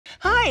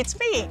Hi, it's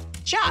me,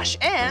 Josh,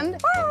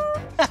 and...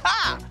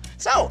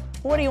 So,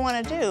 what do you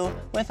want to do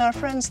with our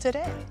friends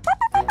today?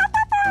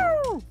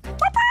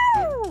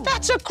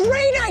 That's a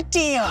great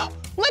idea!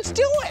 Let's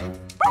do it!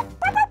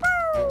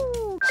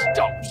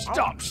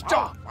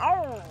 Stop!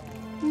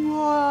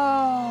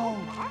 Whoa!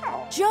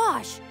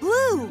 Josh,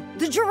 Blue,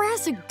 the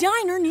Jurassic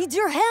Diner needs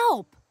your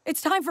help.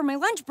 It's time for my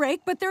lunch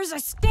break, but there's a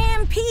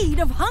stampede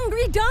of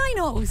hungry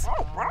dinos.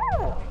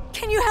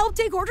 Can you help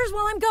take orders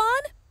while I'm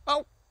gone?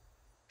 Oh,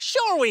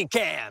 sure we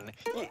can.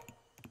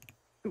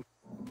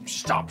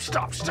 Stop!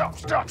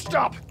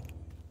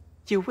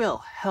 You will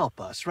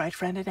help us, right,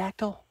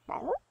 Friendadactyl?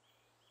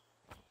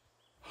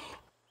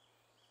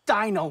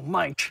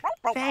 Dynamite.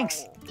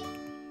 Thanks.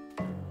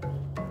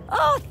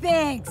 Oh,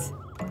 thanks.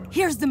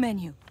 Here's the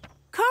menu.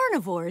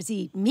 Carnivores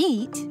eat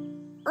meat.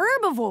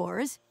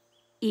 Herbivores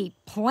eat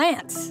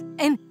plants.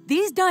 And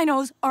these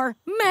dinos are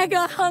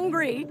mega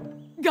hungry.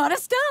 Gotta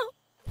stop.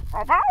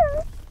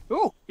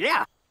 Ooh,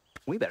 yeah.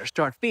 We better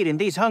start feeding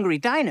these hungry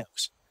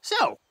dinos.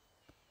 So,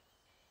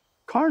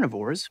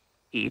 carnivores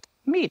eat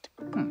meat.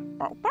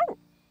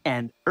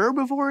 And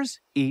herbivores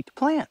eat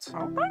plants.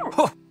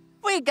 Oh,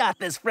 we got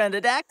this,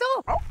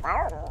 Friendadactyl.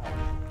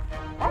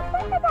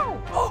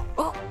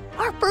 Oh,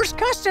 our first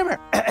customer.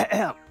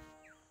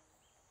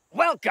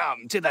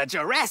 Welcome to the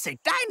Jurassic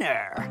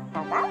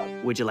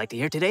Diner. Would you like to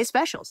hear today's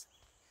specials?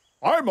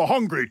 I'm a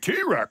hungry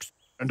T-Rex,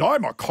 and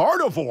I'm a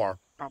carnivore.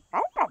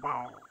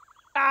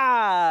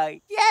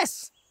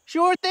 Yes.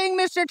 Sure thing,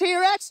 Mr.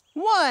 T-Rex.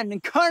 One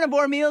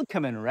carnivore meal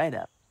coming right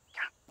up.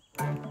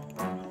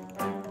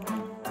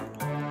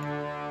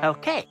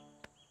 Okay.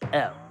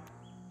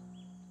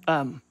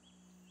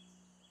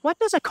 What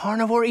does a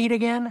carnivore eat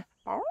again?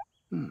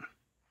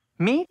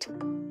 Meat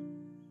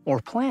or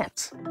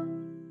plants?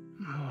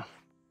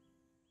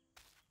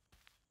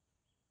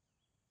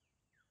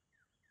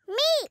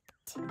 Meat!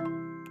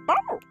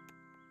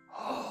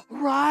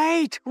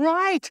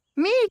 Right,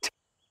 meat.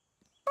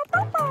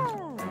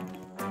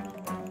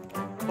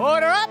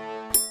 Order up.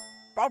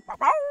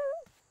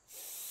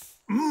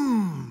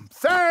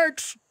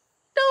 Thanks.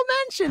 Don't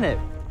mention it.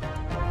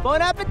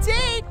 Bon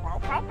appetit.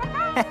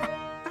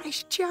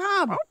 Nice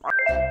job.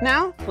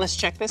 Now, let's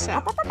check this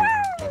out.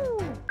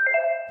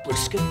 Blue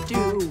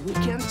Skidoo,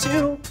 weekend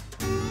too.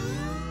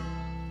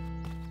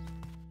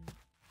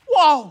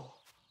 Whoa!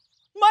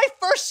 My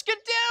first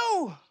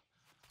Skidoo!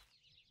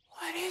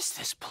 What is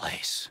this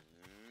place?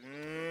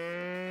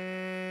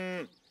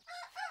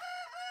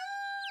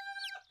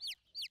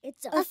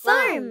 It's a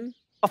farm.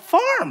 A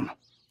farm!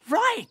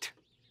 Right!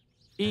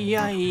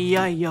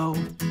 E-I-E-I-O.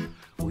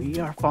 We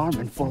are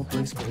farming for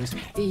Blue's Clues.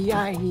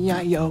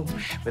 E-I-E-I-O.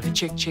 With a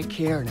chick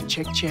here and a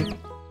chick.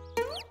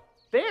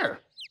 There!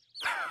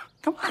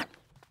 Come on.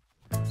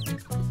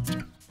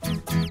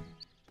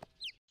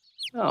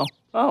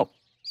 Oh.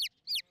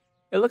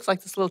 It looks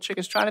like this little chick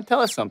is trying to tell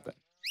us something.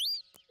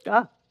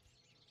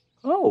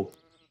 Oh.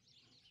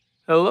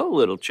 Hello,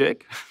 little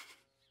chick.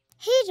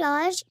 Hey,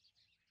 Josh.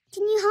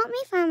 Can you help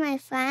me find my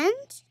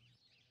friend?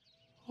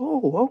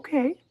 Oh,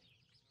 okay.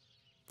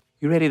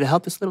 You ready to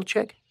help this little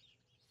chick?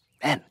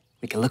 Then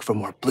we can look for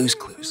more Blue's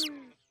Clues.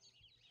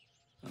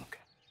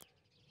 Okay.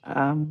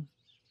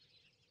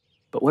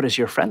 But what does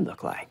your friend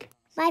look like?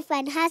 My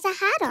friend has a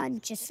hat on,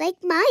 just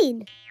like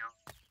mine.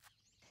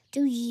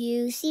 Do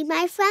you see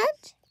my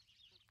friend?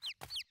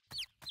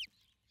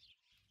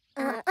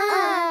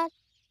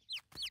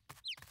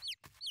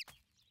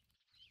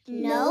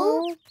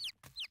 No.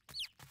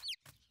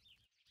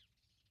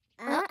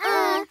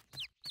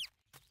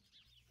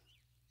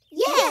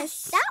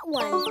 Yes, that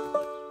one.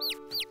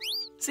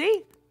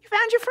 See? You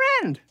found your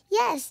friend.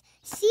 Yes.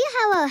 See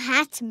how our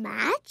hats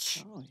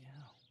match? Oh,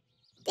 yeah.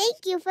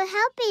 Thank you for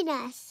helping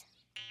us.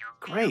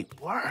 Great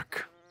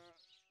work.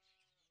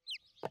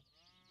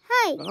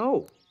 Hi.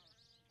 Oh,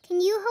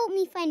 Can you help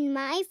me find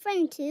my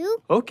friend, too?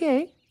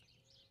 okay.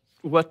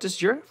 What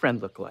does your friend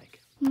look like?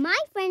 My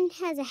friend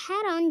has a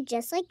hat on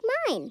just like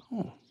mine.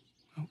 Oh,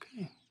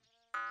 okay.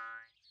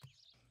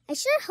 I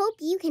sure hope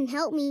you can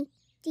help me.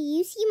 Do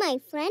you see my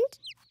friend?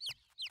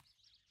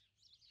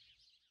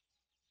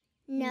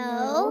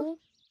 No.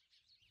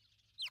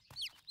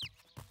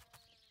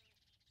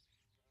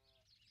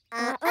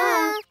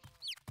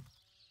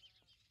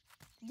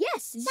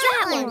 Yes,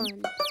 That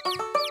one.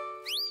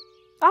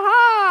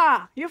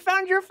 Aha! You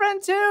found your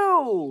friend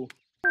too!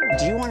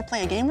 Do you want to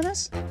play a game with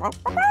us?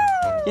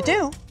 You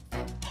do?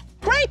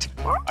 Great!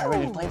 Are you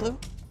ready to play, Blue?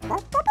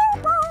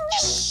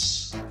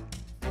 Yes!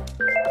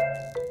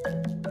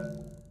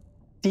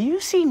 Do you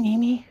see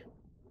Mimi?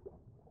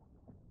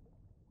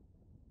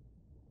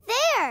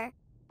 There!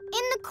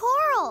 In the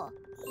coral!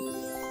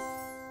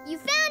 You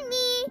found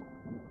me!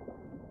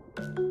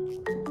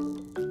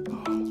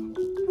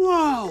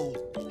 Whoa!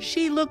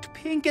 She looked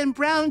pink and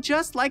brown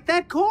just like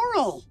that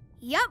coral.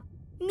 Yep.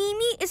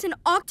 Mimi is an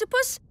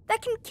octopus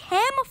that can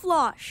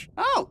camouflage.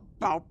 Oh.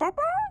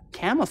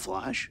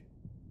 Camouflage?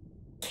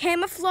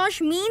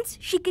 Camouflage means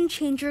she can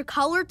change her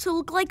color to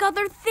look like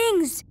other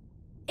things.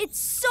 It's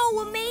so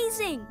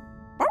amazing.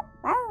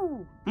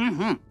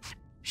 Mm-hmm.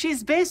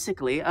 She's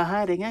basically a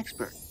hiding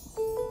expert.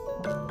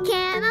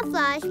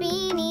 Camouflage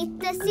beneath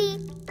the sea.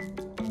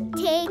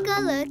 Take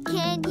a look,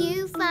 can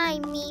you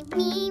find me,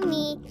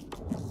 me?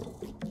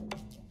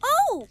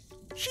 Oh!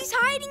 She's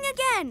hiding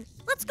again!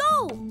 Let's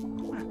go!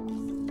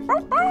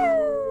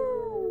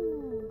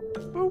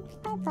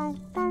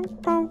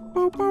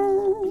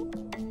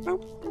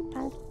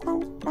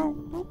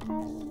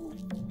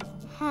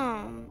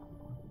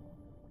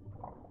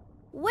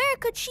 Where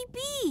could she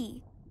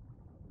be?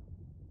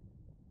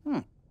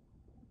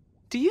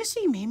 Do you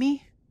see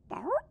Mimi?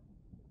 There!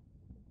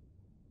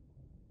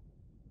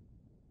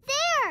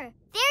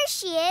 There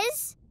she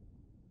is!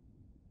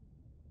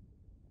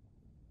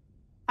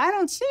 I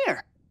don't see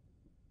her.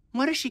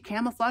 What is she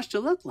camouflaged to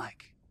look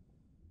like?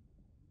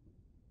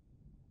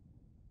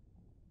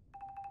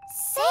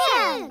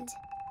 Sand!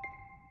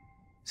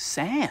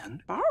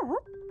 Sand?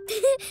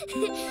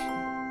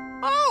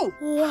 Oh!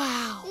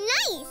 Wow!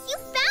 Nice! You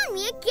found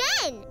me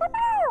again!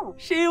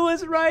 She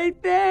was right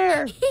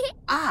there!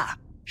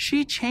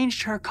 She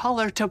changed her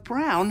color to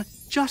brown,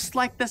 just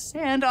like the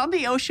sand on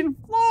the ocean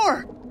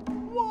floor.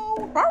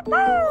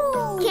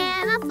 Whoa!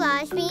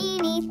 Camouflage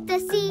beneath the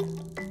sea.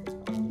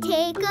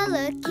 Take a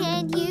look,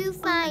 can you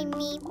find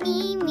me,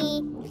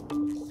 me?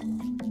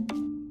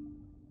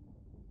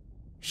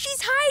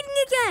 She's hiding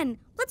again!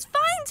 Let's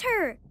find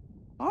her!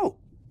 Oh,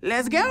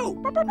 let's go!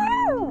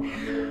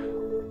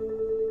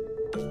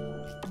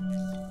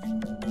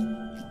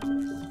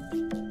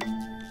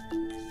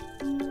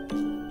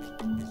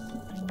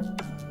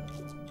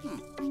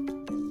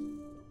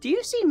 Do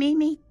you see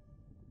Mimi?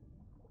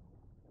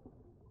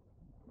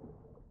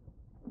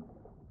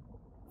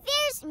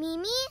 There's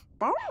Mimi.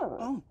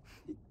 Oh.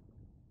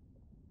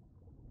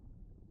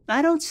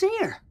 I don't see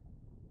her.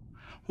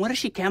 What is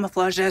she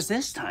camouflaged as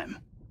this time?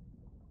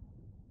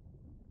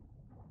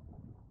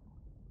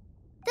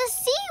 The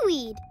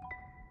seaweed.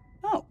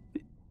 Oh,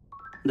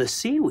 the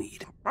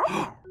seaweed. You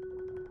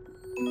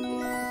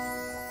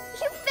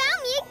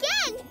found me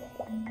again.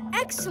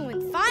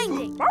 Excellent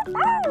finding!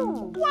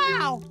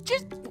 Wow!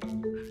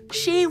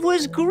 She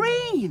was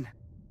green!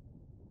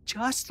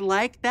 Just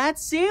like that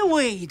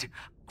seaweed!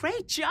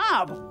 Great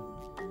job!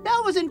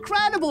 That was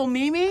incredible,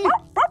 Mimi!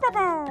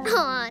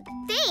 Aw,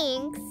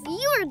 thanks.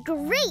 You are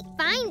great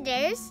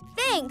finders.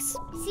 Thanks!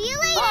 See you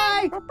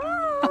later.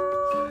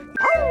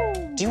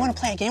 Bye! Do you want to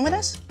play a game with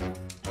us?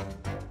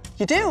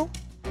 You do?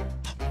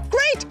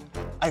 Great!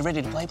 Are you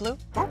ready to play, Blue?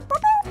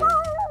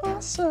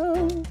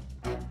 Awesome.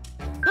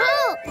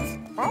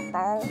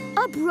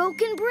 A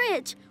broken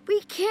bridge!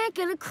 We can't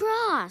get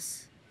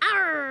across!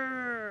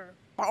 Arr!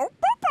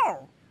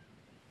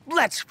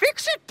 Let's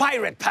fix it,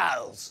 pirate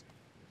pals!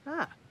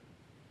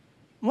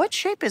 What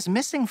shape is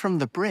missing from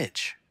the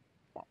bridge?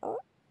 A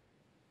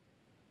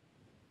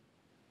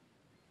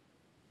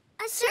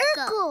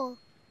circle.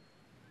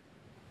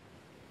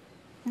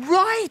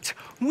 Right!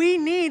 We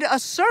need a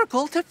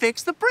circle to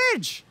fix the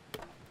bridge!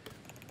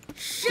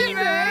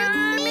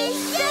 Shiver me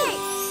shake.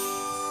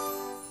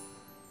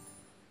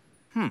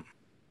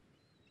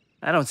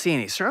 I don't see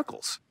any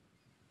circles.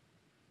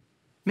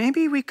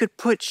 Maybe we could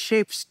put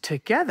shapes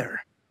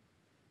together.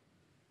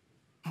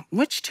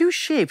 Which two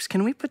shapes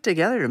can we put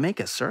together to make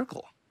a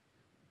circle?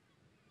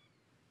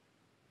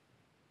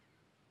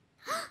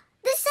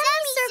 The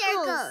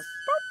semicircles.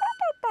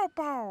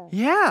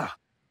 Yeah,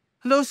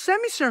 those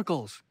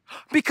semicircles.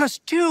 Because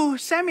two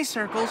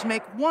semicircles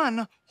make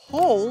one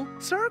whole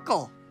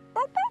circle.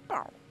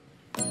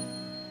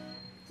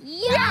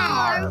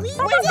 Yeah, we did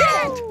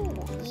it!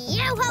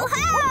 Yo ho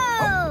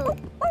ho!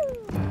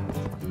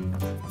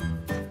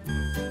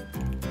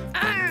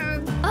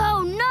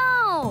 Oh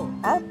no!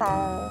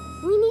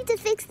 We need to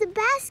fix the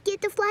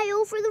basket to fly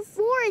over the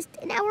forest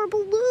in our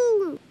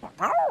balloon.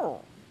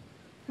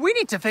 We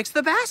need to fix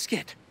the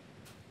basket.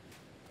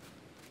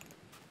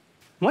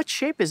 What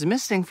shape is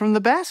missing from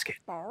the basket?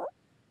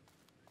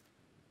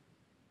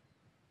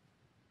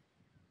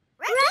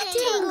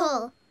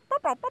 Rectangle.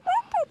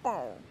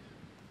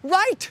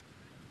 Right!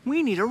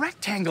 We need a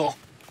rectangle.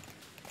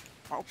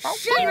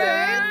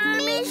 Shiver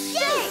me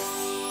shake.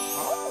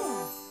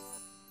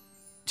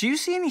 Do you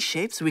see any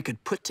shapes we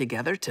could put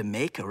together to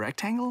make a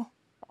rectangle?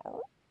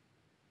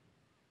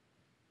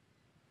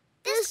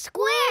 The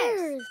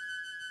squares.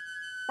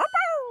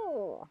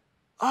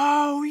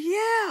 Oh,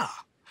 yeah.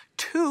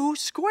 Two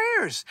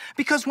squares.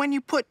 Because when you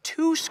put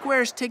two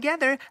squares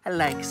together,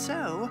 like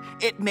so,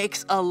 it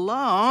makes a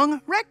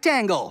long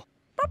rectangle.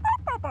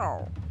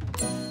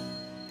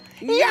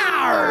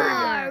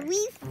 Yarr!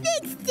 We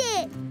fixed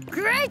it.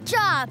 Great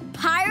job,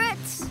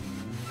 pirates!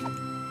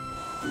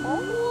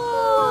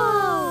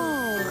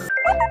 Whoa!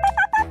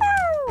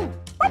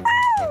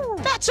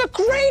 That's a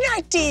great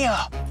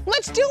idea!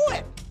 Let's do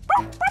it!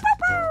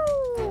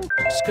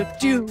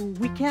 Skidoo,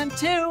 we can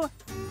too.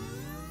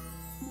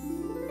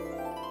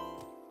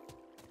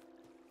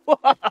 Whoa.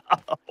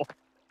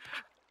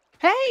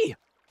 Hey,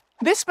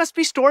 this must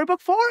be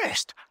Storybook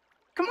Forest.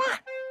 Come on.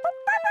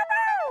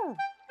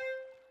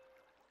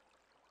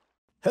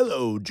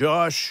 Hello,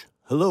 Josh.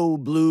 Hello,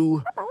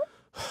 Blue.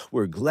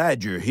 We're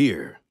glad you're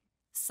here.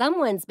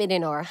 Someone's been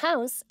in our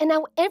house, and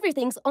now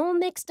everything's all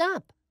mixed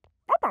up.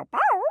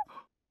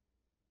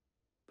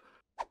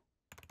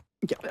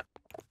 Yeah.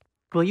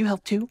 Will you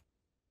help too?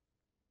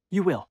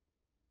 You will.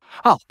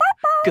 Oh,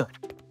 good.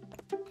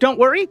 Don't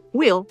worry,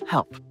 we'll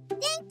help.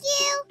 Thank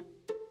you.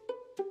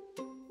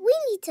 We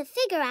need to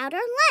figure out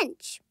our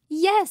lunch.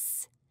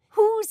 Yes.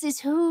 Whose is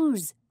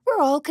whose? We're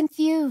all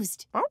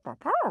confused.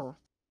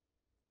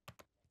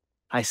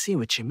 I see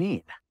what you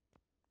mean.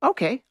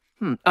 Okay.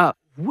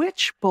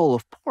 Which bowl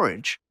of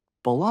porridge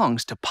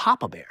belongs to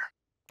Papa Bear?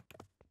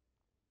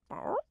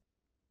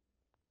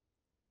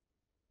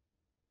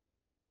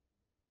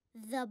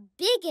 The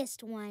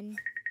biggest one.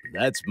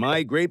 That's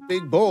my great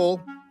big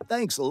bowl.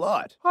 Thanks a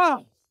lot.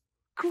 Oh,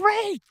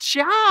 great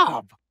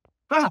job!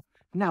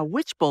 Now,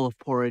 which bowl of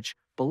porridge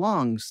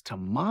belongs to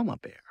Mama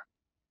Bear?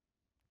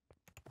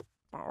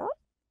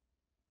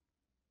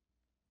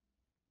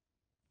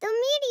 The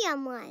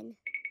medium one.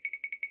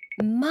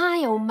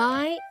 My, oh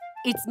my,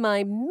 it's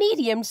my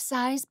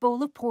medium-sized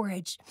bowl of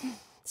porridge.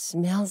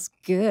 Smells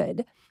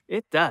good.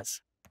 It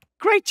does.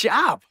 Great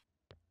job!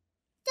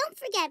 Don't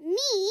forget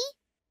me.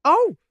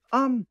 Oh,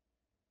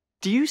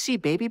 do you see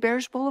Baby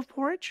Bear's bowl of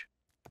porridge?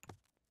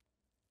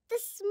 The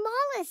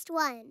smallest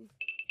one.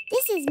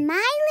 This is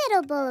my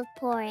little bowl of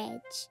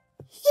porridge.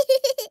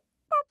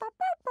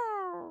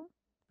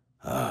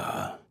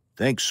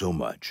 Thanks so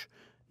much.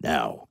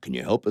 Now, can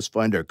you help us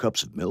find our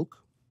cups of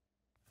milk?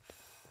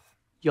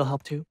 You'll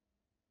help too?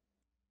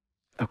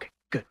 Okay,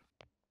 good.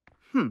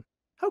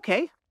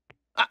 Okay.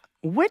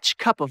 Which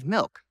cup of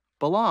milk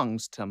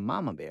belongs to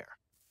Mama Bear?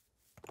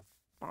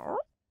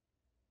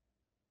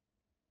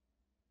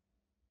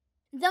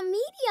 The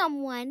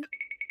medium one.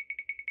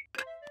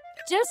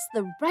 Just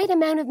the right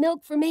amount of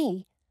milk for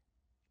me.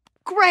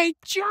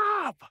 Great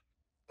job!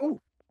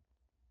 Ooh,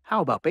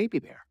 how about Baby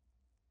Bear?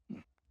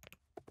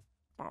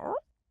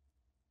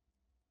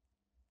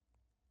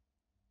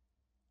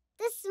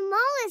 The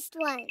smallest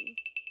one.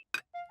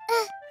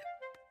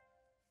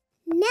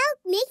 Milk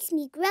makes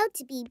me grow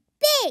to be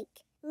big,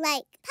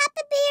 like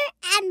Papa Bear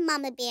and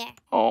Mama Bear.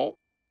 Oh.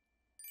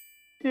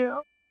 Yeah.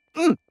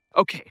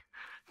 Okay.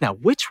 Now,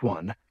 which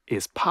one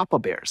is Papa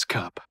Bear's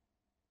cup?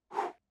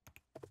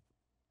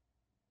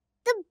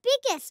 The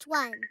biggest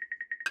one.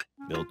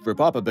 Milk for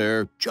Papa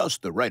Bear,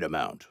 just the right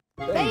amount.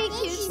 Thank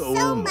you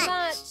so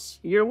much.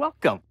 You're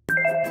welcome.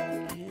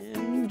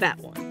 And that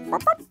one.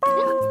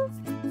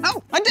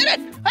 Oh, I did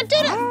it! I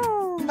did it!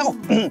 Oh,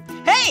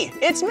 hey,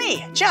 it's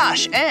me,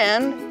 Josh,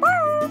 and...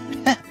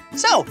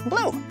 So,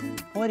 Blue,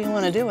 what do you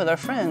want to do with our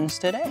friends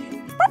today?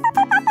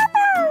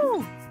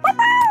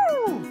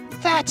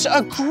 That's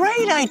a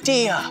great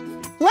idea!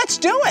 Let's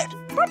do it!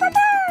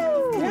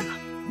 Yeah.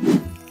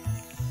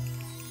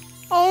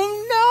 Oh,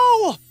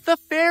 no! The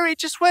fairy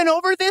just went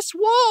over this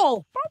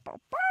wall!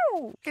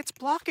 It's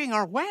blocking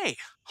our way.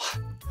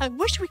 I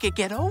wish we could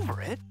get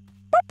over it.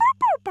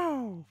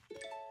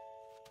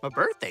 A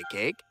birthday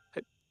cake?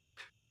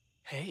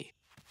 Hey,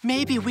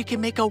 maybe we can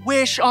make a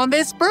wish on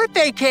this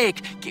birthday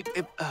cake.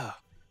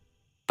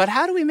 But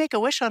how do we make a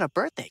wish on a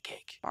birthday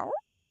cake? Oh,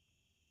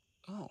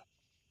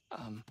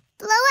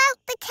 Blow out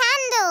the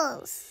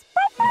candles.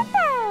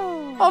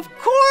 Of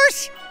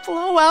course!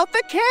 Blow out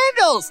the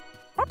candles!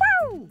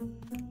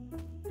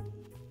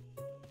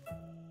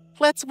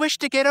 Let's wish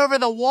to get over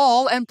the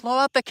wall and blow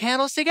out the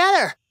candles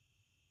together.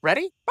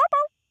 Ready?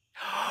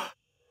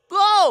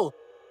 Blow!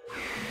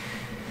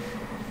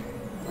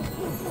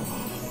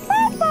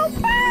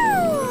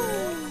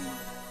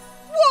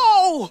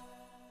 Whoa!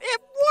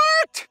 It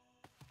worked!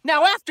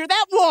 Now after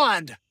that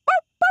wand!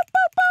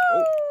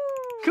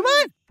 Come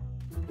on!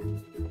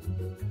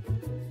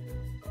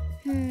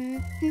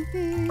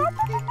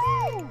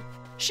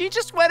 She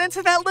just went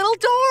into that little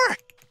door!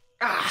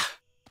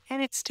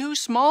 And it's too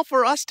small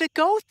for us to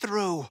go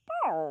through.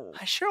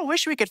 I sure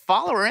wish we could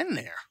follow her in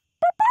there.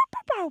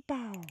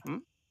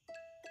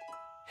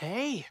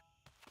 Hey,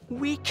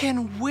 we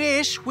can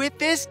wish with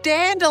this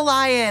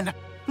dandelion!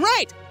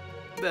 Right!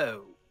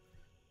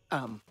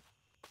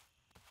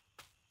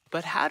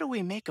 But how do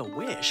we make a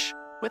wish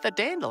with a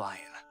dandelion?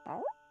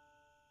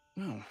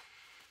 Blow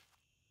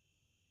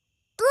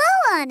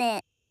on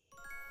it.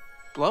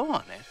 Blow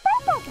on it?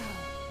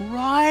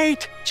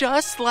 Right,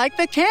 just like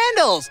the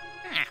candles.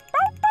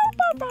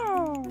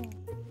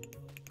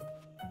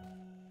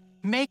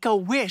 Make a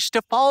wish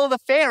to follow the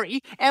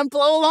fairy and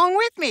blow along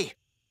with me.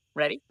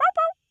 Ready?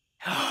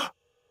 Blow!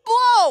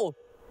 Whoa!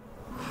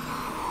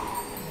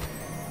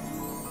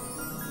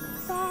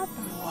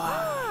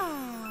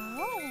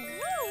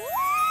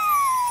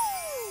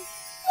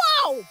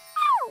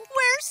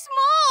 We're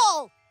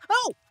small!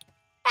 Oh,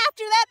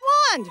 after that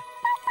wand!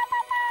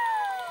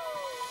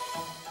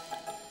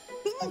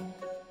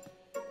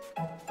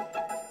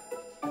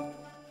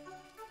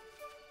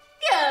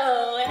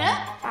 Going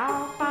up.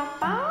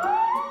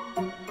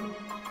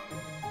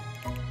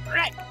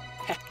 Right.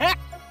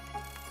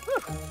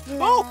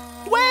 Oh,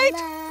 wait!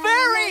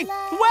 Fairy!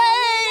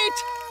 Wait!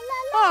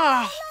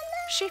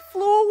 She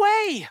flew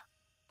away.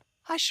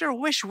 I sure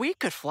wish we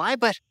could fly,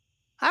 but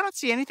I don't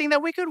see anything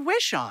that we could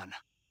wish on.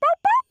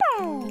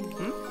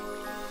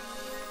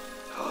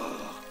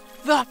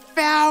 The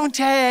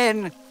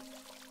fountain!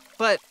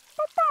 But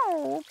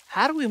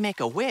how do we make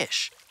a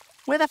wish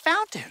with a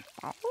fountain?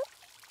 A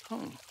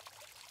coin!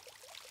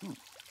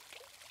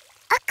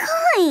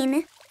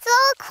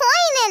 Throw a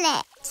coin in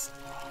it!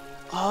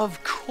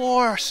 Of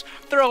course!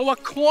 Throw a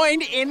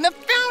coin in the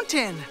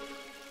fountain!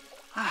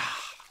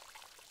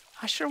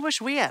 I sure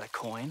wish we had a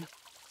coin.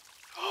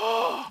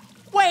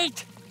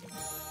 Wait!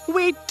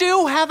 We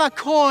do have a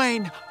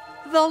coin!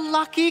 The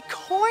lucky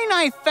coin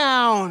I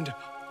found!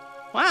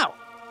 Wow,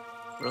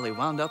 really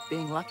wound up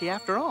being lucky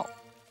after all.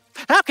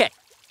 Okay,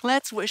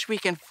 let's wish we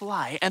can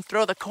fly and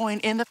throw the coin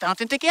in the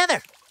fountain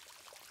together.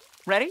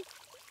 Ready?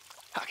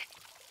 Okay.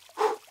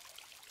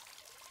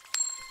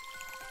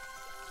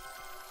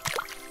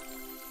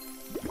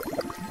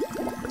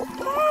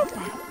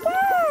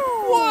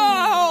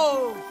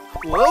 Whoa!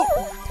 Whoa!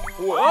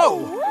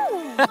 Whoa!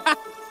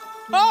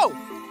 Oh,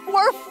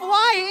 we're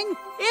flying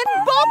in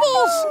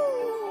bubbles!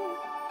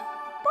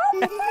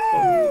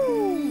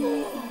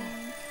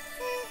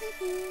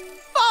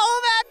 Follow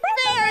that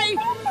fairy!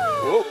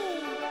 Whoa!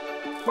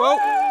 Whoa!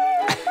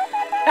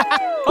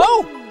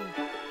 Oh!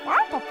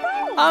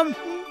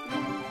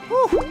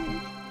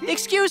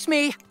 Excuse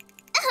me.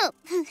 Oh,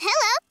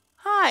 hello.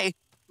 Hi.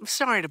 I'm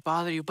sorry to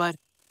bother you, but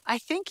I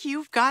think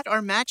you've got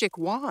our magic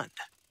wand.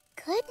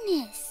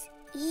 Goodness,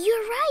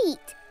 you're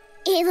right.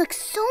 It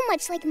looks so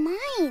much like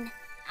mine.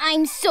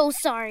 I'm so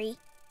sorry.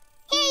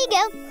 Here you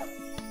go.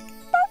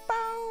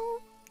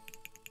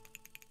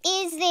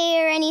 Is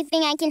there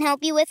anything I can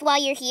help you with while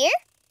you're here?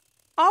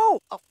 Oh,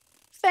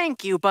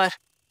 thank you, but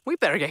we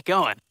better get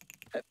going.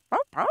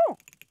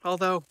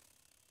 Although,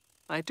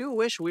 I do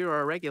wish we were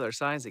a regular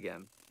size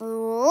again.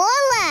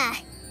 Voila!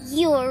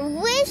 Your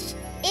wish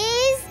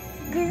is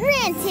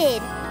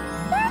granted.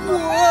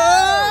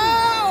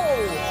 Whoa!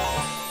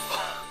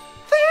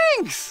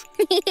 Thanks!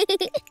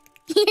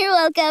 You're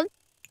welcome.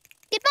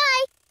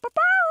 Goodbye.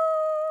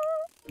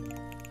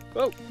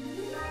 Oh,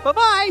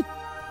 bye-bye.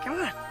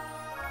 Come on.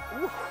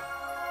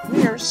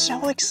 We are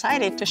so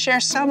excited to share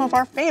some of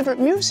our favorite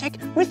music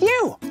with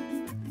you.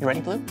 You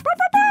ready, Blue?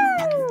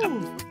 Okay,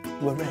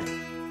 we're ready.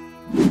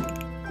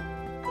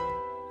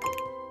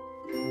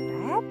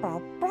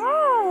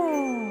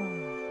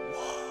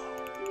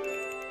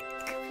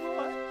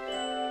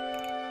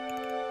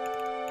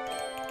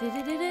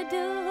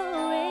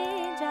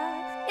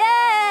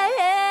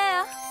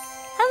 Yeah.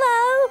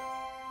 Hello.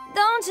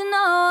 Don't you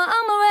know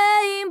I'm a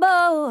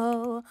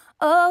rainbow?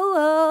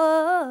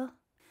 Oh.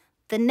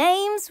 The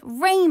name's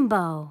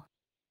Rainbow.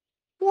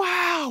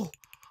 Wow!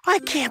 I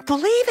can't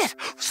believe it!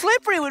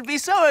 Slippery would be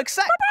so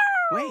excited.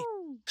 Wait,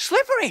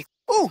 Slippery!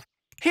 Ooh,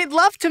 he'd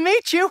love to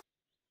meet you.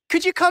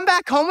 Could you come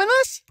back home with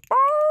us?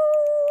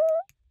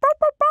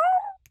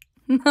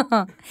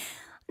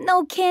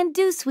 No, can't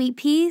do, Sweet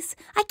Peas.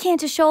 I can't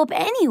just show up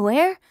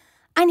anywhere.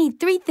 I need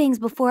 3 things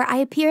before I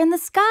appear in the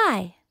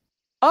sky.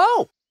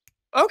 Oh,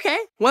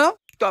 okay. Well,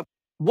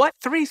 what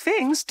 3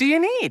 things do you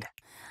need?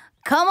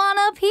 Come on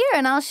up here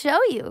and I'll show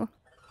you.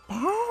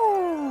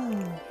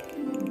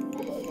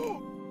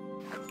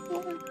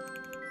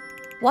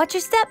 Watch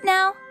your step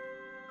now.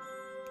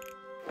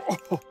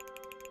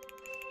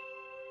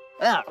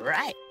 All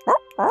right.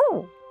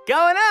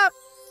 Going up.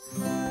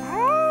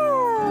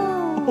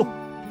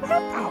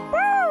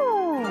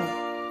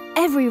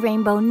 Every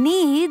rainbow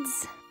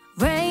needs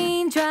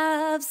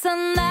raindrops,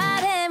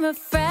 sunlight, and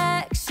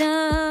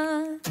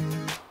refraction.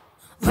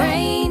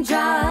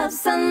 Raindrops,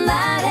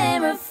 sunlight,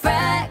 and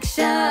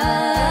refraction.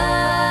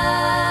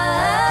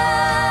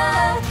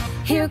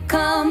 Here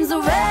comes a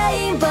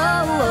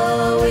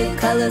rainbow with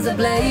colors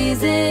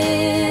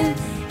ablazing.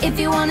 If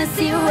you want to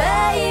see a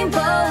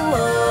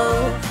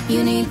rainbow,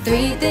 you need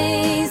 3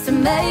 things to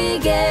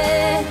make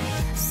it.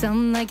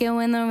 Some like it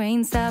when the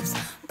rain stops,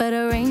 but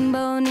a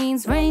rainbow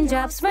needs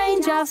raindrops,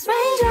 raindrops,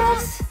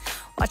 raindrops.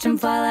 Watch them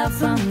fall out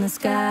from the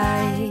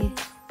sky.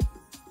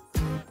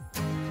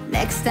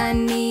 Next I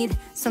need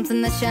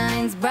something that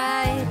shines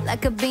bright,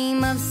 like a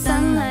beam of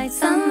sunlight,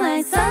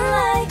 sunlight,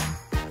 sunlight.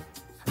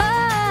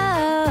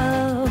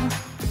 Oh.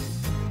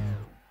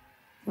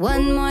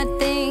 One more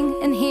thing,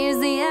 and here's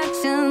the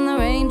action. The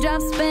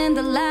raindrops spin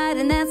the light,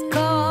 and that's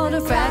called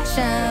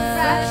refraction.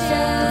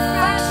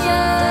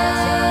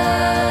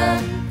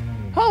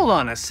 Hold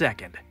on a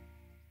second.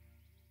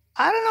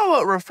 I don't know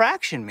what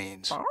refraction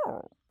means.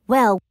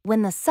 Well,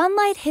 when the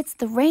sunlight hits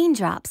the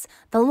raindrops,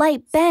 the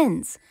light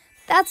bends.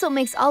 That's what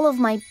makes all of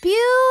my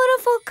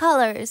beautiful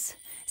colors.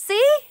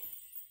 See?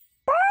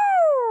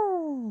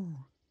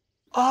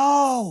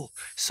 Oh,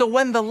 so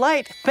when the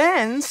light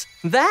bends,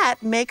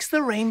 that makes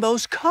the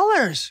rainbow's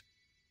colors.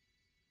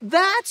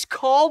 That's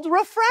called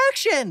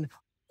refraction.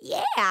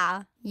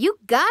 Yeah, you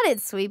got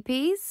it, Sweet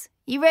Peas.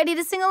 You ready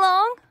to sing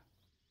along?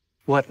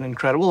 What an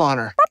incredible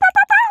honor.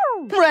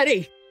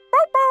 Ready.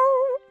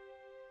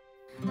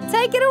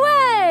 Take it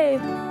away.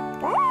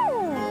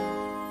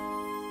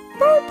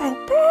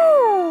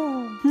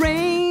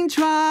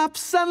 Raindrops,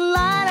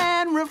 sunlight,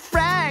 and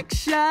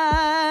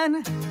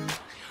refraction.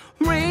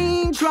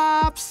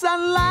 Raindrops,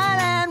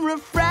 sunlight, and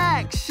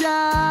refraction.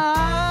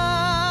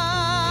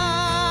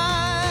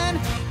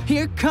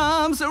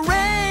 comes a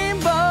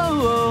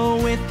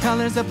rainbow with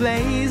colors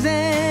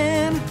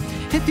ablazing.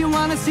 If you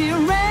want to see a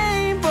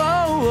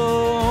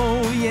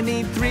rainbow, you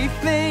need three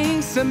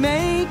things to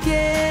make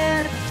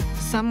it.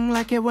 Some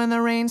like it when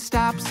the rain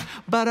stops,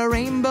 but a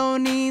rainbow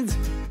needs...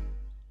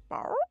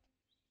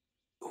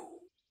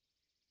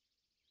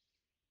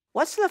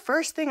 What's the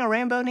first thing a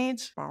rainbow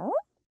needs?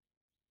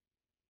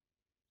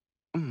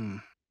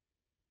 Raindrops.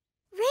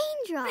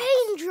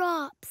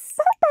 Raindrops.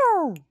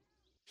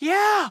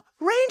 Yeah,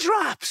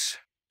 raindrops.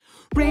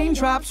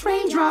 Raindrops,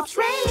 raindrops,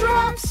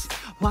 raindrops.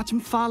 Watch them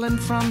falling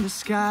from the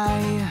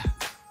sky.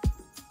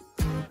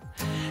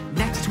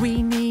 Next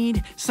we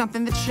need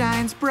something that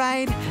shines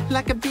bright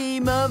like a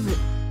beam of...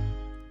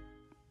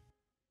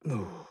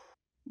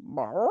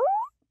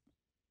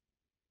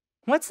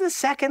 What's the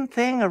second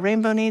thing a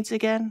rainbow needs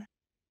again?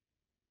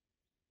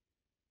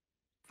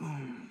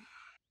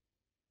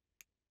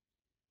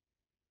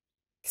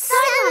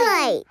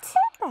 Sunlight.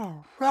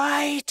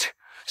 Right,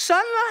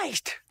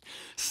 sunlight.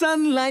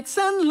 Sunlight,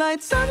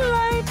 sunlight,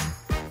 sunlight.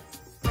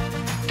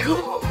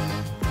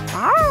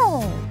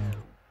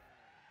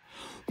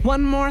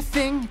 One more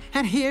thing,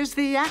 and here's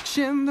the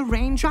action. The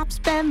raindrops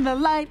bend the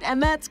light,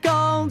 and that's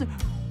gold.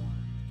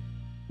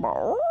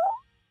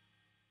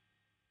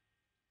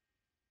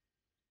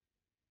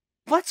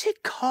 What's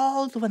it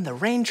called when the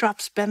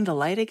raindrops bend the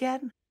light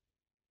again?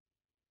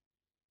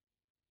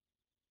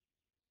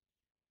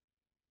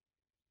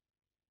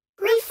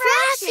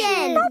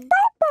 Refraction.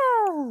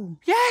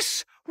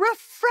 Yes,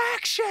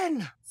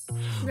 refraction.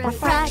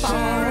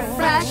 Refraction,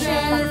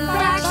 refraction,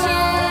 refraction.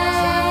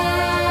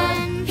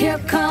 Here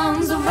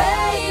comes a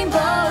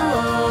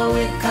rainbow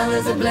with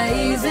colors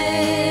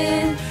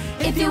ablazing.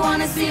 If you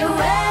want to see a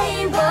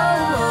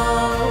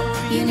rainbow,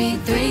 you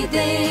need three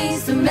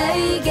things to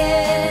make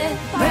it.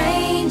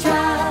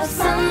 Raindrops,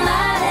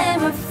 sunlight,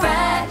 and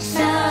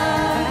refraction.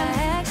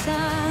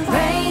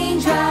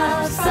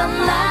 Raindrops,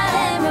 sunlight,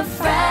 and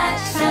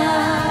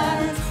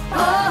refraction.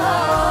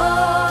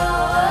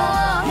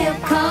 Oh, here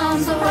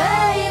comes a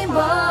rainbow.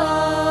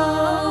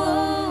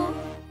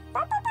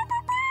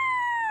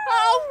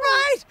 All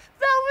right,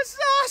 that was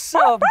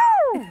awesome.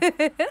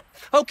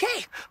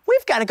 Okay,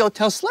 we've got to go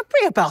tell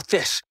Slippery about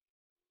this.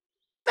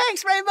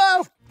 Thanks,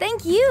 Rainbow.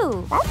 Thank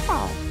you.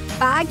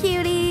 Bye,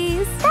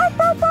 cuties.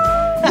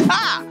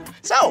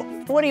 So,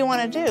 what do you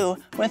want to do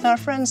with our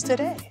friends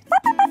today?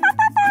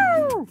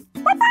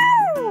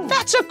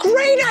 That's a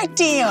great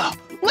idea.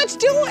 Let's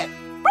do it.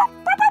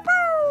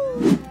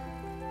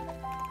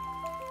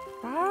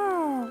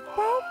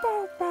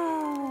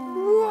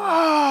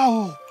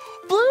 Wow!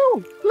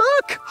 Blue,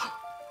 look!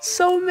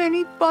 So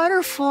many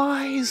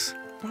butterflies.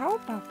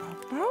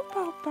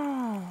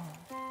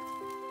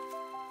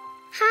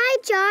 Hi,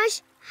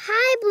 Josh.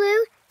 Hi,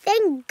 Blue.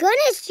 Thank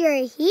goodness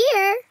you're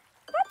here.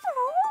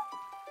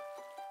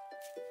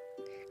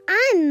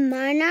 I'm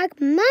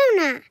Monarch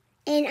Mona,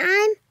 and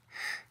I'm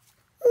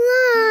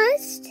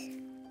lost.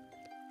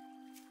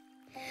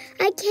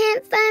 I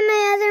can't find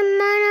my other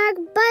monarch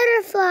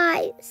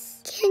butterflies.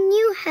 Can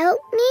you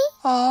help me?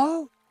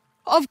 Oh,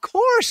 of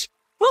course.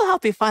 We'll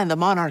help you find the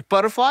monarch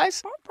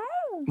butterflies.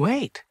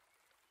 Wait,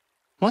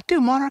 what do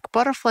monarch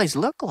butterflies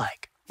look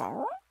like?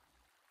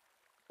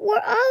 We're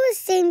all the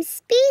same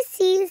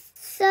species,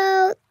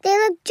 so they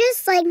look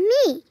just like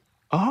me.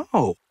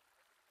 Oh,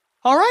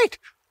 all right.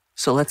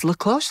 So let's look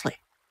closely.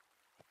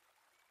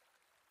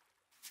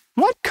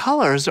 What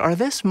colors are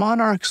this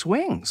monarch's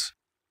wings?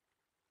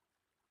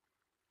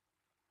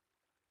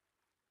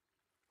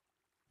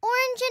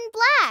 Orange and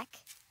black.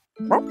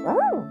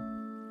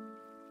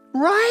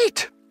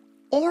 Right,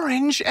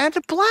 orange and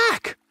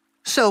black.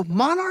 So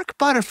monarch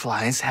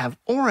butterflies have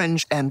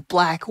orange and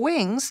black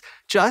wings,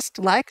 just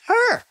like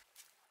her.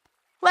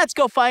 Let's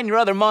go find your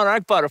other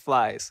monarch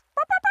butterflies.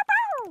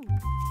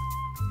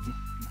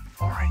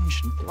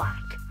 Orange and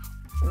black.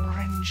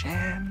 Orange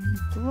and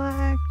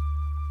black.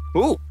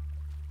 Ooh,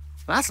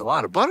 that's a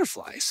lot of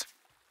butterflies.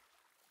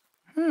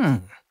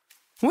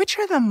 Which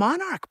are the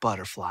monarch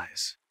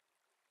butterflies?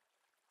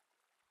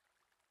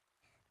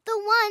 The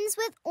ones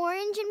with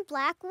orange and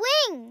black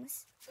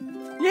wings.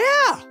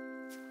 Yeah,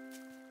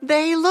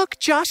 they look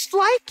just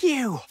like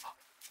you.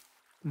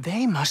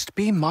 They must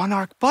be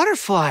monarch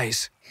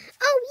butterflies.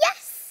 Oh,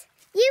 yes!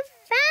 You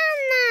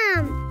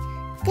found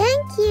them!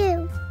 Thank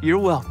you. You're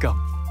welcome.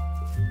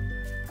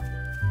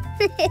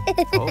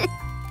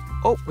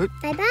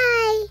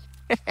 Bye-bye.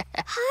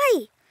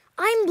 Hi,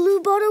 I'm Blue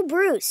Bottle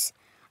Bruce.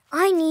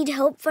 I need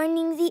help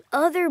finding the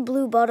other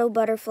blue bottle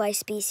butterfly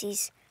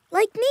species,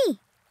 like me.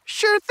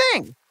 Sure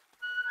thing.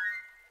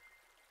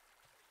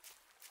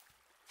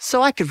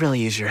 So I could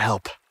really use your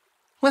help.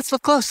 Let's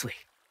look closely.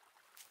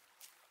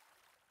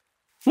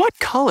 What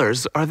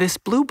colors are this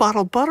blue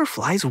bottle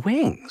butterfly's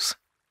wings?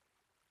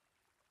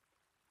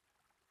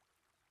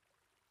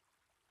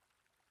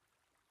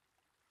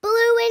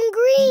 Blue and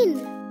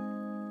green.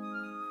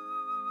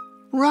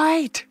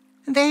 Right,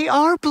 they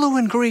are blue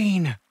and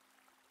green.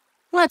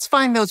 Let's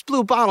find those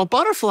blue bottle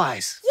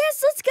butterflies.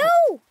 Yes, let's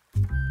go.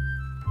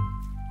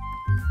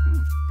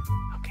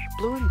 Okay,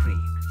 blue and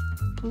green.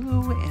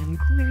 Blue and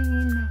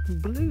green,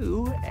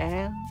 blue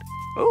and...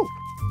 Oh!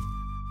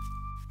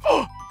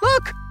 Oh,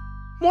 look!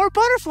 More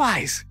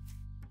butterflies!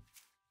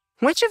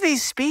 Which of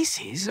these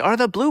species are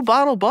the blue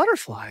bottle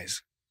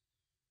butterflies?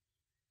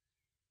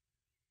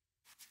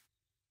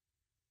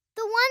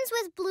 The ones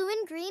with blue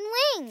and green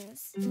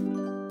wings.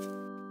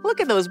 Look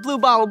at those blue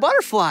bottle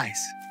butterflies.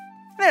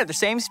 They're the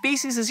same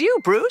species as you,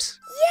 Bruce.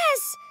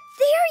 Yes,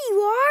 there you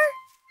are.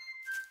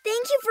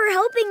 Thank you for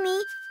helping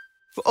me.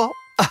 Oh.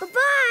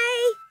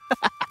 Bye-bye.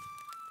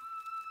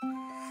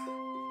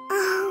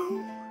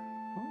 Oh.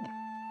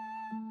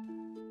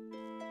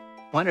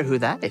 Wonder who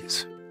that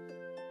is.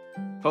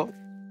 Oh.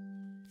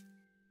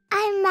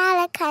 I'm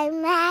Malachite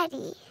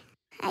Maddie.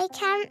 I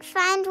can't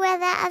find where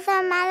the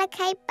other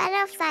malachite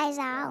butterflies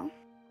are.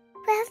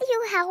 Will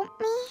you help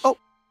me? Oh,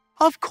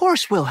 of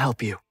course we'll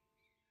help you.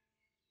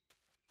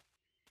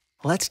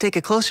 Let's take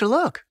a closer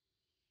look.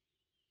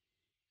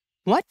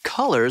 What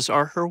colors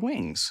are her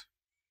wings?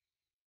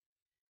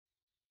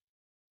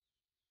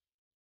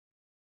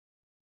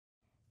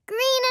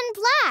 Green and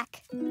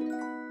black.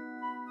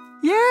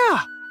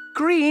 Yeah,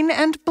 green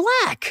and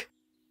black.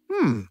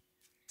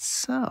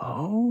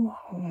 So...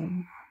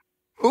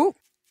 Ooh.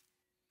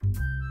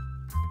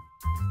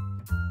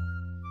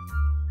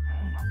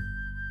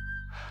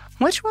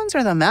 Which ones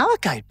are the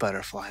malachite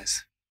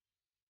butterflies?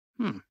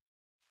 The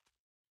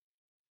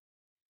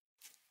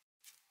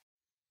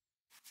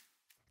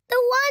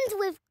ones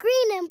with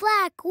green and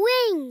black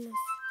wings.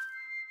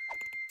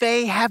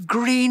 They have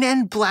green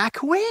and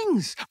black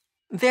wings.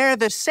 They're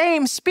the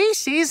same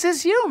species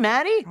as you,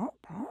 Maddie.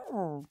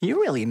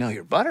 You really know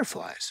your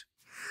butterflies.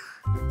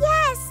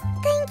 Yes,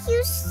 thank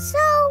you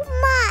so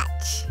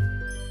much.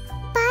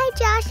 Bye,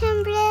 Josh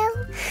and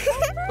Blue.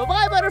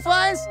 Bye-bye,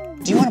 butterflies.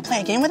 Do you want to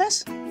play a game with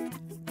us?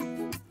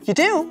 You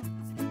do?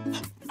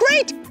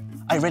 Great!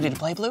 Are you ready to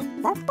play, Blue?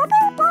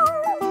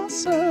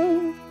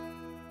 Awesome.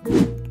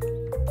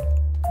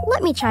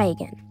 Let me try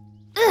again.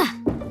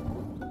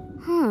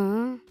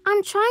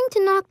 I'm trying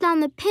to knock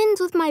down the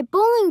pins with my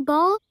bowling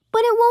ball,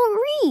 but it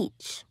won't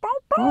reach.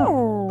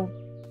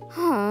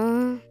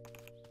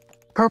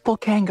 Purple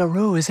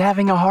Kangaroo is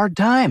having a hard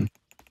time.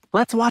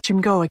 Let's watch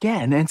him go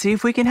again and see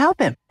if we can help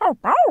him.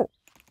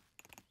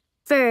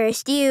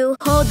 First, you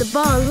hold the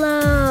ball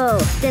low,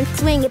 then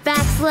swing it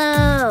back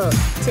slow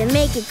to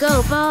make it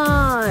go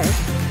far.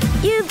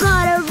 You've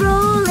gotta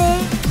roll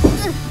it.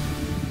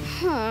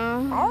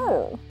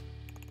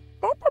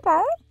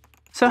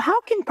 So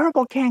how can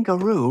Purple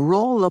Kangaroo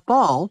roll the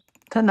ball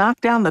to knock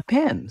down the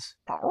pins?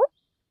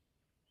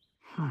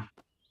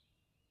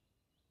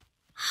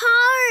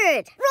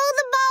 Hard. Roll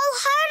the ball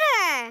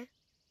harder.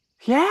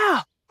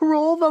 Yeah,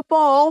 roll the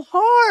ball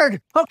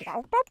hard. Okay.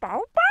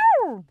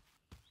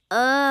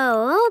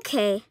 Oh,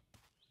 okay.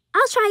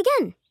 I'll try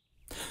again.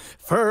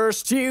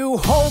 First you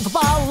hold the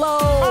ball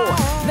low,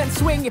 then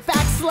swing it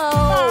back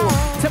slow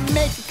to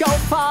make it go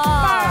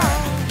far.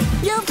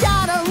 You've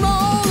gotta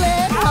roll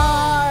it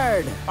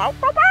hard. All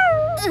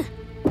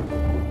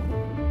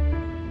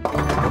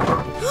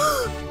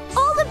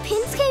the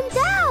pins came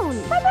down.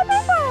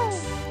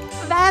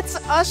 That's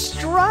a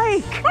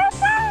strike.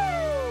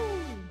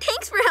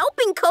 Thanks for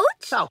helping,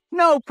 Coach. Oh,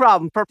 no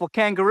problem, Purple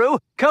Kangaroo.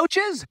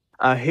 Coaches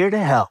are here to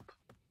help.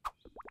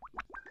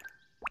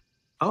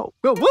 Oh,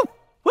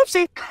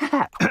 whoopsie.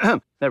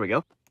 There we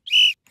go.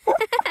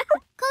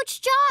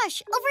 Coach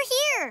Josh, over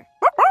here.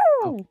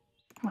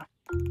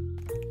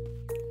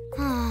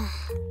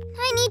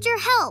 I need your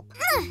help.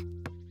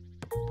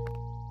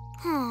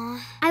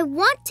 I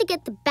want to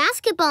get the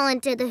basketball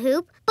into the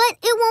hoop, but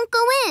it won't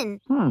go in.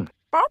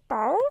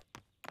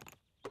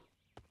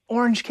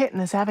 Orange Kitten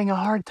is having a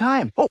hard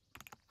time. Oh,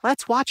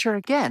 let's watch her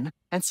again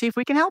and see if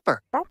we can help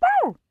her.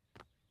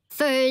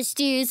 First,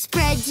 you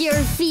spread your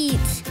feet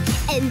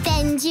and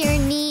bend your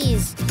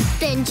knees.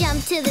 Then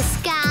jump to the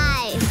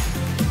sky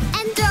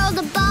and throw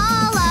the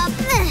ball up.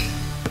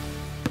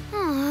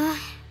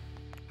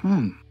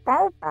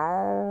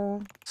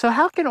 So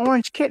how can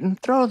Orange Kitten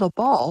throw the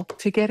ball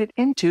to get it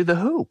into the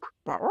hoop?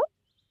 Throw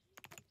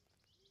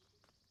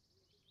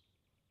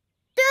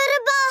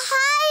the ball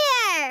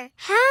higher.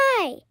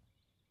 High.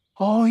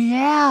 Oh,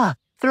 yeah.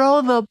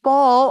 Throw the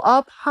ball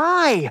up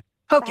high.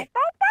 Okay.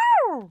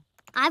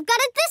 I've got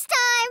it this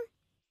time.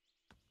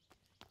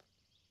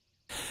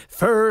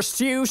 First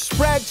you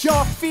spread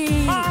your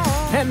feet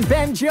and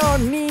bend your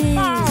knees.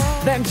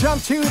 Then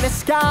jump to the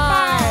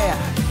sky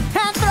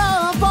and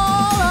throw the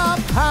ball up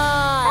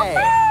high.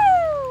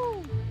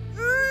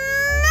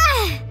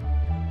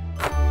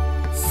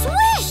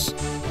 Swish!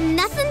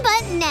 Nothing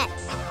but net.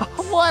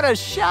 What a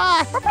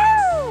shot!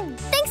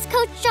 Thanks,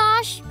 Coach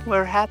Josh.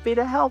 We're happy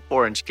to help,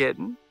 Orange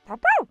Kitten.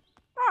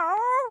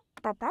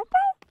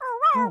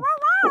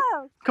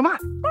 Come on.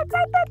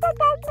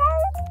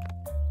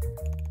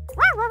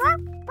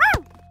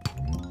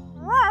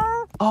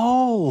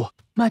 Oh,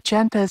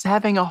 Magenta is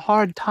having a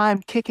hard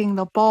time kicking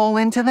the ball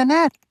into the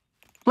net.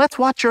 Let's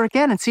watch her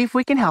again and see if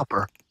we can help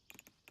her.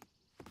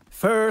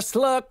 First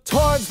look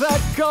towards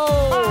the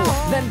goal,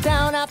 then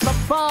down at the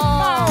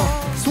ball.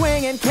 Swing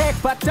Swing and kick,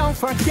 but don't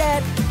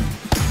forget.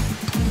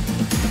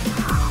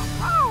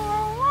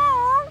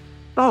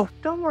 Oh,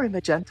 don't worry,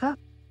 Magenta.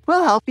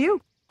 We'll help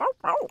you.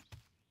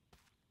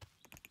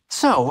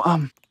 So,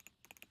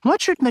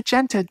 what should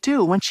Magenta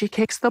do when she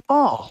kicks the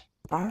ball?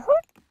 Aim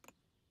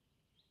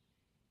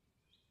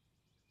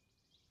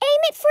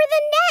it for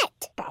the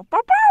net.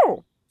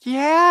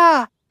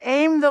 Yeah,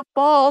 aim the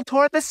ball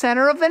toward the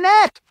center of the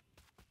net.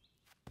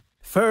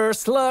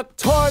 First look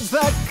towards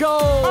the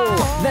goal,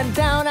 then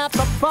down at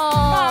the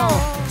ball.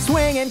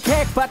 Swing and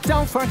kick, but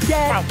don't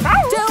forget to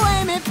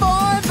aim it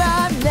for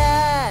the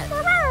net.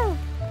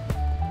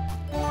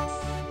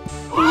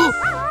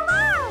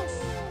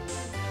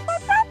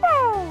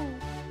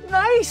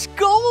 Nice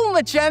goal,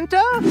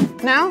 Magenta.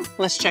 Now,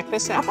 let's check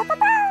this out.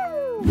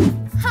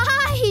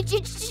 Hi,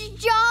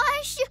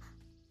 Josh.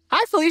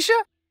 Hi,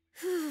 Felicia.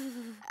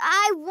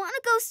 I want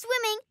to go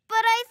swimming,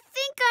 but I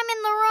think I'm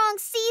in the wrong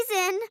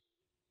season.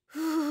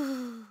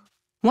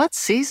 What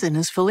season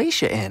is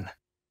Felicia in?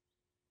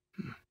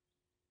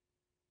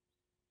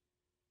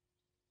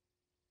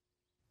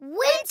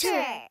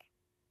 Winter.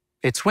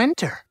 It's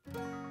winter.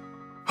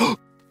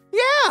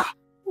 Yeah!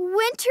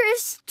 Winter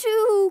is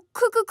too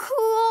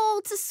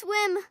cool to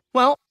swim.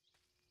 Well,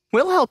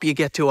 we'll help you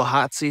get to a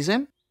hot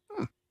season.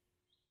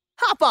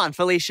 Hop on,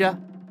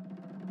 Felicia.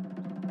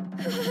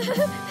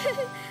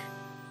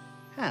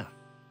 Oh.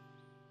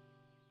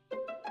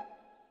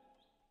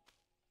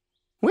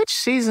 Which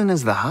season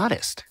is the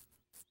hottest?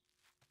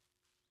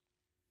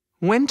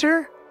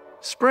 Winter,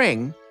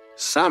 spring,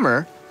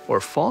 summer,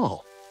 or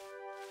fall?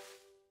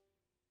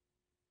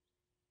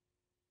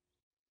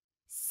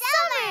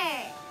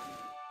 Summer.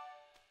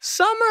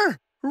 Summer!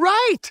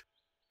 Right!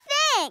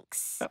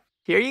 Thanks.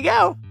 Here you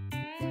go.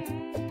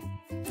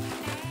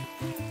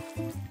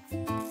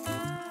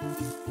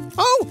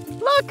 Oh,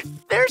 look!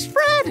 There's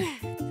Fred!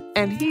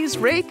 And he's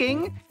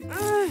raking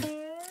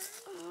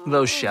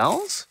those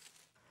shells?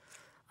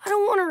 I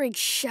don't want to rake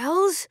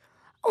shells.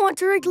 I want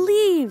to rake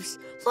leaves.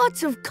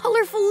 Lots of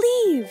colorful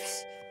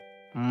leaves.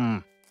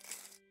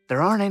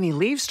 There aren't any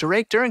leaves to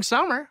rake during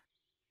summer.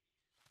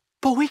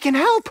 But we can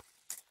help.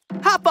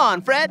 Hop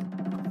on, Fred.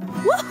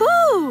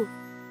 Woohoo!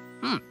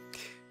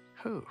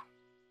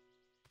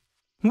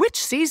 Which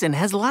season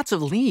has lots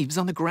of leaves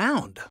on the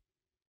ground?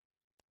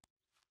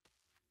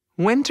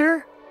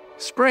 Winter,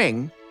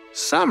 spring,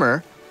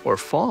 summer, or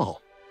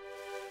fall?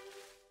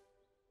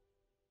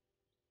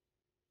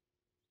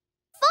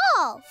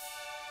 Fall.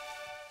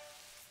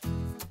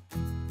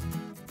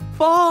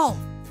 Fall!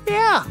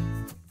 Yeah!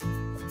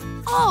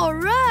 All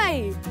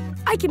right.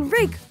 I can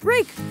rake.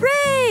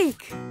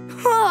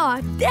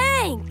 Aw,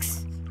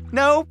 thanks.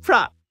 No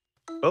problem.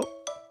 Oh,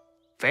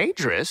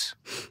 Phaedrus?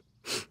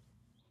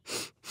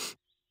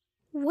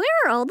 Where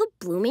are all the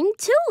blooming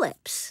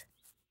tulips?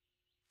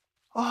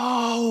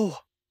 Oh,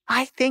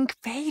 I think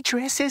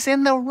Phaedrus is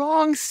in the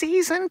wrong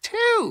season,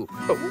 too.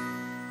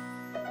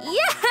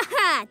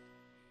 Yeah!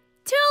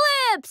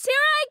 Tulips,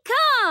 here I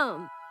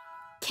come!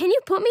 Can you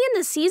put me in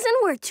the season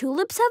where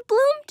tulips have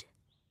bloomed?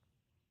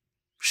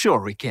 Sure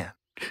we can.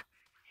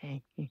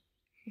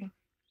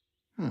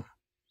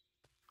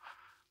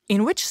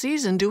 In which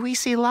season do we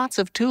see lots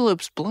of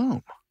tulips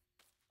bloom?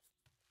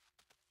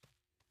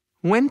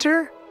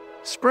 Winter,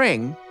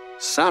 spring,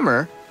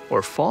 summer,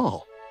 or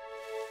fall?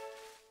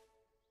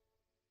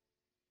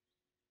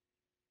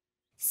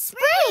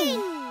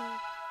 Spring.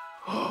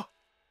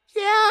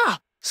 Yeah,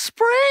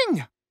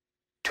 spring!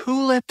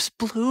 Tulips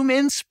bloom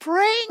in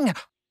spring.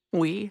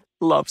 We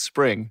love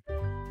spring.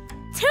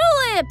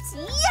 Tulips,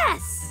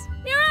 yes!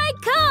 Here I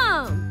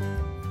come!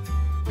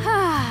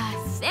 Ah,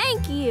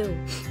 thank you.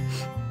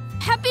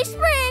 Happy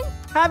spring!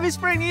 Happy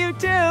spring to you,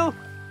 too!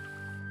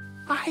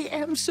 I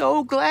am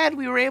so glad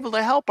we were able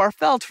to help our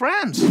felt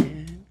friends.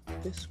 And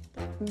this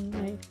button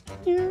right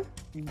here.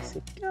 Makes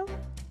it go.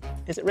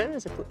 Is it red or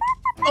is it blue?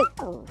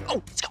 Oh,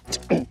 let's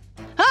go.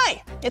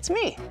 Hi, it's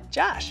me,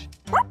 Josh.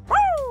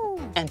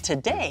 And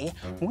today,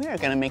 we're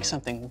gonna make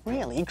something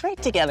really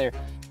great together.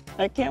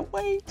 I can't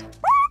wait.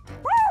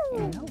 You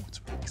know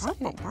what's really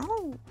exciting.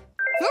 Oh,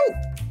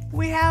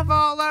 we have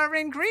all our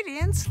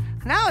ingredients.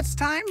 Now it's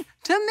time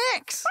to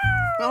mix.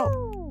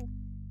 Oh,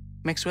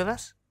 mix with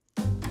us?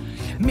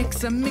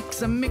 Mixa,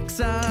 mixa,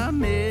 mixa,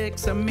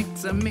 mixa,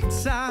 mixa,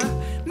 mixa,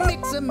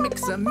 mixa,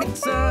 mixa,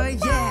 mixa,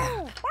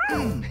 yeah.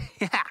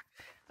 Yeah.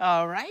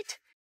 All right.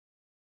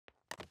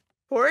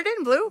 Pour it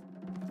in, Blue.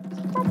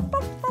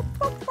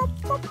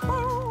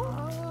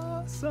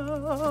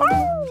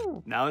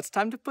 Awesome. Now it's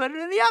time to put it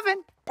in the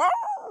oven.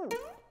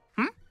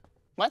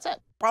 What's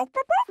that?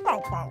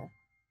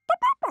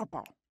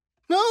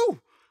 No,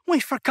 we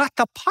forgot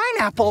the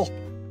pineapple.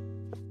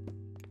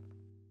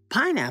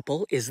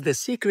 Pineapple is the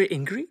secret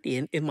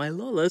ingredient in my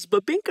Lola's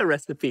Babinka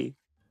recipe.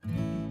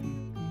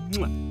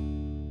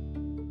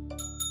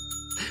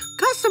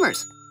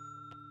 Customers.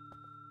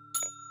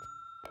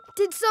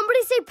 Did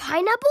somebody say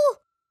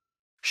pineapple?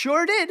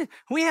 Sure did.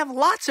 We have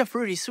lots of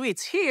fruity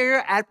sweets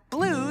here at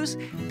Blue's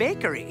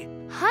Bakery.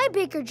 Hi,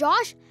 Baker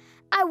Josh.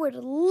 I would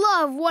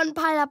love one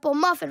pineapple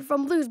muffin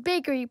from Blue's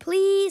Bakery,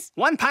 please.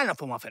 One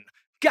pineapple muffin.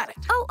 Got it.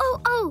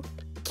 Oh.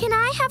 Can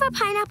I have a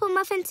pineapple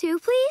muffin too,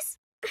 please?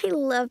 I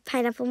love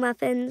pineapple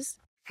muffins.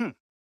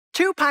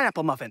 2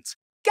 pineapple muffins.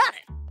 Got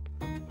it.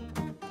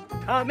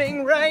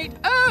 Coming right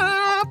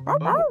up.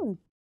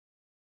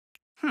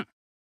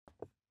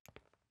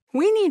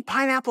 We need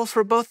pineapples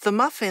for both the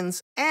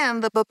muffins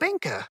and the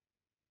babinka.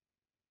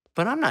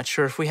 But I'm not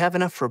sure if we have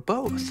enough for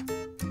both.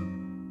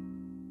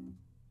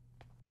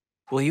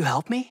 Will you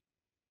help me?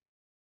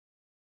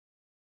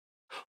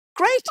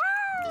 Great!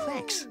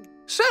 Thanks.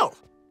 So,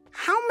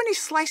 how many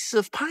slices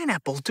of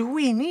pineapple do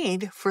we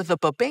need for the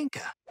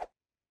babinka?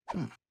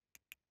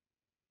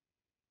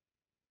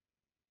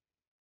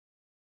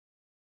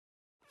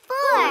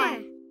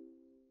 4.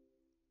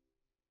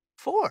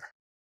 4.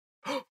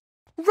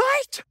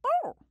 Right!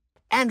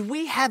 And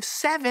we have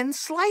 7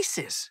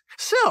 slices.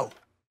 So,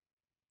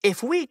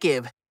 if we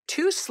give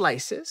 2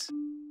 slices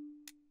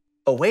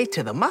away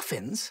to the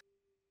muffins,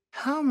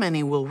 how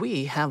many will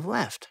we have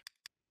left?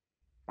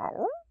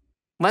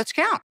 Let's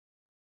count.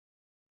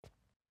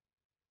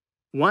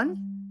 1,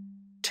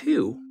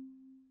 2,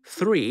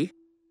 3,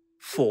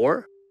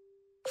 4,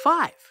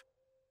 5.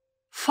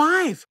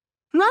 5!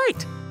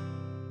 Right!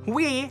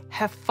 We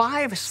have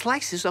 5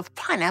 slices of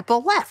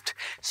pineapple left.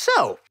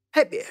 So,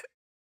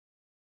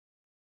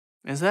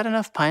 is that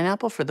enough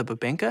pineapple for the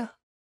babinka?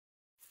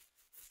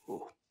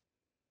 Ooh.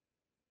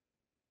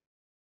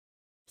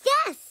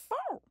 Yes!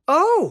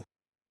 Oh!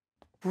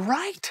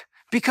 Right,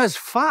 because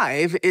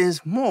 5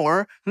 is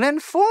more than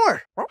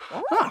 4.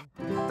 Oh,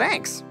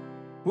 thanks.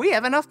 We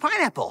have enough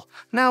pineapple.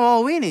 Now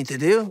all we need to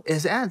do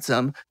is add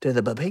some to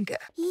the babinka.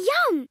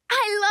 Yum!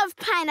 I love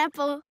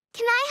pineapple.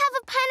 Can I have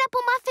a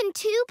pineapple muffin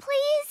too,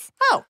 please?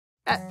 Oh,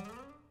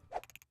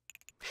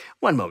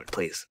 one moment,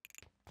 please.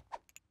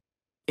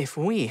 If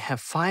we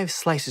have 5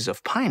 slices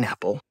of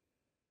pineapple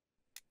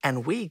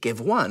and we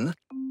give 1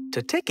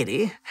 to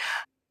Tickety,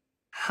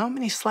 how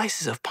many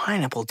slices of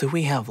pineapple do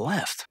we have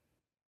left?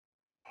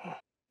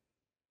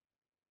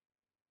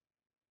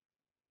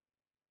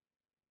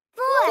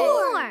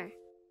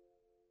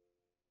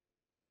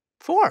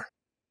 4.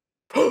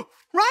 4.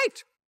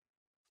 Right!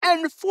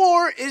 And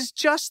 4 is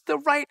just the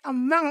right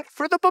amount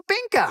for the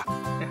babinka.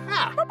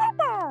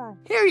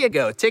 Here you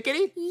go,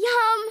 Tickety.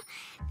 Yum!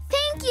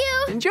 Thank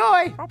you!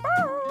 Enjoy!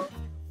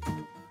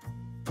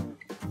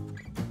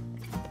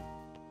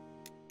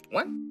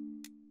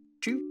 1,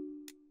 2,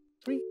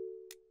 3,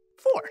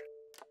 4.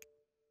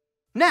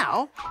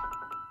 Now,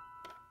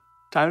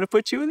 time to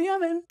put you in the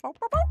oven.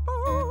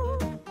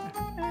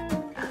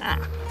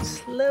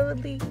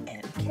 Slowly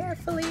and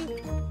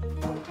carefully.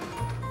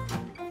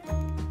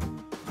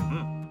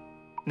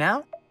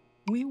 Now,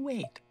 we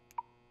wait.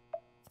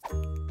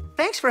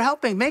 Thanks for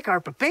helping make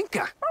our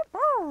babinka.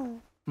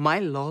 My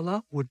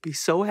Lola would be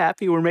so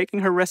happy we're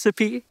making her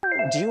recipe.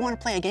 Do you want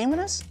to play a game with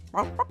us?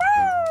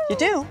 You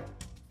do?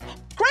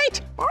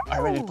 Great! Are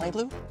you ready to play,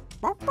 Blue?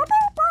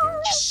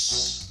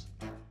 Yes!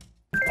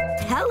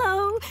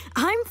 Hello,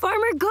 I'm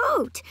Farmer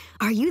Goat.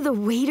 Are you the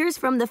waiters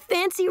from the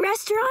fancy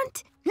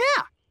restaurant?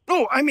 Yeah.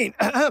 Oh, I mean,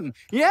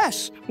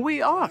 yes,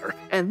 we are.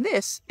 And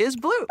this is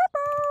Blue.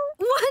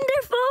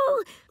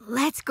 Wonderful!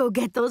 Let's go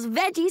get those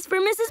veggies for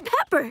Mrs.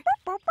 Pepper.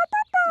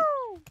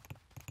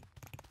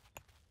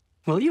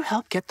 Will you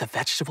help get the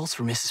vegetables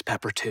for Mrs.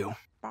 Pepper, too?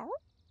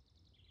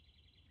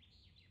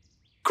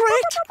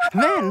 Great!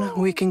 Then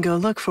we can go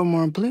look for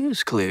more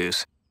Blue's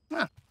Clues.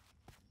 Huh.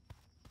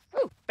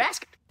 Ooh,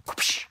 basket.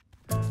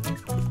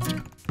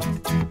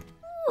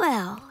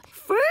 Well,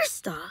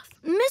 first off,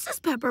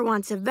 Mrs. Pepper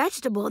wants a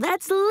vegetable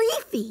that's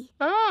leafy.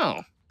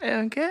 Oh,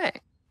 okay.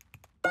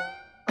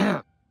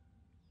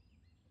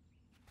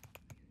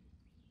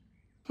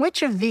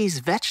 Which of these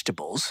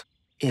vegetables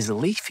is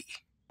leafy?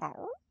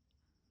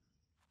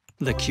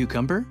 The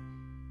cucumber,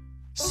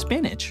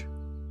 spinach,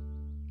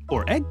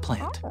 or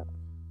eggplant?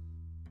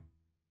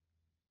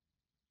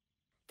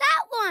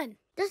 That one!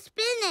 The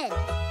spinach!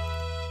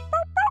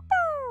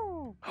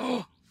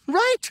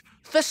 Right!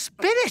 The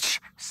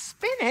spinach!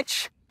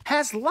 Spinach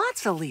has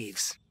lots of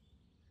leaves.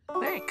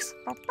 Thanks.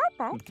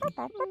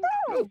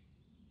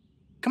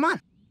 Come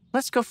on,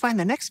 let's go find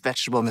the next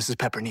vegetable Mrs.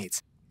 Pepper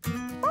needs.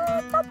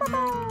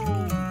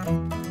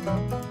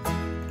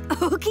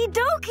 Okie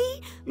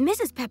dokie.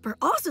 Mrs. Pepper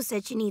also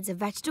said she needs a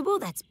vegetable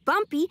that's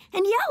bumpy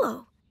and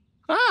yellow.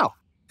 Oh,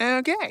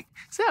 okay.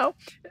 So,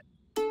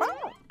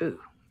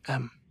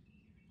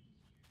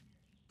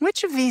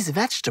 which of these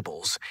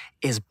vegetables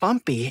is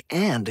bumpy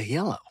and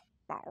yellow?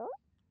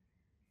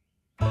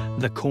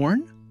 The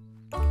corn,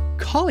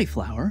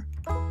 cauliflower,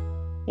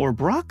 or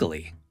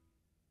broccoli?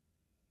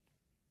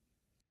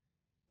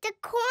 The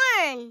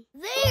corn!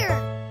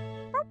 There!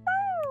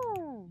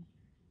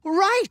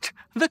 Right!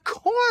 The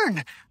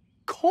corn!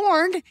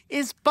 Corn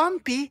is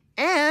bumpy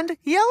and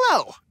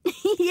yellow.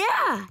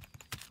 Yeah.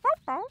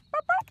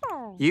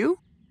 You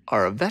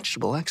are a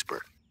vegetable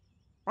expert.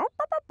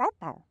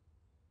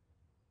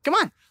 Come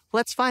on,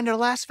 let's find our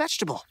last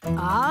vegetable.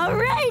 All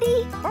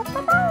righty.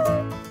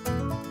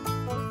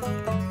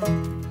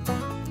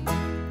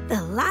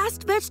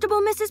 last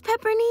vegetable Mrs.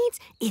 Pepper needs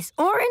is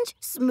orange,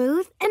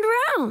 smooth, and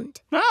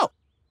round. Oh,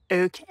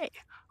 okay.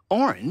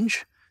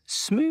 Orange,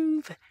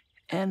 smooth,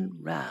 and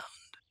round.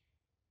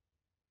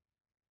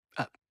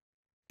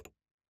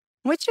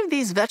 Which of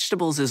these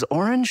vegetables is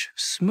orange,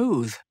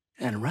 smooth,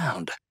 and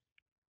round?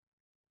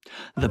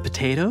 The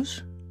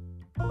potatoes,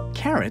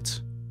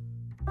 carrots,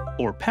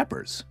 or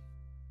peppers?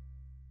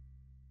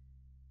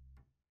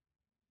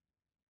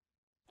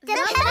 The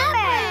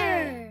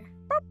pepper!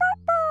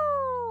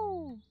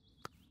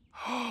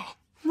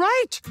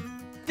 Right!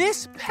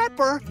 This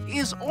pepper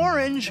is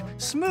orange,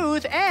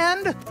 smooth,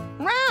 and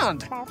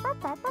round.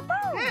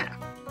 Yeah.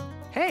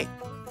 Hey,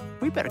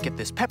 we better get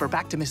this pepper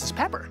back to Mrs.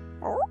 Pepper.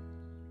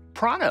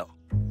 Pronto.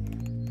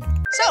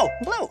 So,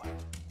 Blue,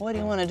 what do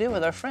you want to do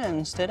with our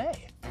friends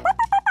today?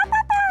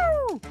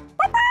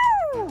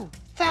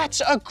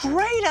 That's a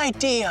great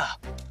idea.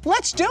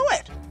 Let's do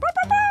it.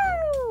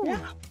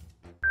 Yeah.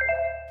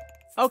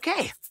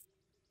 Okay,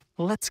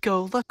 let's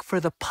go look for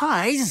the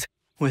pies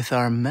with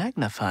our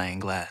magnifying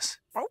glass.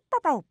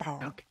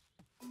 Okay.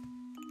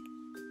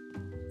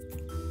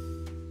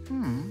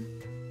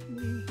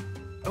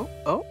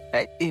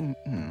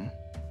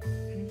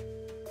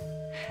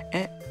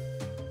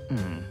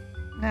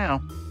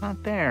 No,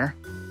 not there.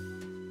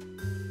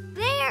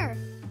 There!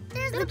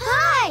 There's the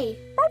pie!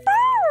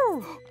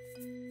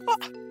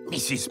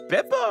 Mrs.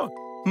 Pepper,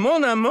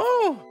 mon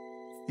amour,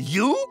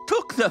 you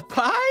took the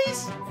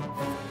pies?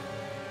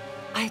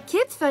 I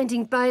kept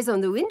finding pies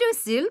on the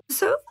windowsill,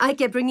 so I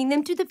kept bringing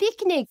them to the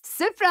picnic.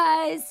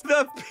 Surprise!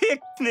 The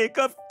picnic,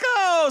 of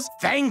course!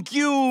 Thank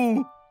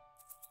you!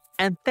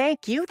 And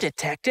thank you,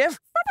 Detective.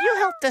 You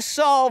helped us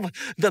solve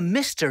the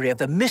mystery of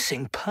the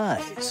missing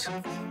pies.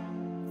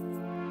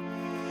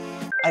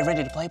 Are you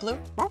ready to play, Blue?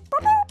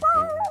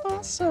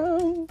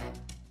 Awesome.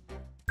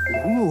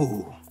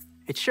 Ooh,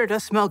 it sure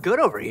does smell good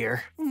over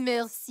here.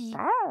 Merci.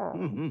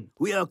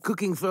 We are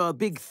cooking for our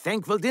big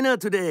thankful dinner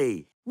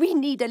today. We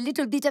need a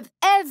little bit of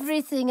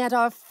everything at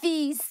our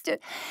feast.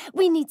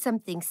 We need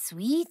something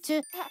sweet,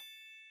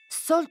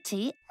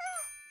 salty,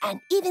 and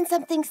even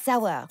something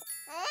sour.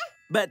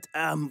 But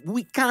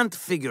we can't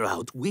figure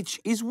out which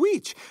is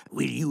which.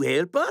 Will you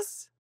help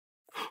us?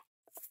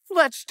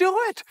 Let's do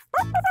it.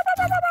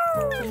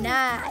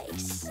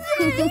 Nice.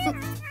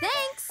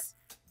 Thanks.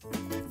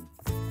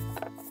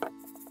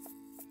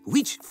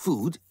 Which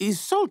food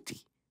is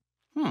salty?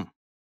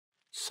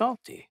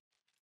 Salty.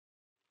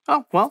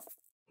 Oh, well,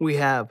 we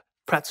have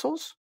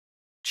pretzels,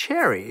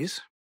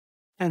 cherries,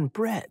 and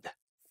bread.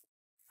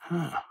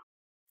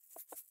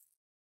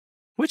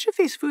 Which of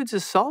these foods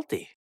is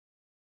salty?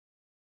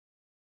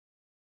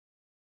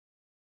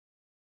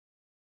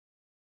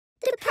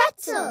 The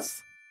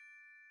pretzels.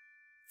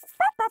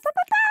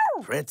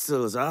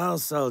 Pretzels are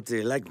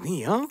salty, like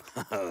me, huh?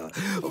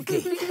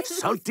 Okay,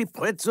 salty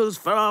pretzels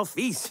for our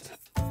feast.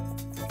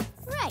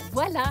 Right.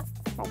 Voila.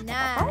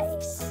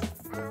 Nice.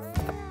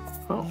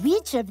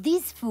 Which of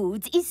these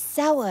foods is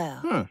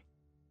sour?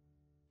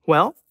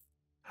 Well,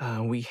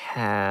 we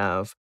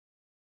have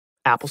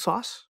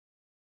applesauce,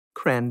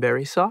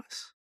 cranberry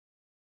sauce,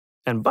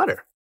 and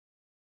butter.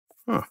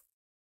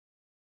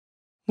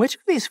 Which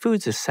of these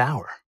foods is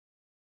sour?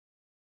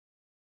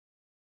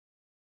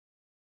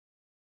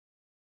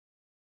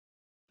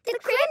 The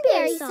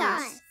cranberry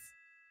sauce.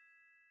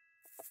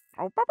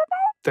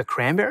 The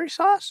cranberry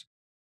sauce?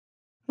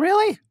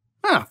 Really?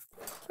 I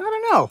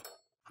don't know.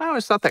 I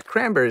always thought that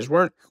cranberries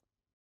weren't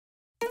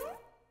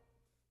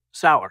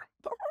sour.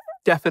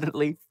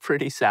 Definitely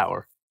pretty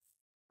sour.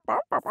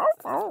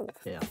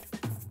 Yeah.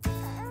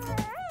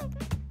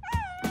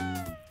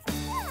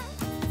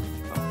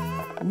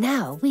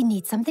 Now we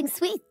need something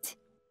sweet.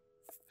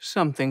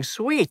 Something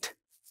sweet.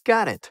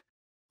 Got it.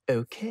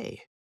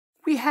 Okay.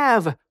 We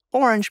have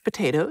orange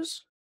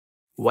potatoes,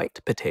 white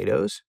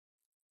potatoes,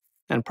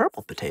 and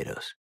purple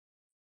potatoes.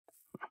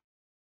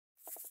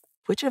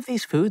 Which of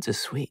these foods is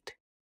sweet?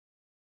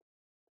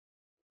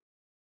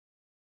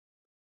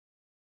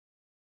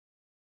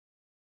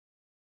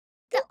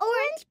 The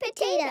orange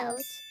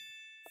potatoes.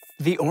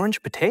 The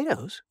orange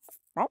potatoes?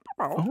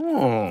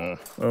 Oh,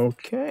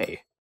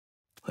 okay.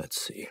 Let's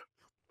see.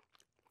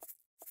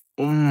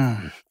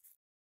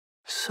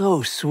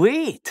 So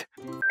sweet.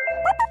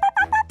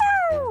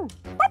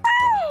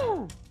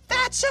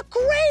 That's a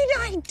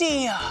great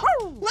idea.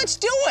 Let's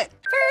do it.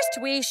 First,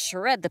 we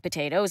shred the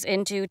potatoes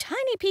into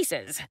tiny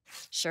pieces.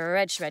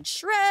 Shred, shred,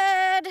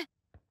 shred.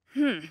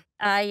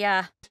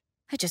 I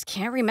just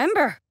can't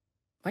remember.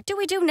 What do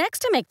we do next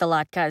to make the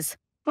latkes?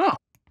 Oh,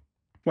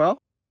 well,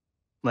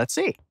 let's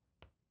see.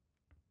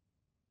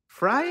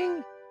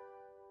 Frying,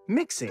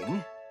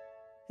 mixing,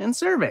 and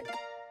serving.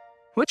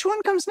 Which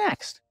one comes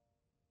next?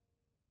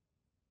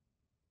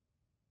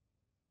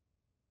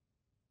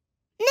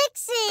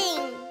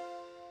 Mixing.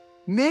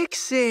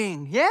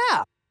 Mixing,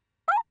 yeah.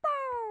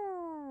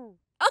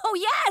 Oh,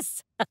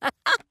 yes!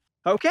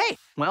 Okay,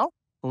 well,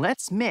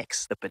 let's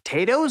mix the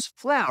potatoes,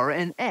 flour,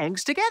 and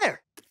eggs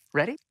together.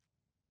 Ready?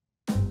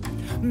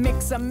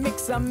 Mixa,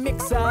 mixa,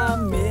 mixa,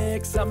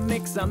 mixa,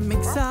 mixa,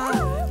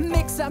 mixa,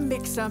 mixa,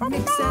 mixa,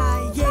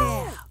 mixa,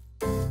 yeah.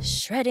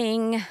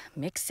 Shredding,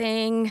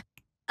 mixing.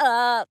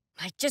 I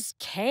just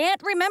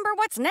can't remember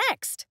what's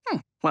next.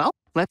 Well,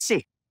 let's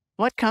see.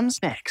 What comes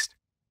next?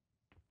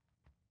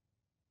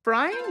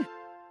 Frying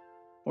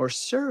or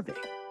serving?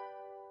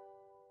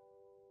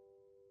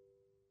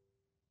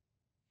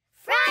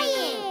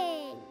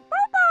 Frying!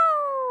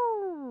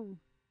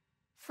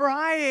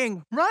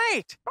 Frying,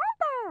 right.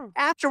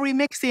 After we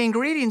mix the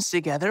ingredients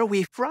together,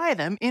 we fry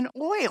them in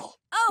oil.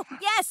 Oh,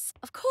 yes,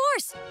 of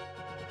course.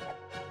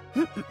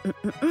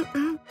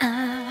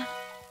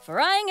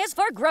 Frying is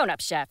for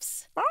grown-up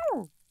chefs.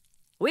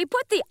 We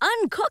put the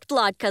uncooked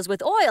latkes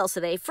with oil so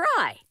they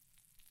fry.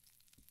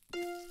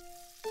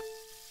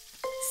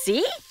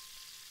 See?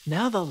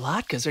 Now the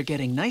latkes are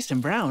getting nice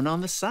and brown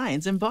on the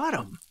sides and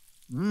bottom.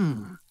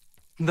 Mmm.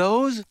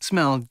 Those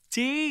smell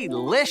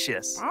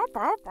delicious.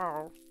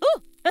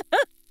 Ooh.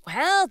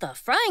 Well, the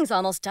frying's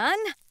almost done.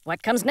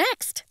 What comes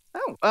next?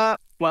 Oh,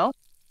 well,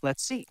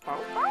 let's see.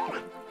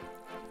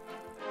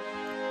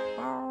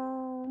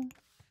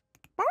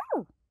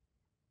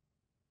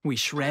 We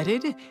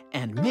shredded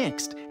and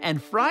mixed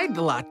and fried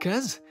the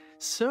latkes,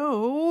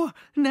 so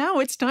now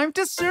it's time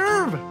to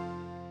serve.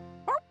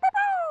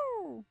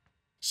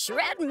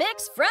 Shred,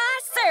 mix, fry,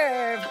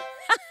 serve.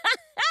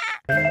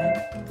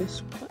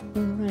 This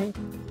button right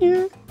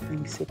here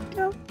makes it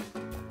go.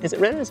 Is it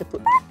red or is it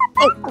blue?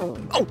 Oh,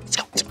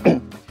 let's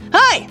go.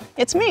 Hi,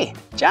 it's me,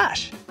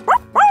 Josh.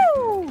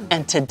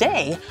 And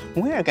today,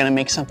 we're gonna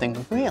make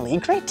something really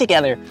great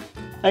together.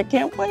 I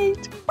can't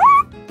wait.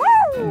 I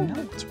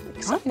know, it's really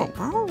exciting.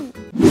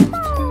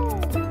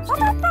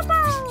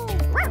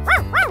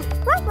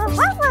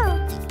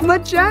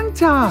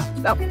 Magenta!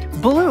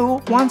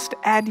 Blue wants to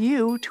add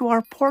you to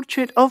our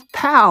portrait of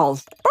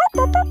pals.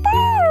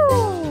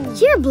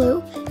 Here,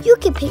 Blue, you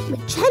can paint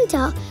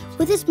Magenta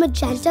with this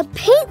magenta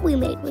paint we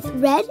made with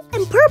red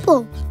and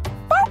purple.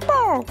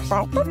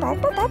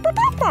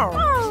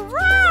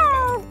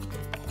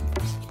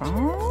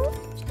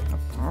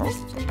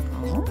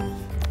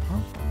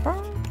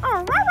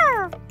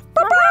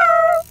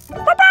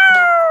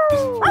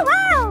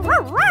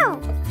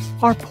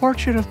 Our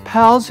portrait of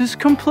pals is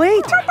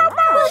complete.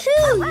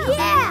 Woohoo!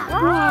 Yeah!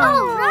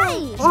 All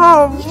right!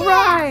 All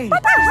right!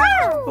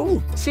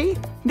 Oh, see?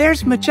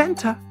 There's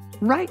Magenta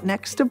right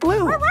next to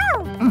Blue.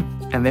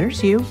 And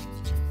there's you.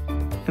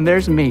 And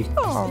there's me.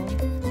 Wow.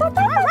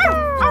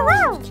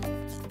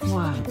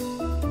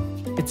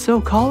 It's so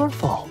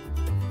colorful.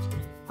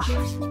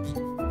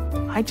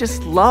 I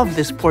just love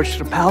this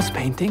portrait of pals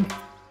painting.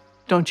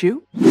 Don't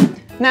you?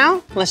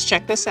 Now, let's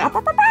check this out.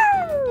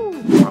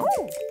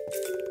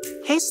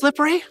 Hey,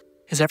 Slippery.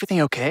 Is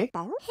everything okay?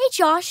 Hey,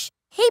 Josh.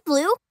 Hey,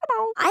 Blue.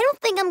 I don't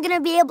think I'm gonna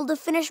be able to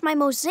finish my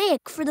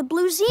mosaic for the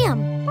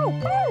Blueseum.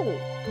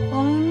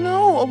 Oh,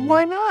 no.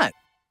 Why not?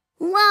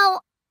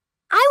 Well,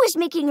 I was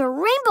making a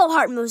rainbow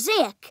heart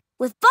mosaic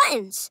with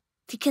buttons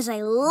because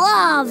I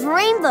love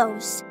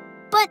rainbows.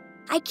 But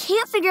I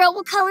can't figure out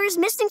what color is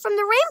missing from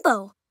the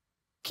rainbow.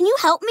 Can you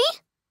help me?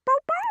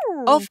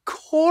 Of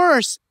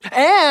course.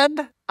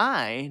 And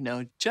I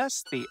know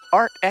just the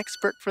art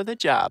expert for the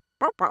job.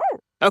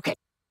 Okay.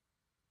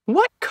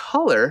 What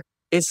color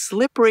is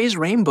Slippery's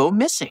rainbow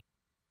missing?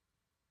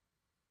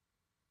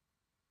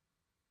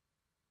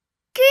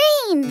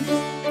 Green!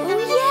 Oh,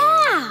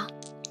 yeah!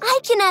 I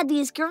can add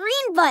these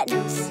green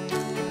buttons.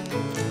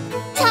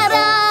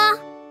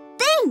 Ta-da!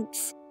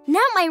 Thanks!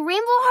 Now my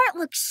rainbow heart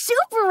looks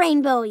super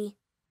rainbowy.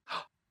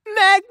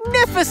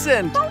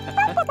 Magnificent!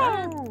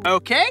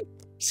 Okay,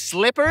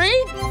 Slippery,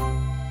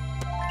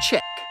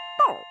 check.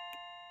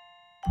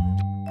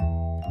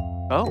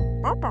 Oh,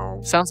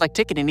 sounds like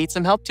Tickety needs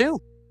some help too.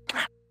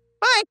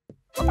 Bye.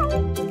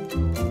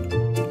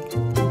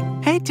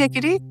 Hey,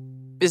 Tickety,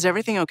 is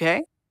everything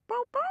okay?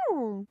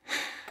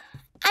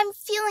 I'm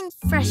feeling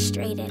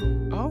frustrated.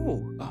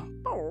 Oh,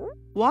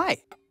 why?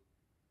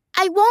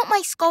 I want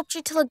my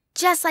sculpture to look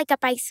just like a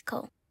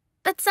bicycle,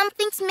 but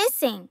something's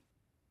missing.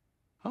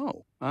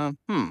 Oh,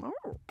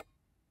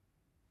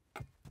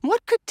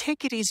 What could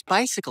Tickety's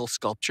bicycle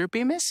sculpture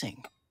be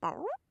missing?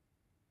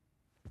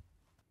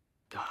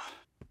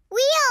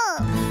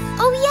 Wheels!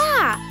 Oh,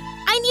 yeah!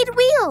 I need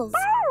wheels!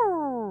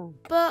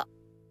 But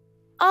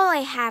all I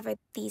have are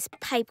these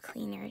pipe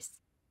cleaners.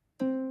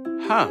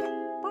 Huh.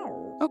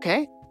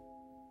 Okay.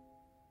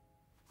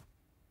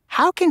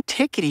 How can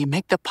Tickety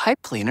make the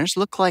pipe cleaners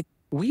look like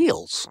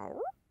wheels?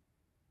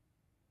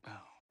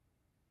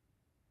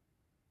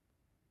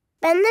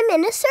 Bend them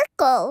in a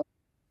circle.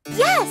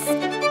 Yes!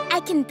 I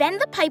can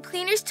bend the pipe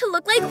cleaners to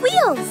look like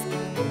wheels.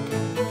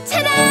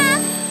 Ta-da!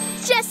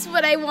 Just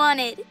what I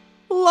wanted.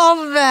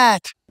 Love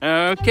that.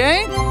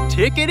 Okay,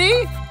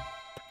 Tickety,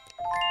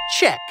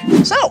 check.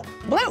 So,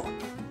 Blue,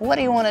 what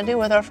do you want to do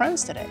with our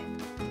friends today?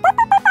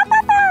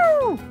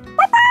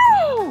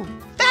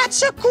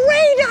 That's a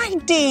great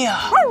idea!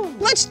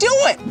 Let's do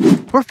it!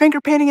 We're finger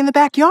painting in the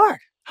backyard.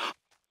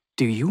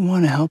 Do you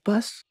want to help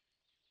us?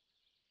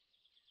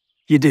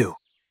 You do.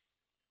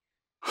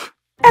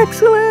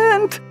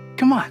 Excellent!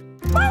 Come on.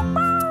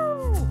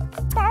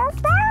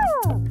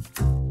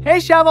 Hey,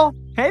 Shovel.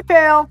 Hey,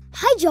 Pail.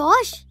 Hi,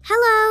 Josh.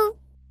 Hello.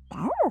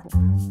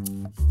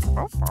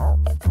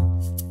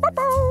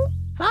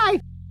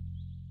 Hi.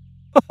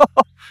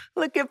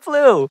 Look at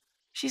Blue.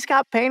 She's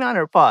got paint on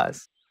her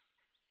paws.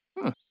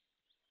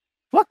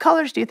 What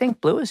colors do you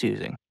think Blue is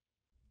using?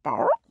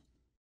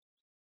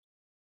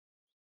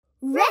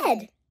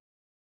 Red.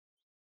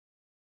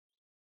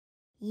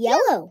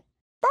 Yellow.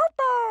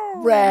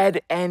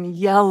 Red and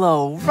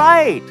yellow,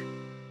 right.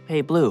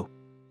 Hey, Blue,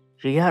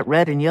 you got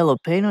red and yellow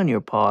paint on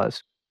your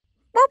paws.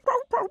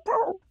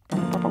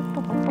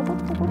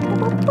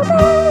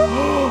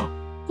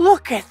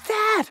 Look at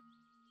that!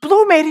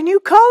 Blue made a new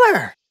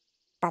color.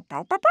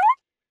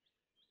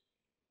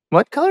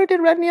 What color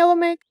did red and yellow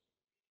make?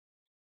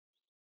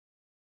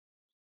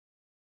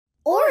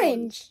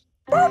 Orange.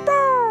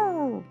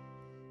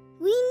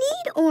 We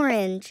need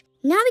orange.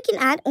 Now we can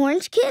add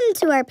Orange Kitten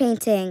to our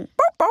painting.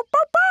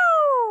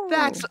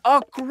 That's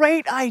a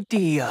great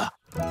idea.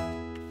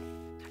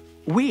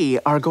 We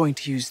are going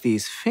to use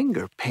these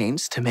finger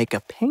paints to make a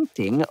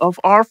painting of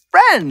our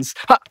friends.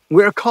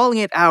 We're calling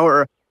it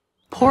our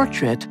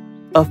Portrait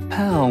of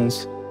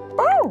Pals.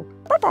 Oh.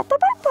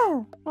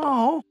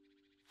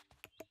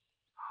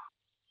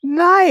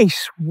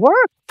 Nice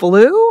work,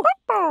 Blue.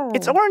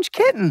 It's Orange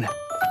Kitten.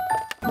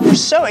 We're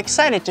so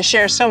excited to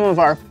share some of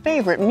our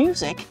favorite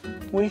music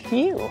with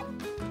you.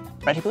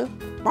 Ready, Blue?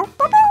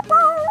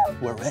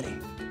 We're ready.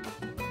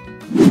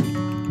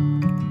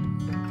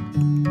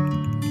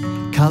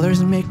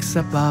 Colors mix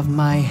above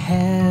my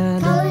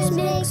head. Colors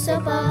mix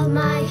above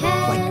my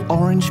head. Like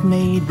orange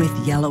made with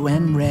yellow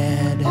and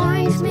red.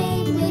 Orange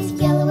made with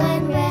yellow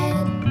and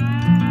red.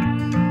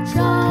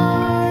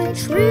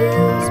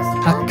 Chartreuse.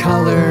 A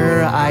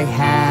color I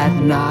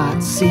had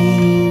not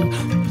seen.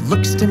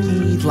 Looks to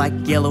me like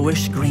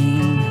yellowish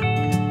green.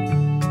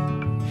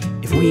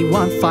 If we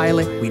want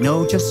violet, we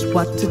know just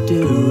what to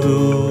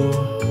do.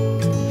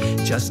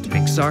 Just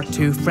mix our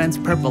two friends,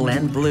 purple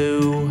and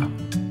blue.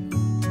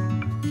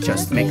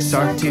 Just mix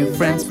our two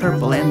friends,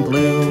 purple and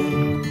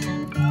blue.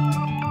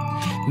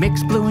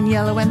 Mix blue and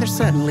yellow and they're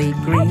suddenly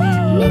green.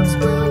 Mix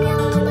blue and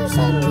yellow and they're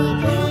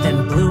suddenly green.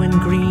 Then blue and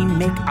green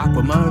make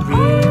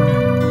aquamarine.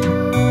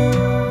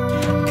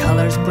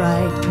 Colors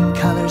bright,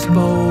 colors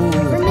bold.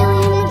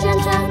 Vermilion,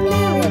 magenta,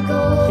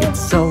 marigold. It's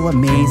so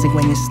amazing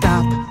when you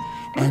stop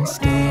and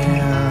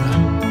stare.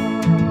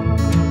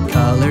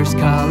 Colors,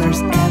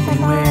 colors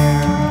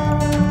everywhere.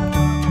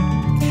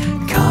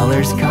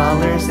 Colors,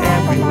 colors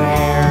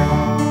everywhere.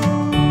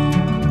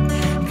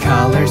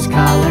 Colors,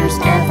 colors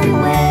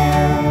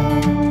everywhere.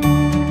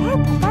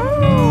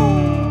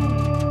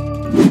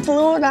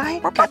 Blue and I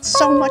got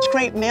so much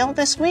great mail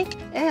this week,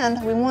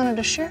 and we wanted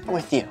to share it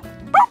with you.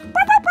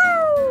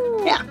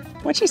 Yeah,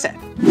 what she said.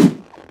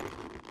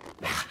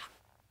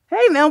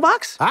 Hey,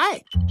 mailbox.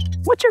 Hi.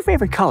 What's your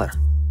favorite color?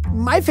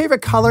 My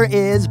favorite color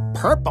is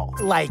purple,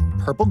 like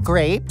purple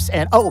grapes,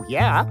 and oh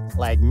yeah,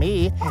 like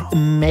me,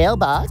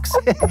 mailbox,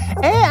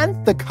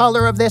 and the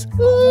color of this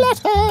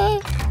letter.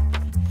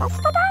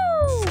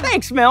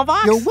 Thanks,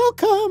 mailbox. You're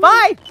welcome.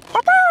 Bye.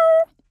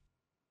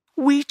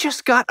 We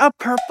just got a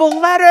purple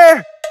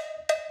letter.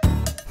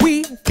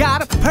 We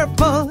got a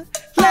purple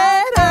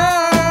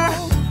letter.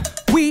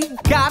 We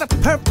got a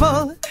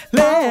purple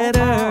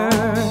letter.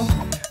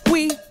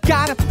 We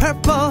got a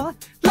purple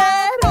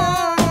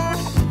letter.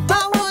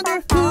 I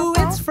wonder who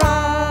it's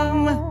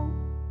from.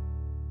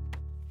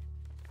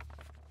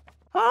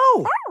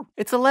 Oh,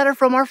 it's a letter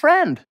from our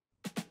friend.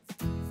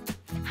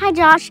 Hi,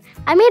 Josh.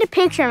 I made a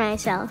picture of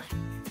myself.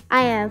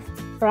 I have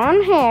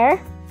brown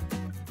hair,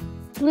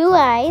 blue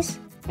eyes,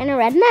 and a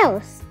red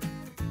mouth.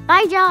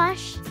 Bye,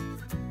 Josh.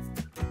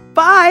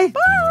 Bye.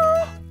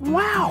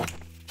 Wow,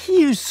 he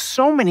used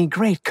so many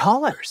great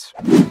colors.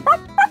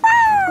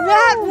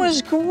 That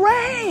was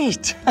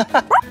great.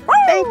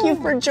 Thank you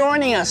for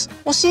joining us.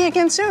 We'll see you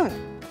again soon.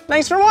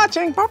 Thanks for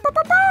watching.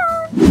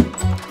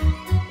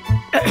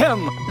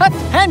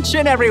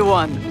 Attention,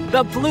 everyone!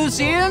 The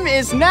Blueseum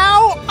is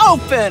now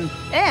open!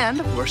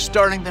 And we're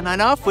starting the night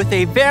off with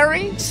a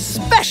very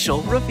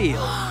special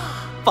reveal.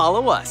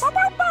 Follow us.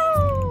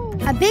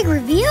 A big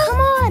reveal? Come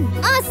on.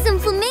 Awesome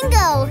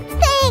flamingo!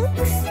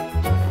 Thanks!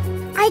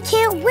 I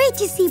can't wait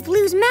to see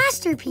Blue's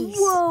masterpiece.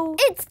 Whoa.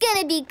 It's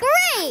gonna be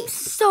great!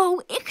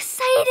 So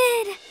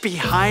excited!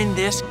 Behind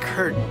this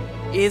curtain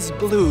is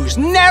Blue's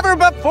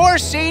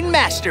never-before-seen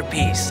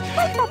masterpiece.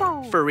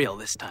 For real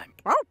this time.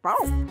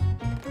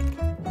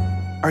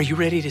 Are you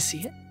ready to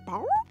see it?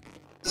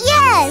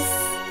 Yes!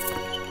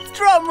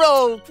 Drum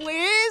roll,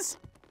 please.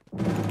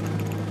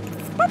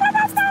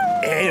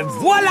 Et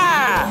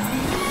voila!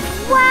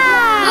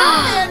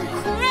 Wow!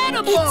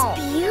 Incredible!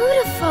 It's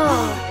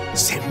beautiful.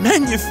 C'est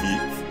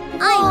magnifique!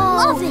 I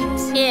love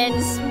it!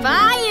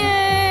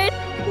 Inspired!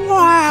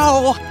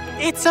 Wow!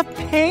 It's a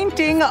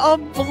painting of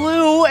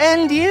Blue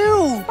and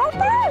you.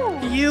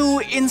 You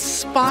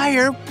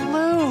inspire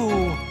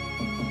Blue.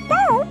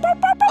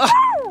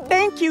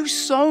 Thank you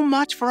so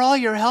much for all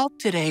your help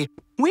today.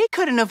 We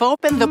couldn't have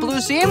opened the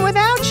Blueseum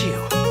without you.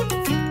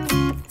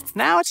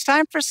 Now it's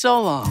time for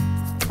so long.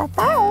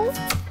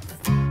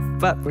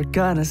 But we're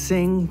gonna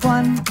sing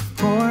one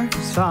more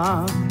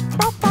song.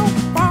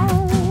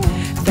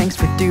 Thanks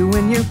for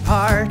doing your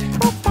part.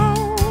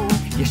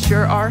 You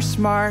sure are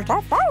smart.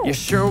 You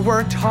sure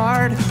worked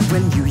hard.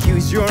 When you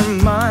use your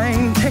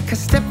mind, take a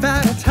step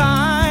at a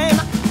time.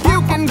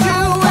 You can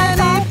do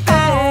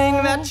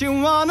anything that you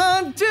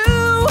wanna do.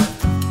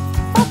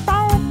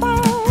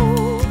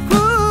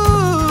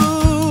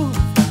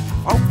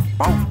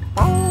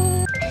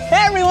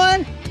 Hey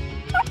everyone!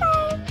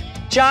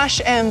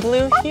 Josh and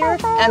Blue here,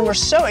 and we're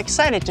so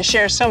excited to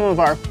share some of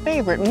our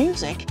favorite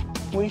music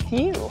with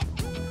you.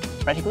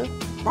 Ready, Blue?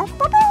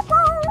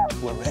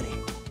 We're ready.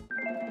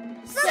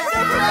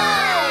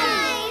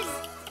 Surprise!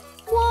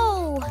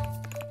 Whoa!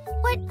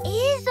 What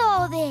is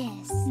all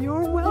this?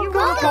 Your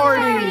welcome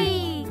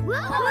party!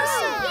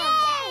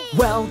 Awesome!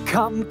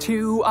 Welcome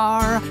to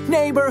our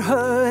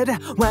neighborhood.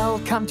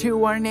 Welcome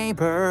to our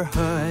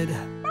neighborhood.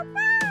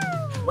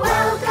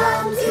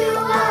 Welcome to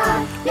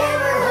our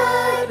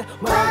neighborhood.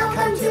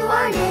 Welcome to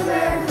our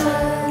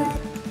neighborhood.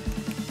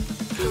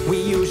 We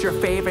use your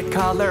favorite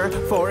color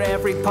for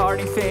every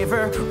party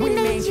favor. We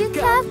made you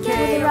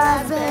cupcakes with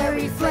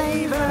raspberry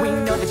flavor. We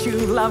know that you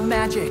love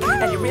magic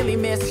and you really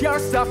miss your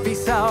stuffy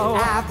so.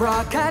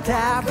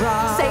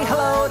 Abracadabra, say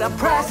hello to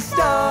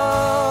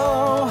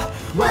Presto.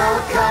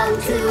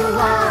 Welcome to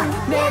our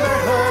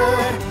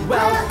neighborhood.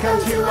 Welcome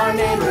to our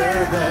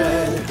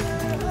neighborhood.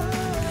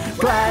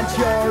 Glad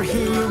you're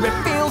here, it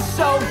feels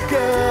so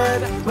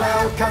good.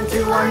 Welcome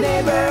to our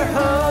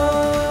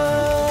neighborhood.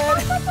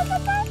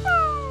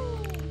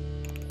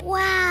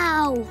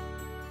 Wow!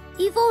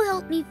 You've all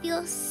helped me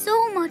feel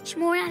so much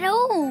more at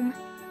home.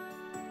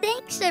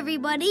 Thanks,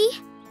 everybody.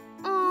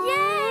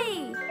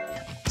 Yay!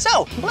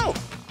 So, Blue,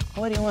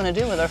 what do you want to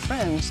do with our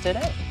friends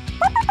today?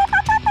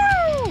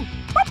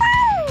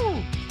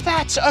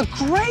 That's a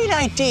great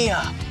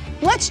idea!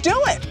 Let's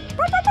do it!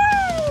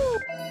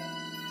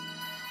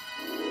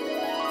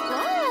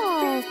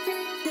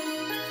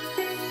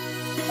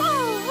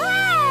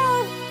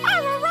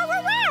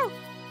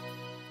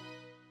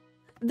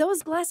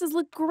 Those glasses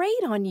look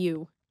great on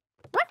you.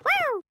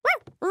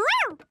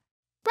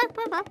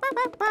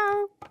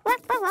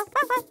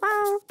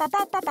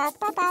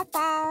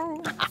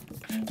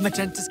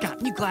 Magenta's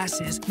got new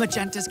glasses.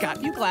 Magenta's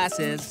got new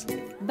glasses.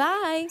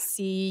 Bye.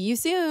 See you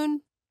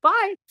soon.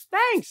 Bye.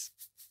 Thanks.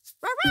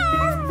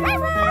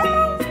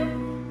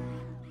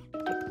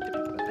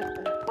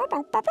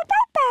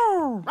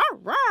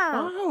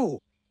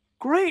 Oh,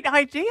 great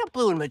idea,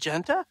 Blue and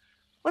Magenta.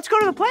 Let's go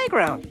to the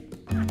playground.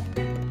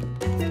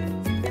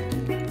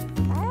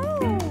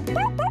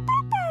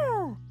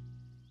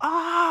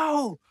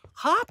 Oh,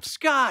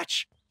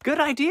 hopscotch.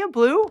 Good idea,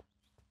 Blue.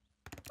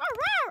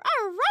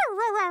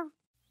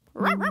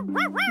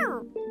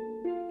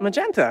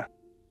 Magenta,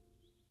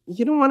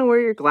 you don't want to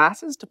wear your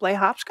glasses to play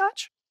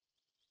hopscotch?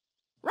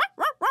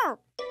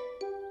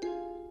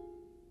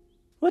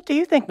 What do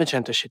you think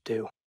Magenta should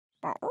do?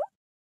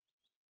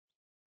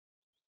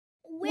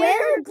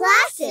 Wear her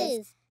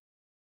glasses.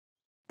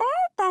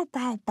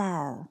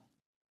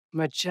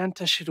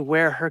 Magenta should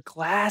wear her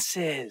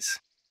glasses.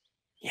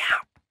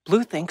 Yeah,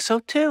 Blue thinks so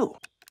too.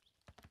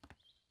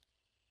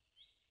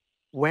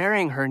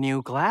 Wearing her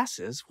new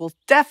glasses will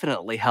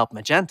definitely help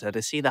Magenta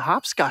to see the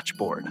hopscotch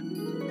board.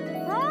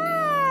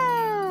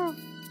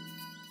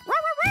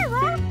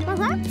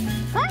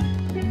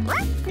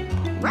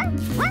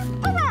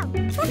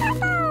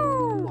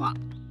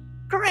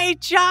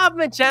 Great job,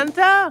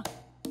 Magenta!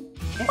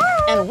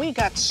 And we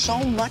got so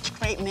much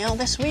great mail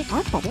this week,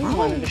 we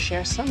wanted to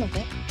share some of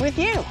it with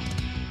you.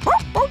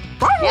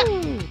 Yeah.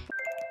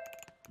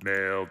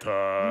 Mail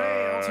time.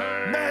 Mail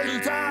time.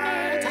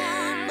 Mail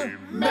time.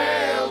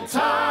 Mail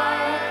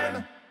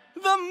time.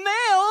 The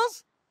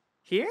mail's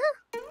here?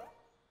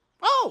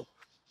 Oh,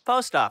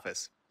 post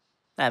office.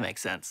 That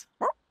makes sense.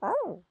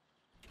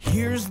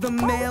 Here's the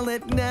mail,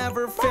 it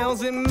never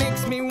fails. It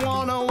makes me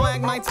wanna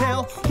wag my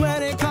tail.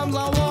 When it comes,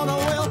 I wanna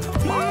will.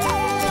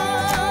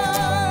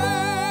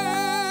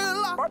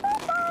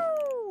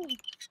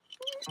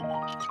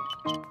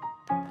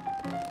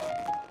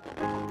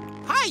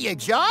 Hiya,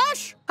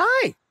 Josh.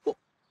 Hi.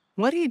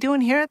 What are you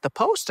doing here at the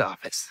post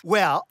office?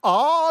 Well,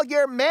 all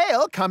your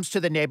mail comes to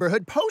the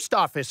neighborhood post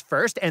office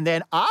first, and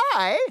then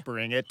I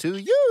bring it to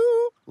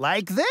you.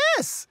 Like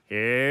this.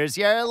 Here's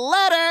your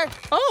letter.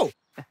 Oh.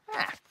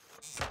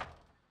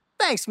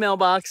 Thanks,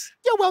 mailbox.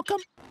 You're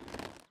welcome.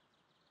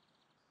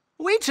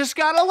 We just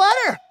got a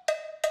letter.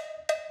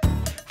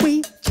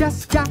 We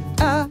just got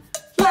a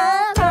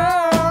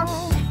letter.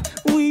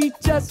 We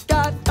just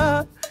got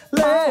a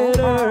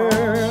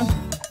letter.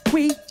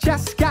 We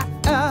just got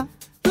a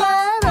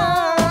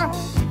letter.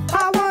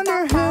 I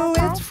wonder who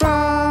it's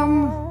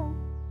from.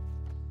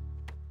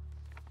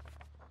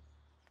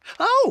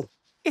 Oh,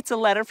 it's a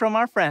letter from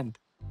our friend.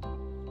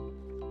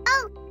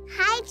 Oh,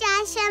 hi,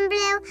 Josh and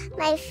Blue.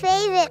 My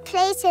favorite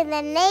place in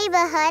the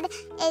neighborhood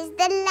is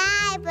the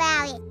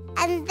library.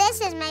 And this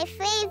is my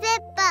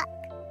favorite book.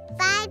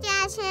 Bye,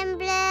 Josh and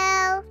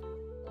Blue.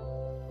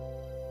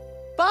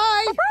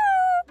 Bye!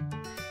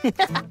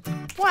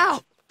 Wow,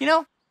 you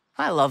know,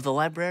 I love the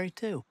library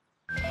too.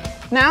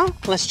 Now,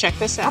 let's check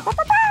this out.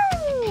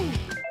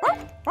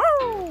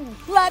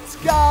 Let's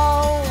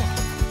go!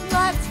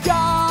 Let's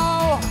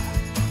go!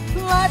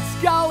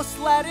 Let's go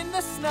sled in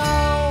the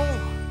snow!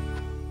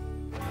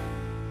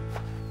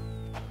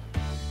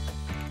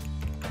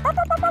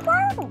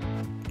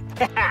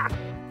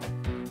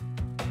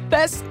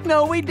 Best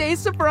snowy day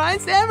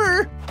surprise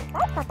ever!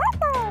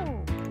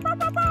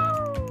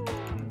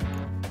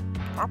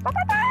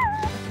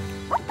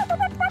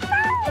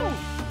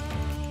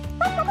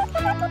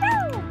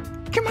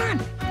 Come on!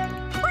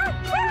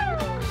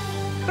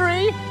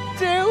 3,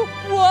 2,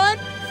 1,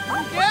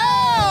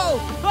 go!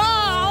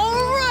 All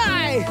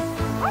right!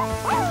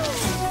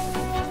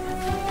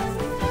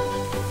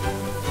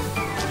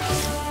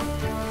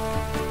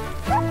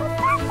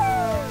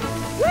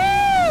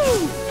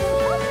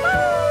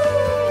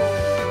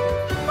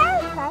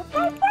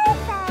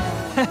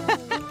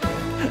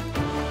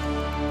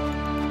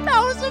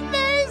 That was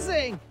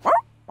amazing!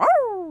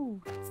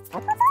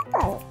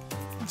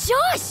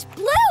 Josh,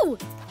 Blue!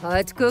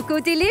 Hot cocoa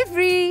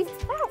delivery.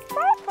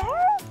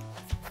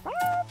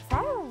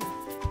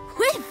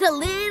 With a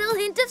little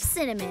hint of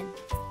cinnamon.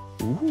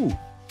 Ooh.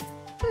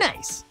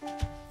 Nice.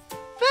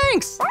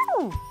 Thanks.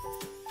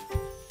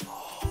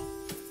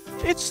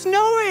 It's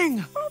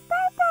snowing!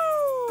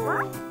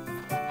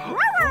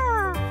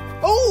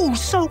 Oh,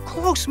 so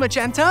close,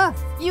 Magenta!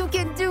 You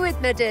can do it,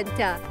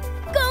 Magenta.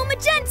 Go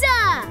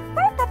Magenta!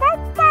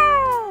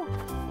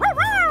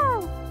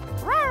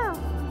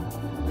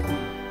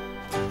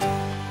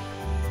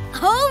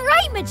 All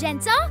right,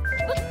 Magenta.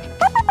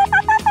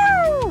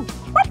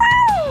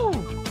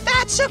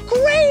 That's a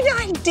great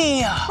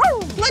idea!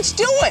 Let's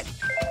do it!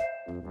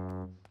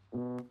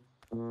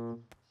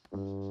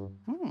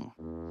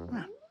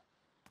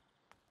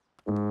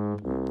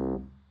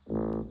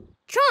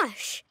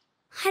 Josh,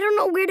 I don't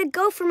know where to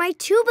go for my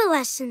tuba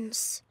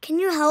lessons. Can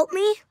you help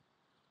me?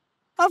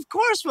 Of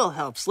course we'll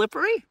help,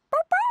 Slippery.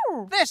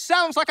 This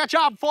sounds like a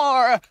job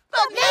for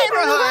the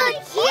neighborhood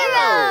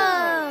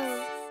Heroes!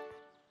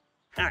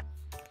 All right,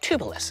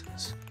 tuba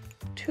lessons.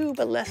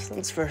 Tuba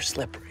lessons for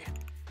Slippery.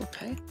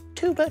 Okay,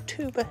 tuba,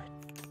 tuba,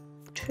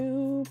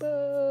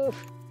 tuba.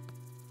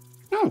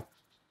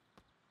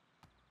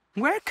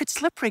 Where could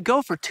Slippery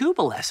go for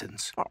tuba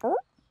lessons?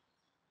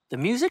 The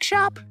music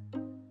shop?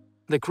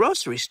 The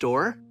grocery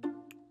store?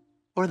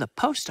 Or the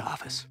post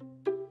office?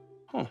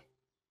 The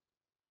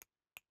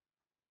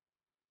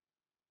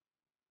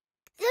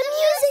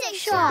music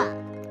shop!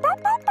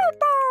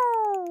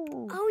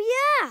 Oh,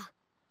 yeah,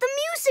 the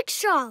music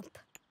shop!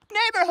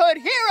 Neighborhood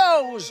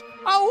heroes,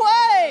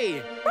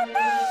 away!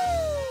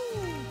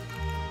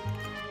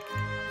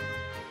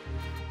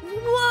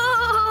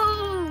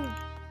 Whoa!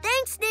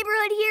 Thanks,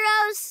 neighborhood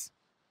heroes!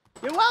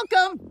 You're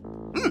welcome.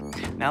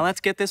 Now let's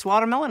get this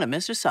watermelon to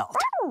Mr. Salt.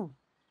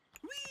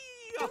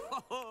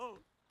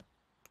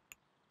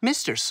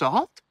 Mr.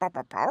 Salt? Oh,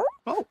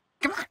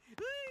 come on.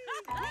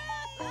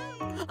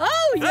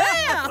 Oh,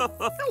 yeah!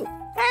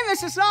 Hey,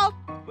 Mr. Salt.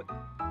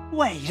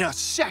 Wait a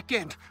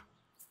second.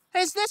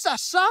 Is this a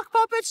sock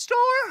puppet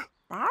store?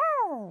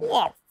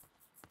 Whoa.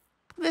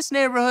 This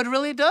neighborhood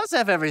really does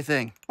have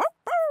everything.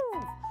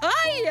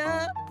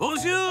 Hiya!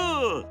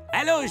 Bonjour!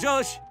 Hello,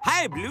 Josh.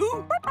 Hi,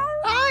 Blue.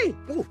 Hi.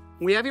 Ooh,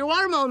 we have your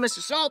watermelon, Mr.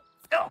 Salt.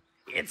 Oh,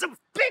 it's a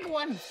big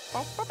one.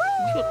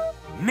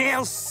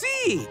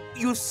 Merci!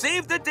 You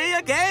saved the day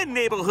again,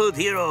 neighborhood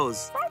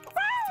heroes.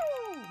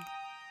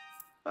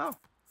 Oh,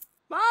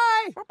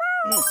 bye.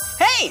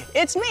 Hey,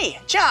 it's me,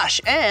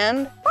 Josh,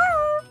 and...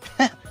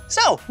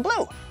 So,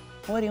 Blue,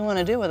 what do you want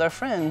to do with our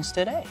friends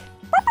today?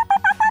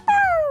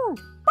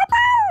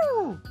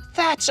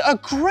 That's a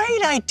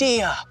great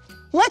idea.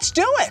 Let's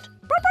do it.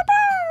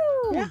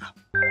 Yeah.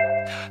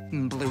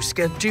 Blue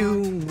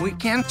Skidoo, we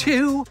can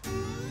too.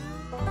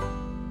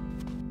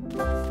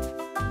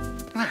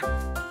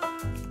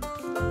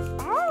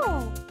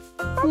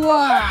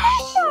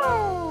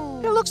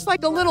 Wow. It looks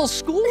like a little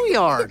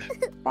schoolyard.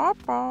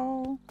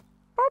 Oh.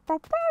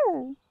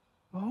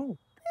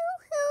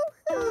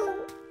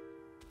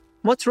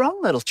 What's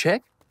wrong, little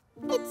chick?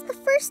 It's the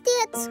first day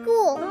at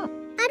school.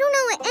 I don't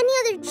know any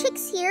other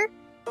chicks here,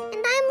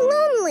 and I'm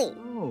lonely.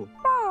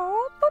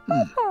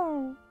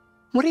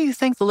 What do you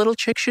think the little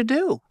chick should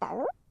do?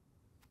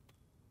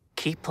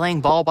 Keep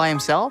playing ball by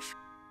himself?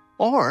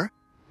 Or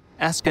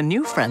ask a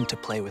new friend to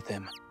play with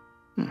him?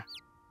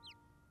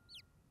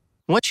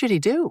 What should he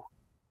do?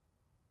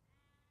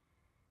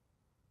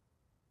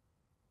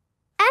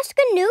 Ask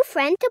a new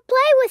friend to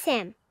play with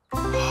him.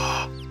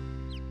 Yeah,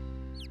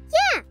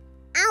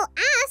 I'll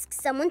ask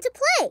someone to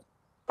play.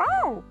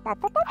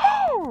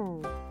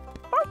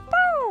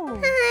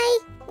 Hi,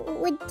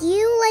 would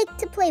you like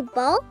to play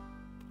ball?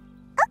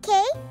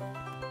 Okay.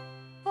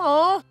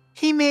 Oh,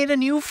 he made a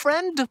new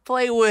friend to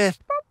play with.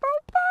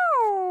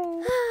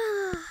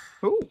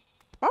 Ooh.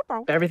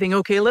 Everything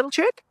okay, little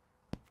chick?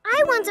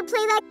 I want to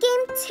play that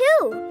game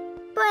too,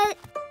 but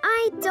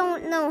I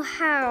don't know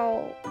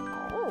how.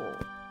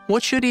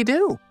 What should he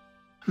do?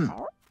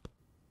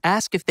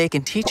 Ask if they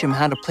can teach him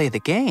how to play the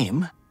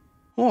game,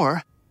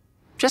 or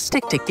just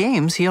stick to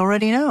games he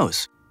already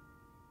knows.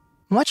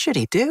 What should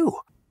he do?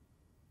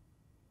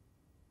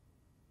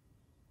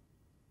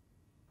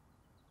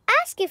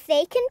 Ask if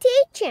they can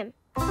teach him.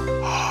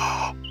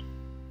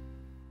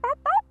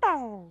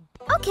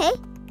 Okay,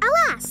 I'll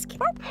ask.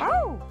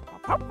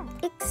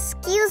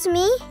 Excuse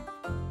me?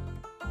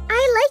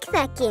 I like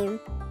that game.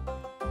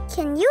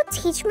 Can you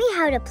teach me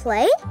how to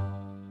play?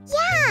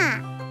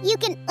 Yeah! You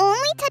can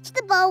only touch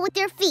the ball with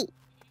your feet,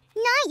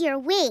 not your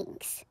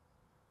wings.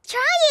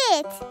 Try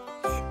it!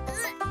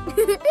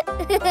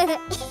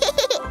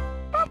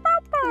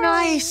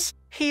 Nice!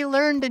 He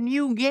learned a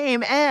new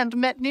game and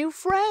met new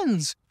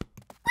friends.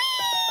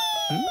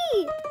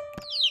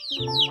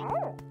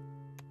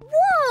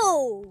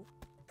 Whoa!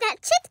 That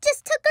chick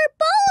just took our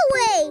ball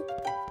away!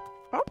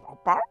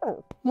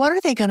 What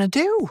are they gonna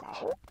do?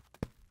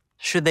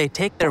 Should they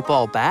take their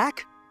ball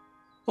back?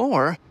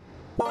 Or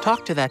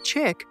talk to that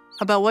chick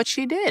about what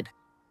she did?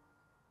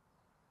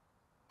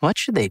 What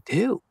should they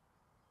do?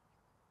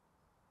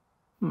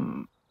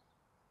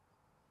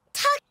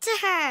 Talk to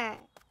her!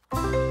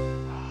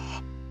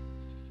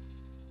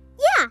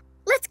 Yeah,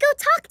 let's go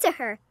talk to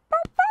her.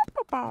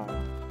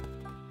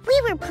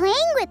 We were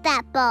playing with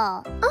that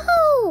ball.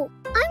 Oh,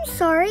 I'm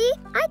sorry.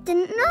 I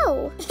didn't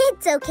know.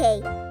 It's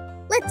okay.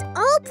 Let's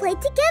all play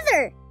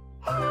together.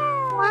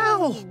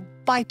 Wow!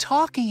 By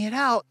talking it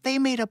out, they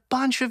made a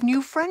bunch of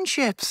new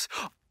friendships.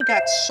 We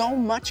got so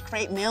much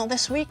great mail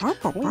this week,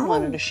 we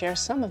wanted to share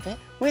some of it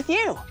with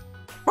you.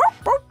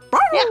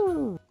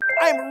 Yeah.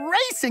 I'm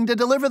racing to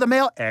deliver the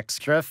mail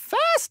extra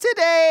fast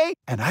today.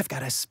 And I've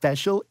got a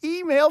special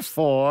email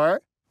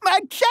for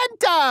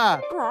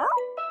Magenta.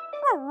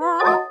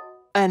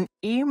 An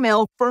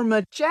email for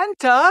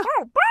Magenta?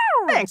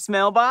 Thanks,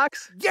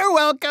 mailbox. You're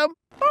welcome.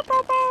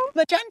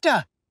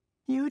 Magenta,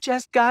 you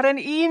just got an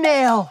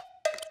email.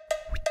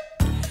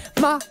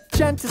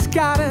 Magenta's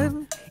got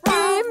an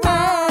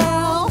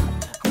email.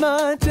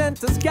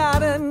 Magenta's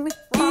got an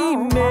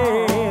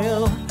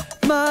email.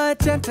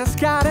 Magenta's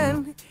got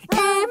an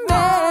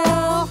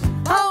email.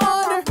 I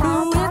wonder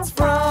who it's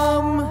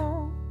from.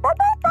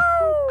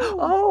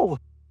 Oh,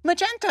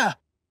 Magenta.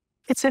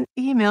 It's an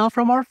email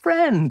from our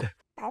friend.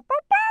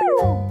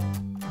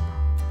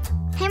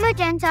 Hey,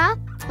 Magenta,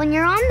 when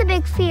you're on the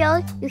big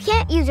field, you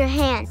can't use your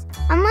hands.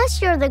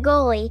 Unless you're the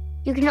goalie,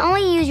 you can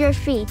only use your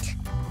feet.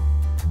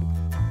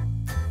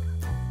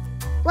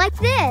 Like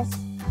this.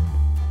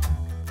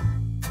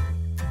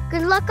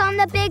 Good luck on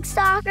the big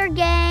soccer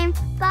game.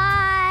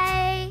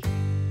 Bye.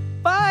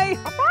 Bye.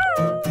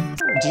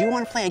 Do you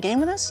want to play a game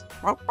with us?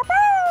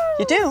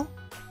 You do?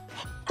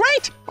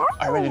 Great!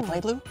 Are you ready to play,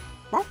 Blue?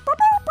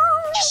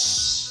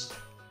 Yes!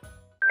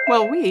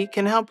 Well, we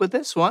can help with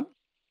this one.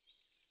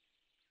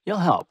 You'll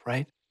help,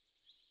 right?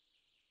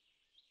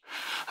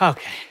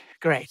 Okay,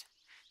 great.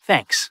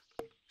 Thanks.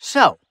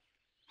 So,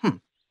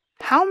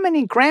 how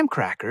many graham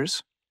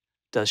crackers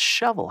does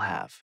Shovel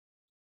have?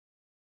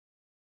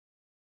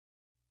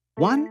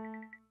 1,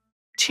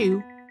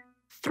 2,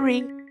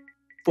 3,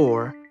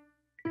 4,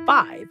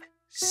 5,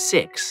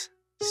 6,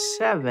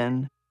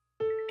 7,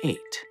 8.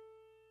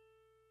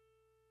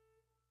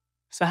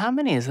 So how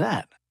many is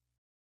that?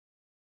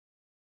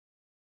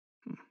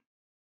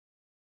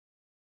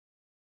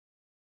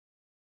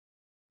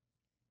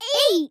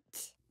 8.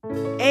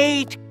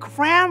 8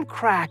 graham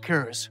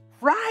crackers.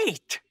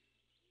 Right.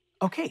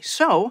 Okay,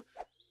 so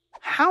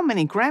how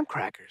many graham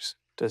crackers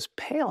does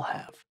Pail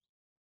have?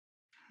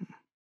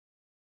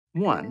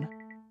 1,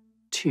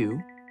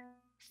 2,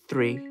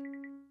 3,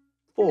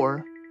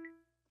 4,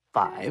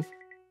 5,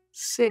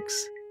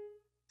 6,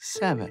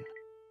 7.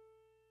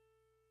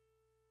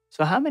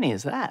 So how many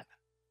is that?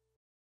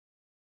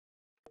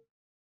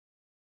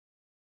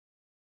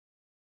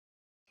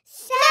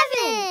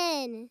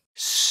 7.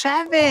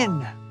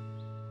 7.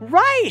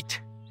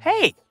 Right.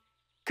 Hey,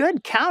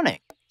 good counting.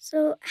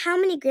 So how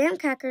many graham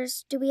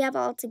crackers do we have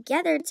all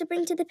together to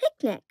bring to the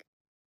picnic?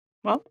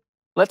 Well,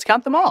 let's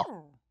count them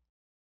all.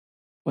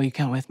 Will you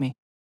count with me?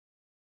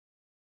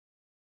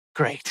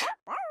 Great.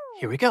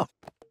 Here we go.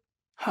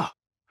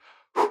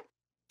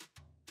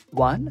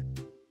 1,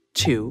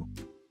 2,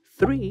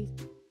 3,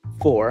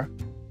 4,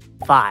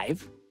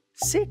 5,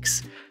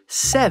 6,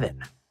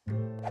 7,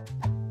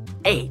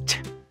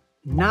 8,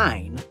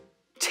 9,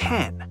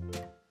 10,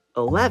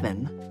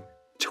 11,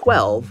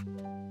 12,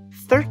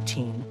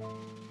 13,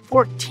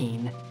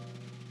 14,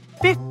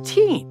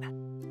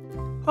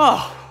 15.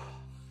 Oh.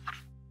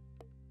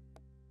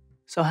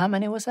 So how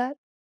many was that?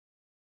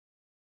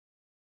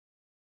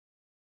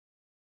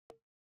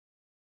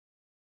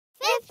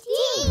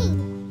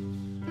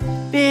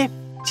 15.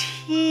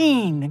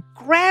 15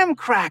 graham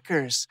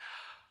crackers.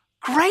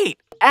 Great,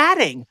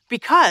 adding,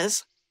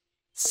 because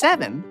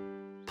 7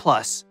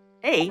 plus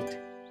 8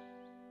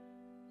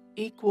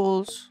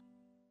 equals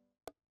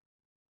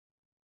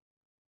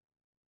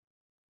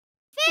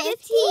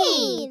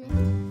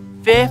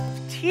 15.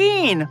 15.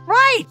 19.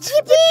 Right.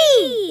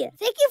 Yippee!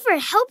 Thank you for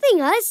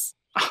helping us.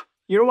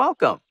 You're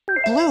welcome.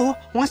 Blue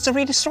wants to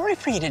read a story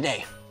for you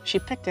today. She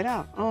picked it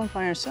out all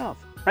by herself.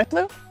 Right,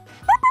 Blue?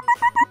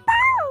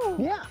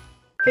 Yeah.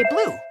 Hey,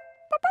 Blue.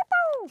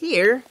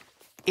 Here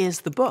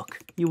is the book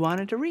you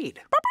wanted to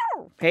read.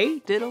 Hey,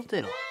 diddle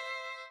diddle.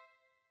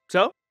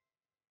 So,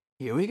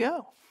 here we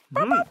go.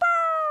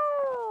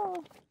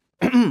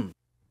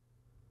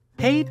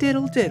 Hey,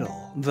 diddle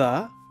diddle,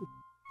 the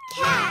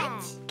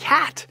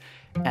cat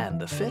and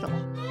the fiddle.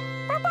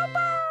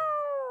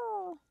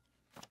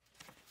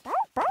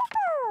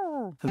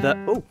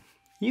 Oh,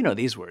 you know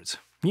these words.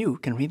 You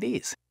can read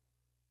these.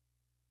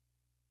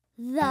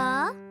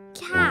 The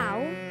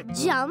cow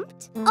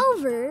jumped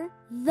over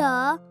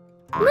the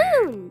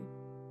moon.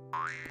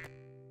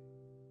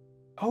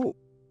 Oh.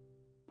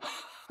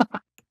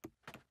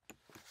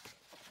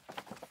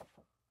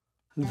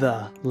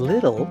 The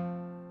little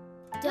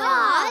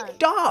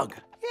dog,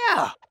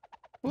 yeah,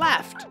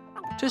 laughed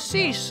to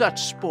see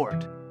such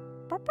sport.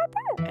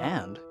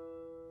 And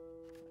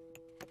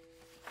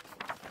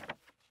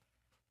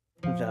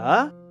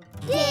the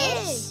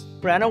dish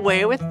ran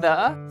away with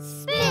the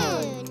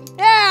spoon.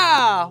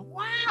 Yeah,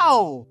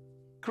 wow,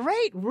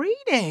 great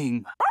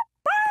reading.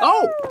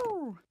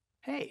 Oh,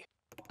 hey,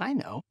 I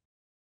know.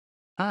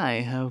 I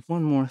have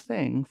one more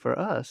thing for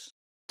us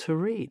to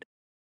read.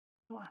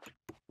 Come on.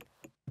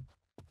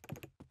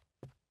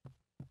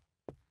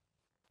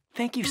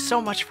 Thank you so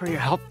much for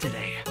your help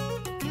today.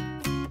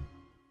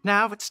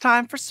 Now it's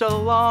time for So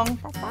Long.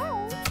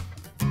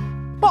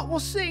 But we'll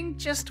sing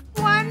just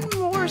one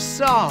more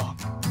song.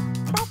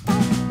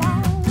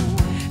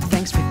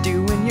 Thanks for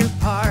doing your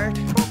part.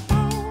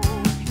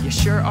 You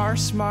sure are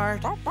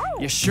smart.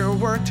 You sure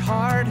worked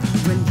hard.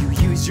 When you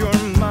use your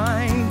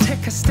mind,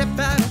 take a step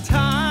at a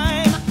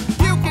time.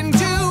 You can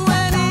do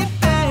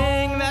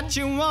anything that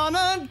you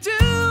wanna do.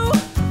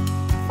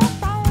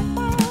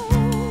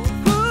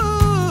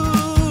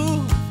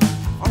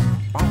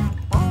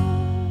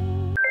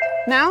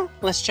 Now,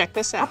 let's check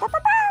this out.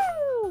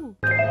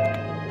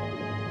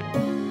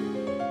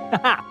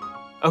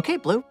 Okay,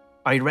 Blue,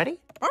 are you ready?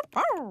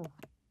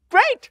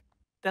 Great!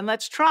 Then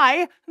let's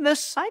try the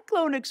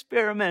cyclone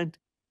experiment.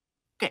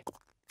 Okay,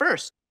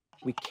 first,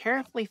 we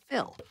carefully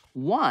fill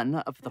one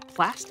of the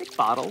plastic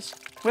bottles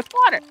with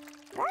water.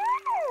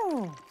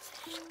 Ooh,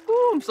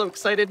 I'm so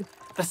excited.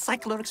 The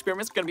cyclone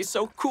experiment's gonna be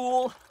so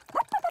cool.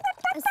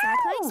 A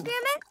cyclone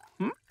experiment?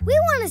 We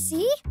want to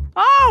see.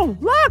 Oh,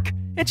 look!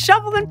 It's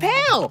Shovel and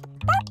Pail!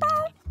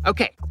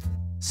 Okay,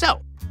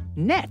 so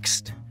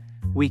next,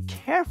 we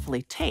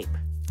carefully tape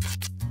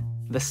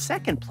the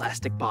second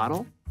plastic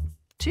bottle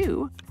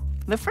to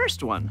the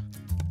first one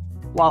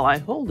while I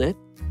hold it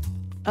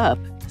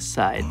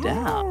upside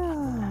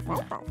down.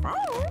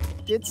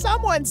 Did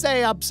someone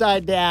say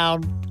upside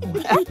down?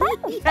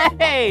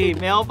 Hey,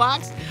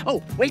 mailbox!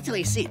 Oh, wait till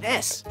you see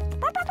this.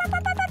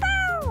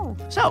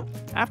 So,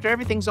 after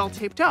everything's all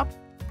taped up,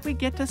 we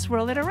get to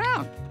swirl it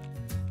around.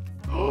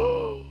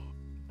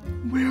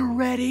 We're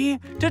ready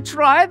to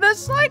try the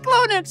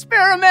cyclone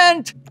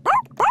experiment!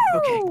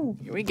 Okay,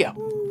 here we go.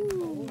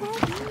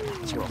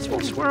 Swirl,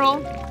 swirl, swirl.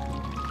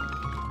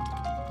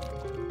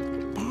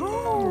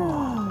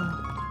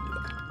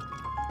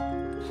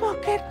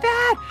 Look at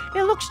that!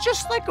 It looks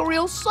just like a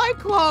real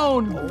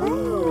cyclone!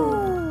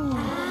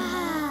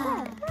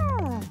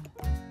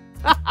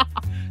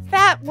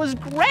 That was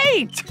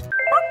great!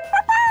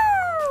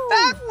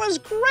 That was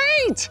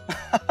great!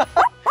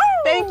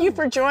 Thank you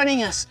for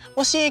joining us.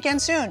 We'll see you again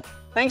soon.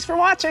 Thanks for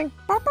watching.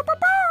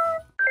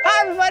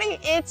 Hi, everybody.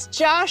 It's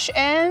Josh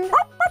and...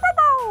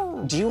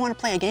 Do you want to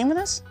play a game with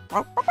us?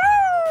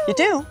 You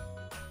do?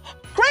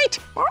 Great!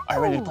 Are you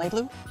ready to play,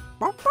 Blue?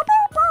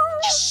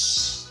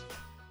 Yes!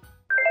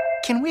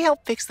 Can we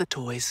help fix the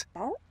toys?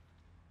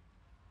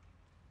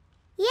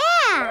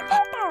 Yeah!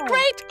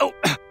 Great! Oh,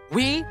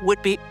 we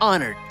would be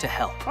honored to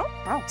help.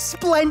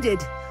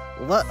 Splendid!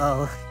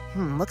 Uh-oh.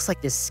 Looks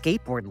like this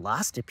skateboard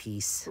lost a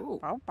piece.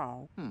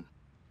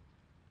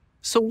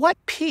 So what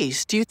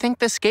piece do you think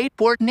the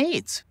skateboard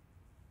needs?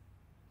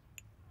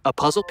 A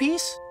puzzle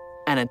piece,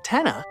 an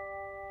antenna,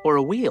 or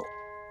a wheel?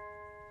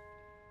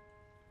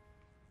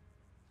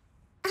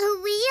 A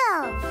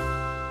wheel.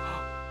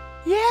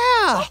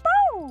 Yeah!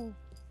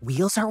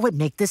 Wheels are what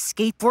make this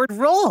skateboard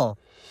roll.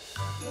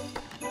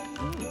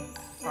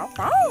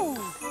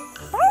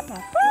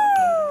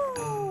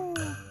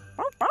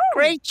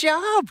 Great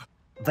job!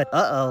 But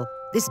uh-oh,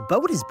 this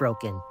boat is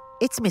broken.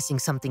 It's missing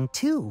something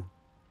too.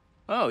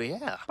 Oh,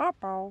 yeah.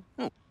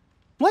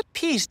 What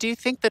piece do you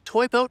think the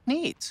toy boat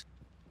needs?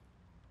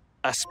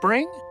 A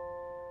spring,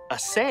 a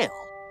sail,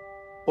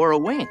 or a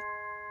wing?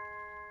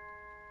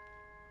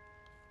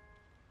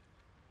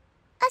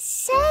 A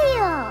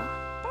sail.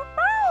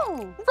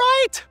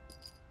 Right!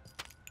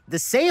 The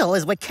sail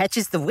is what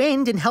catches the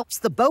wind and helps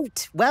the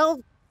boat,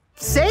 well,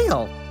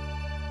 sail.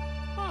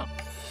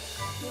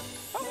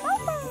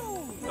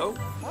 Oh.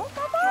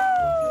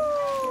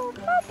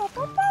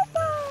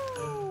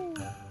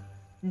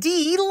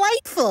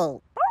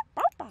 Delightful.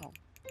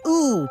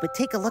 Ooh, but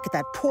take a look at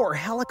that poor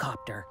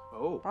helicopter.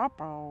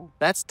 Oh.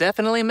 That's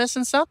definitely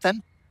missing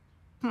something.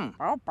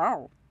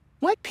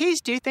 What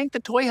piece do you think the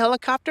toy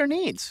helicopter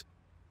needs?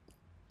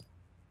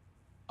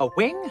 A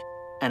wing,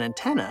 an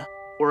antenna,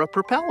 or a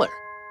propeller?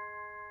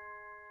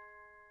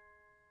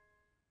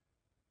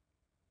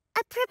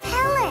 A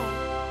propeller.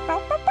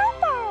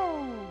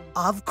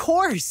 Of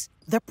course!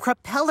 The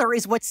propeller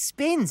is what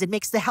spins and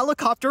makes the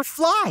helicopter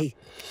fly.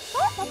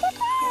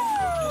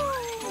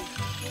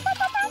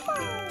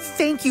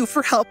 Thank you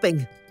for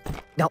helping.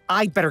 Now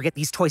I'd better get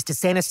these toys to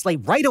Santa's sleigh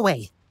right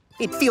away.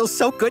 It feels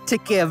so good to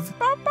give.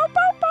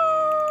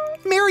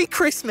 Merry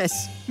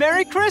Christmas!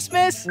 Merry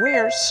Christmas!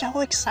 We're so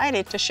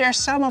excited to share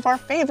some of our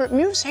favorite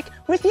music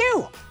with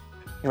you.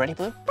 You ready,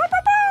 Blue?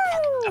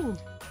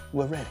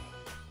 We're ready.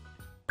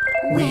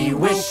 We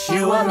wish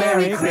you a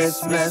Merry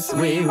Christmas.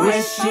 We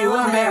wish you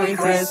a Merry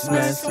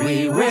Christmas.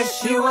 We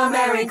wish you a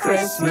Merry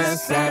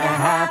Christmas and a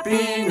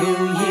Happy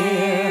New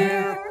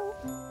Year.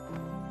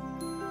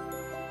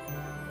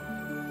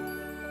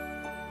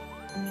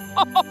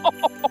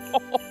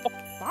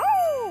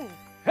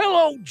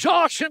 Hello,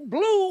 Josh and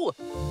Blue.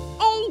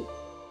 Oh,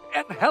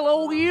 and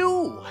hello,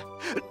 you.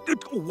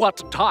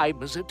 What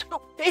time is it?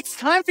 It's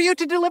time for you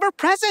to deliver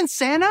presents,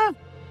 Santa.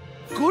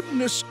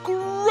 Goodness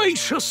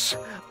gracious.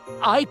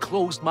 I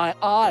closed my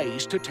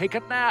eyes to take a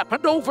nap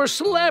and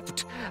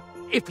overslept.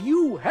 If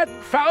you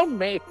hadn't found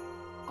me,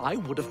 I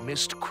would have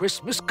missed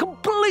Christmas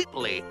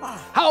completely.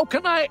 How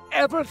can I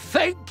ever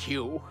thank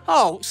you?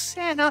 Oh,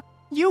 Santa,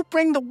 you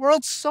bring the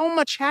world so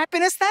much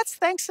happiness. That's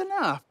thanks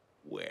enough.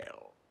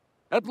 Well,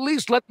 at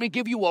least let me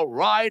give you a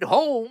ride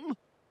home.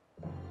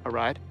 A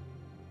ride?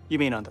 You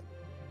mean on the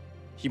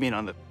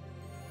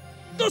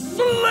The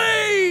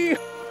sleigh!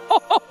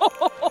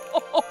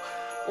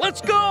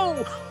 Let's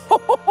go!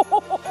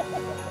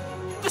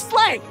 The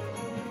sleigh!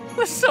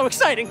 This is so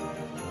exciting.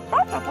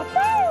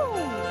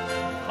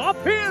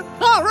 Hop in!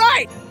 All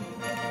right!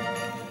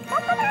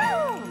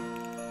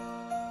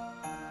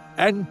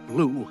 And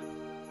Blue,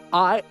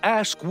 I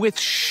ask with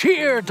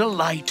sheer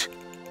delight,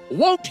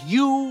 won't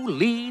you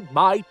lead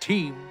my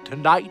team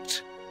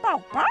tonight?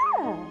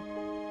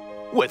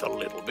 With a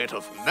little bit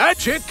of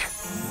magic.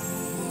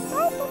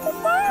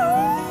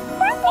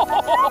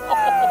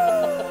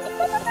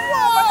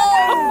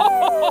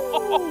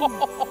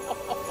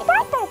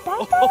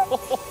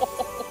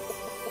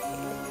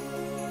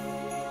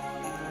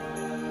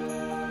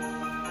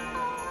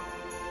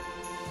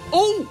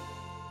 Oh,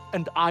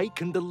 and I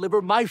can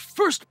deliver my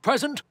first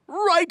present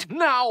right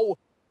now.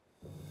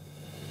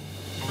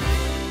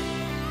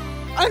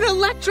 An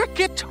electric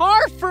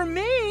guitar for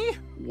me?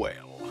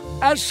 Well,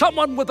 as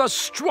someone with a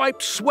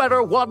striped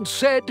sweater once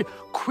said,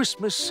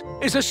 Christmas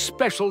is a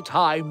special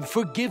time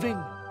for giving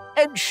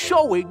and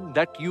showing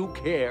that you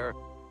care.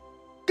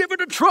 Give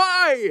it a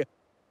try!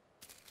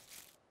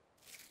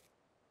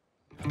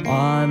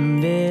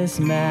 On this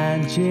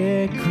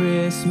magic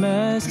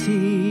Christmas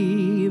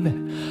Eve,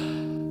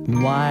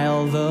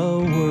 while the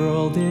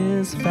world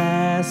is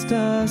fast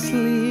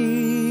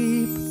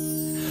asleep,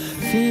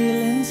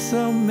 feeling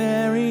so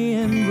merry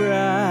and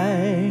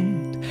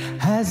bright,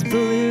 as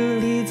Blue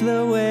leads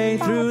the way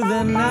through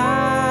the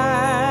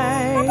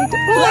night.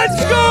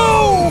 Let's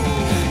go!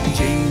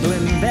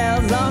 Jingling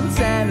bells on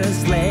Santa's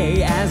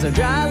sleigh, as a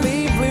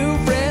jolly blue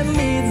friend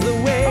leads the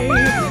way.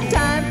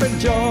 Time for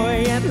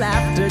joy and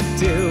laughter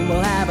too.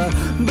 We'll have a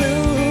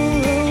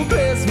blue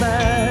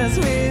Christmas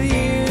with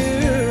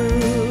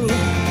you.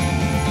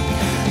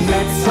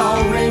 Let's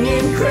all ring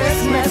in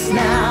Christmas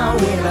now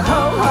with a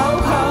ho ho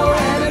ho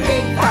and a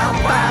big pow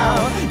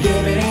pow.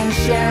 Giving and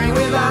sharing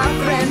with our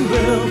friend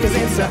Blue, 'cause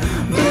it's a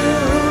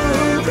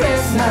blue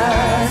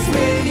Christmas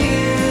with you.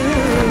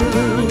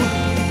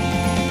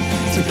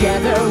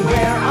 Together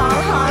where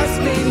our hearts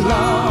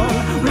belong,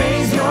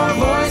 raise your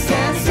voice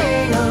and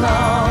sing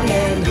along,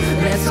 and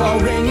let's all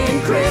ring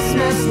in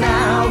Christmas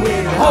now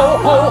with a ho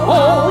ho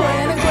ho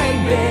and a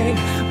great big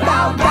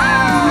bow bow.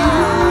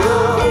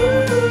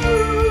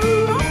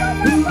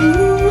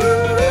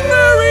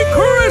 Merry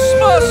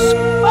Christmas!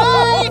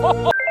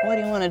 What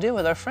do you want to do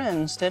with our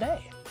friends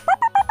today?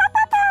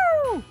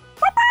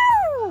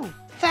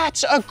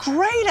 That's a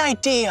great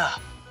idea.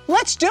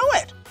 Let's do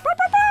it.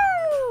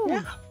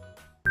 Yeah.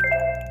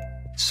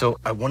 So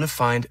I want to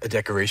find a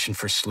decoration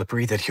for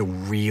Slippery that he'll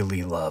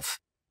really love.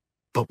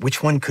 But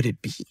which one could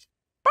it be?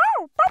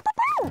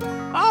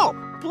 Oh,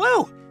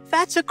 Blue,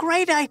 that's a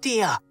great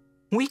idea.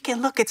 We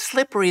can look at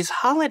Slippery's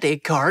holiday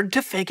card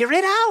to figure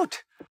it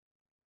out.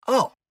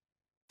 Oh,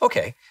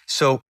 okay.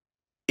 So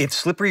if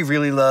Slippery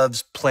really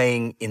loves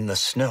playing in the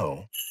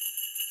snow,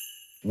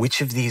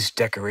 which of these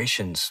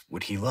decorations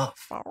would he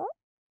love?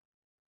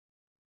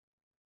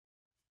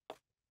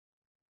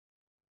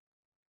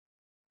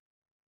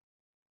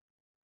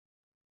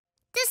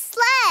 The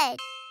sled.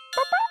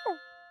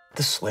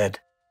 The sled.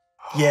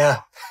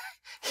 Yeah,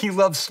 he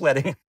loves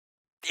sledding.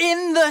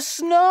 In the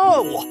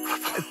snow!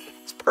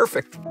 It's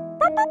perfect.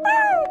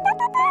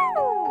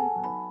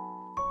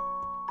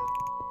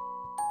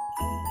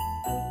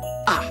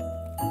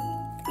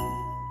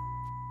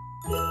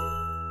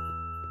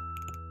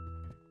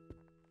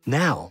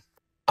 Now,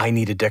 I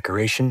need a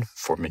decoration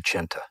for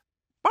Magenta.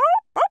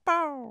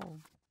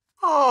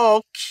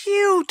 Oh,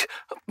 cute!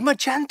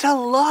 Magenta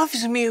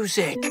loves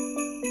music.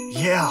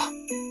 Yeah.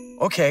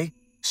 Okay,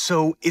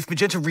 so if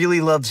Magenta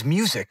really loves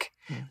music,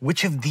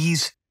 which of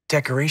these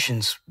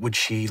decorations would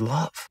she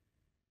love?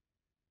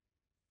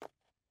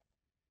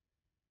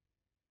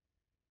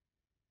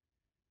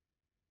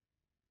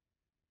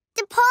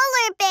 The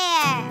polar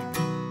bear.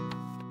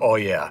 Oh,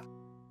 yeah.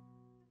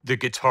 The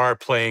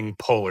guitar-playing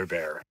polar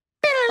bear.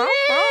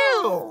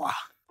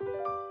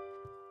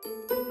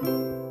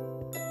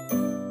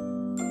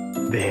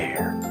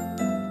 There.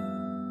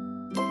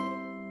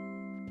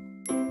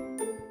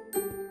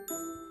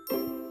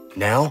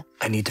 Now,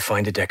 I need to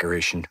find a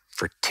decoration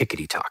for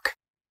Tickety Tock.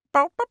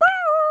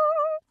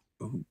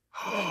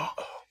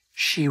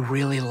 She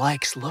really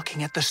likes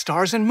looking at the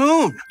stars and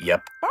moon.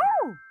 Yep.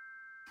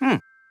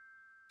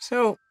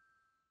 So,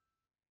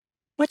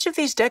 which of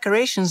these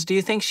decorations do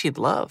you think she'd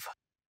love?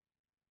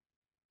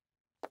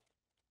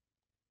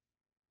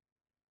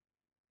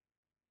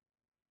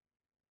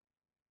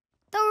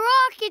 The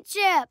rocket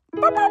ship.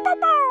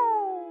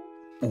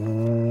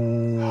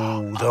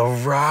 Ooh, the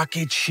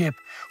rocket ship.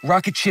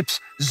 Rocket ships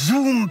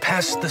zoom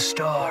past the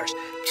stars.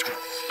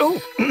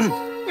 Oh,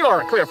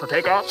 you're clear for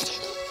takeoff.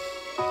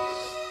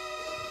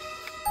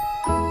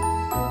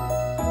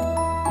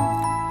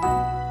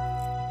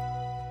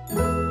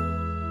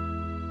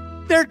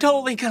 They're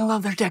totally gonna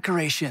love their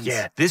decorations.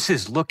 Yeah, this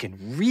is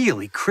looking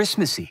really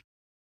Christmassy.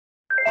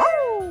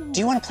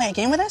 Do you want to play a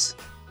game with us?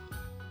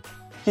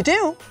 You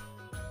do?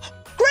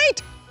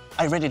 Great!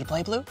 Are you ready to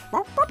play, Blue?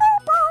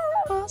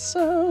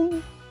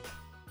 Awesome.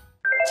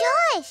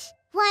 Josh,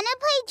 wanna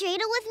play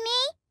dreidel with me?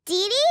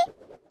 Dee Dee?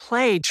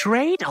 Play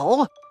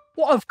dreidel?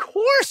 Well, of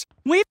course!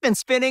 We've been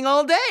spinning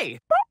all day.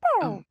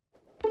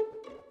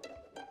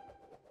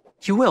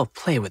 You will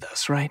play with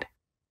us, right?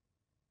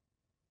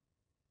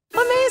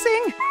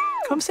 Amazing!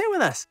 Come sit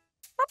with us.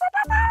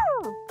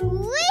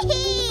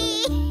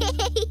 Whee!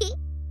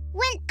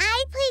 When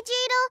I play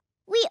dreidel,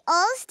 we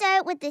all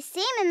start with the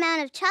same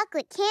amount of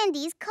chocolate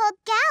candies called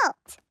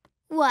gelt.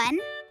 1,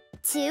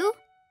 2,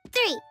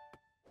 3.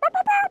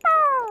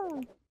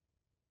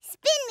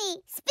 Spin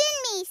me, spin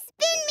me,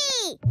 spin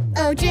me!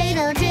 Oh,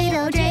 dreidel,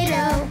 dreidel,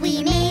 dreidel,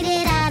 we made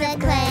it out of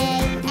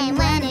clay. And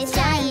when it's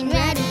dry and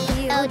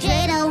ready, oh,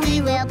 dreidel,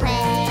 we will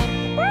play.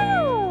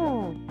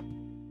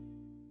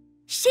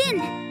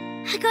 Shin!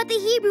 I got the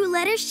Hebrew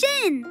letter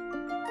shin.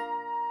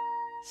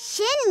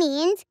 Shin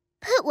means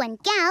put one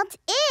gelt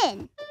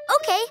in.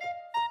 Okay.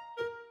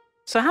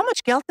 So how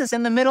much gelt is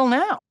in the middle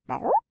now?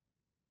 4.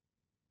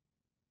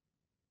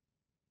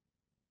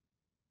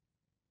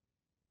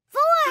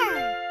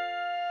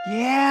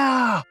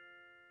 Yeah!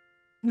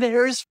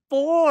 There's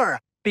 4.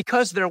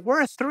 Because there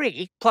were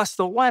 3, plus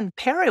the 1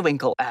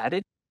 Periwinkle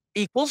added,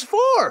 equals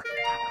 4.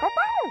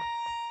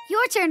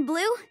 Your turn,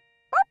 Blue.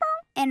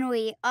 And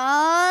we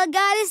all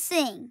gotta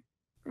sing.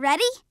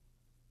 Ready?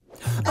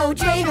 Oh,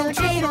 dreidel,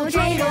 dreidel,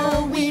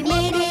 dreidel, we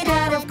made it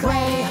out of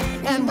clay.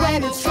 And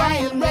when it's dry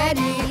and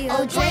ready,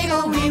 oh,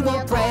 dreidel, we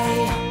will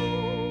play.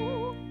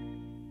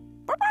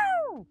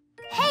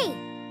 Hey,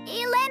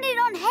 it landed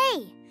on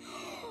hay.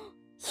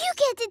 You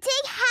get to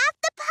take half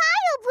the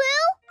pile,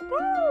 Blue.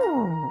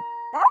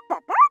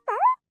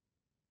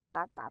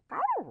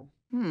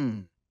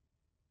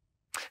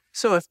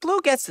 So if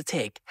Blue gets to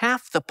take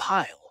half the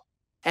pile,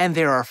 and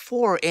there are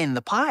 4 in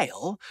the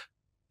pile,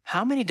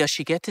 how many does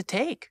she get to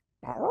take?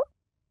 2.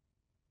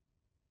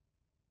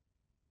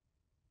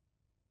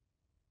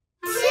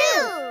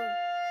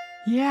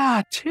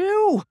 Yeah,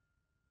 2.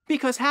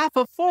 Because half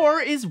of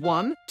 4 is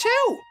 1,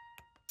 2.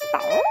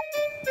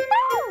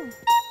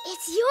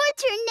 It's your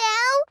turn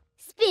now.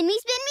 Spin me,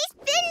 spin me,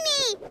 spin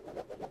me.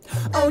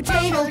 Oh,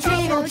 dreidel,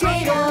 dreidel,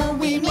 dreidel,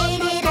 we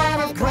made it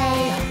out of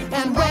clay.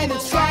 And when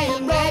it's dry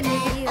and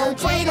ready, oh,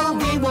 dreidel,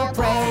 we will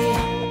play.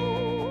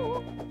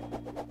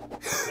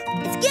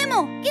 It's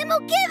Gimmel,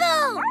 Gimmel,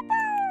 Gimmel.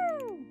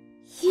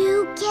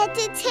 You get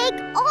to take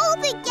all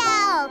the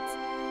gelt.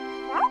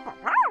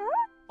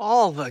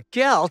 All the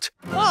gelt?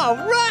 All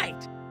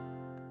right!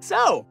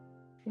 So,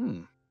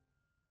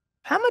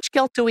 how much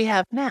gelt do we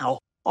have now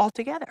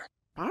altogether?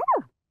 5.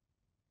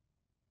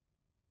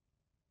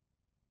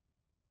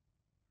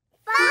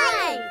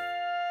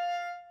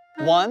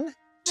 1,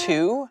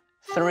 2,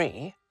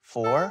 3,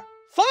 4,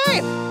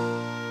 5.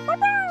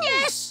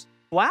 Yes!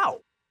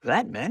 Wow,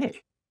 that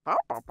many.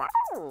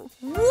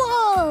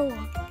 Whoa!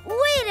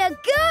 Way to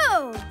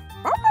go!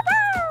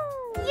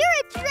 You're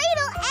a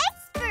dreidel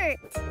expert.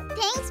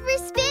 Thanks for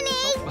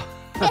spinning.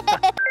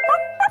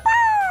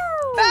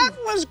 That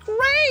was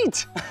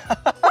great!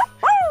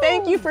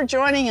 Thank you for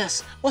joining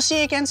us. We'll see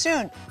you again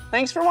soon.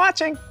 Thanks for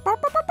watching.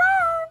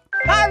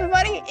 Hi,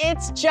 everybody.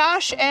 It's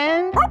Josh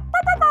and...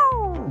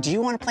 Do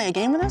you want to play a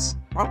game with us?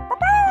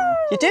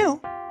 You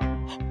do?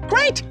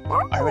 Great!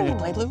 Are you ready to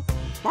play, Blue?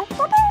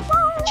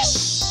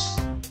 Yes!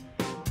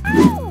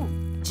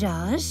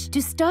 Josh,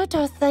 to start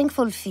our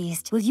thankful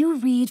feast, will you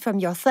read from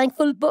your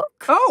thankful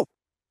book? Oh,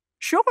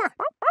 sure.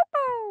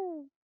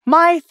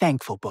 My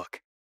thankful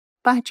book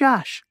by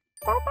Josh.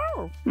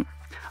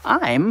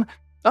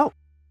 Oh,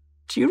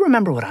 do you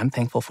remember what I'm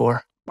thankful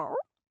for?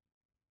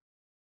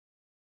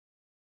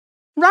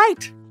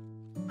 Right!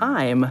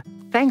 I'm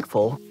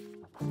thankful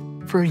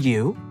for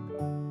you,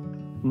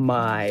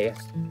 my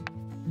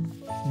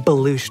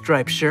blue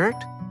striped shirt,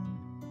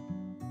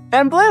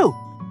 and Blue.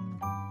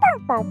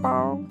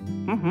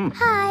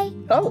 Hi.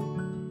 Oh.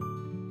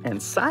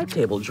 And side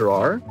table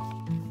drawer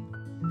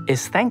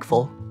is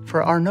thankful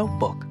for our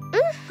notebook.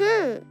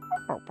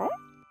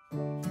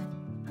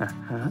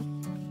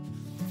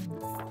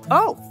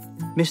 Oh,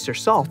 Mr.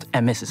 Salt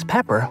and Mrs.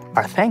 Pepper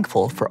are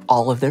thankful for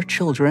all of their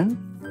children.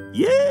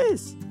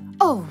 Yes.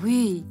 Oh,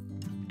 oui.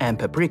 And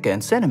Paprika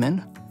and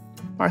Cinnamon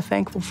are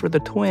thankful for the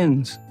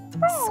twins.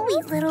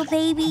 Sweet little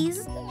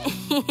babies.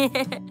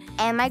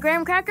 And my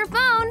graham cracker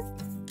phone.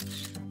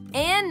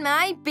 And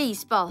my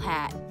baseball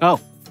hat. Oh,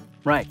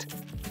 right.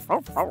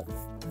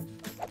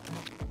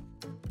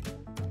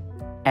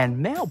 And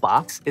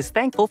Mailbox is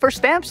thankful for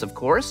stamps, of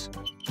course.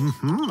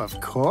 Of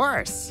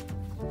course.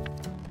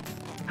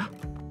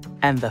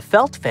 And the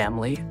Felt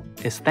family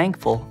is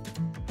thankful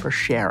for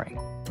sharing.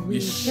 We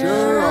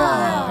sure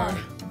are.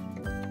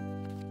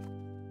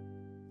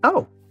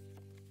 Oh,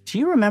 do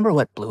you remember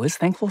what Blue is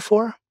thankful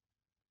for?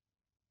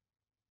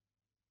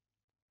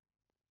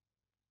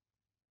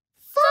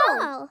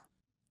 Fall.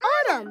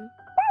 Autumn.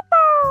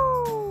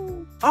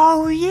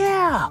 Oh,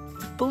 yeah.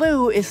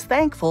 Blue is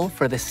thankful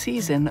for the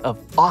season of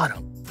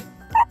autumn.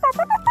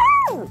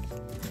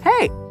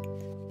 Hey,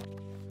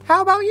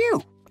 how about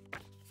you?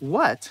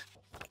 What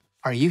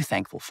are you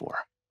thankful for?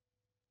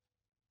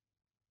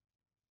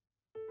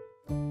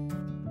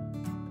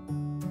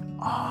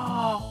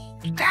 Oh,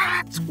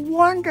 that's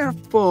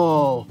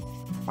wonderful.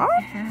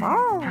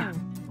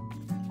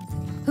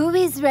 Who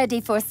is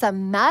ready for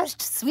some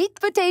mashed sweet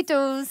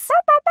potatoes?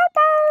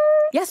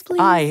 Yes,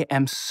 please. I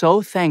am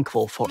so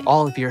thankful for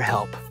all of your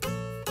help.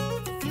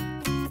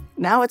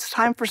 Now it's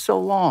time for so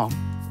long.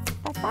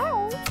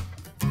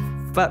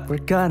 But we're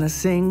gonna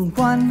sing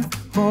one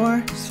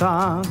more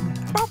song.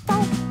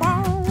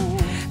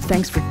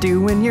 Thanks for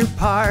doing your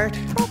part.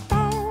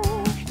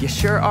 You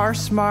sure are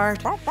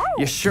smart.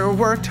 You sure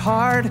worked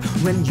hard.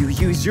 When you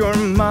use your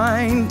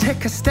mind,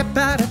 take a step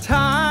at a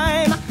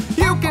time.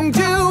 You can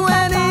do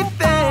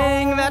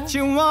anything that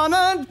you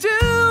wanna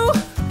do.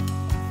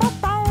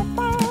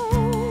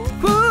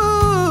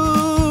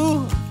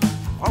 Ooh.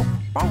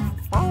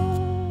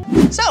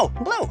 So,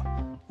 Blue,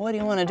 what do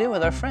you want to do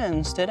with our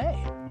friends today?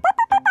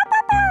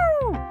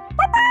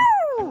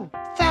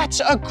 That's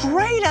a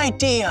great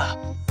idea.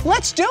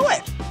 Let's do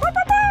it.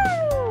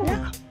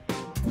 Yeah.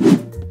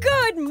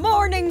 Good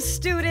morning,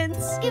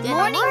 students. Good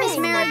morning, Miss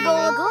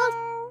Marigold.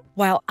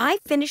 While I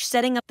finish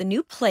setting up the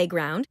new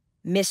playground,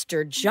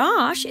 Mr.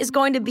 Josh is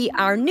going to be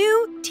our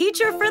new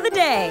teacher for the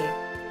day.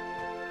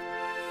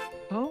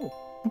 Oh.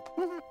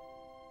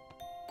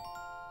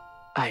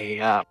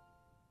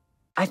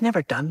 I've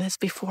never done this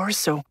before,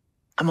 so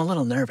I'm a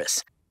little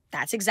nervous.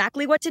 That's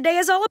exactly what today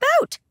is all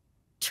about.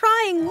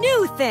 Trying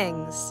new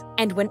things.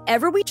 And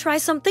whenever we try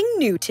something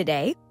new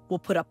today, we'll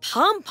put a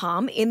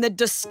pom-pom in the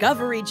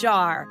discovery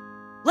jar.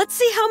 Let's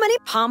see how many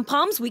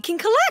pom-poms we can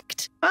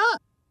collect.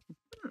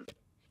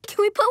 Can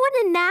we put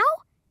one in now?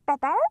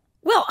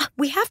 Well,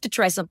 we have to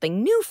try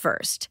something new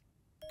first.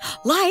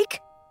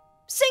 Like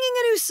singing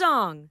a new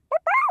song.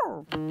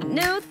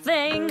 New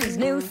things,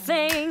 new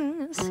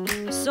things.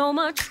 So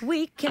much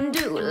we can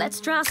do.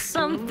 Let's try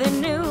something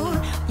new.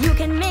 You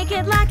can make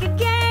it like a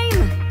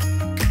game.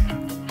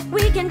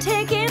 We can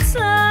take it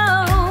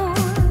slow.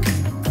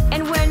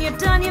 And when you're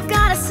done, you've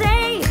got to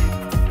say,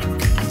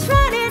 I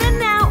tried it and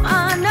now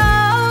I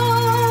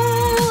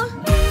know.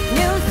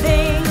 New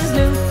things,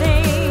 new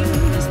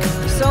things.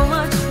 So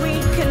much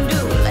we can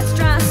do. Let's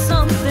try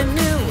something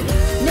new.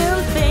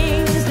 New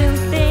things, new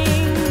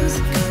things.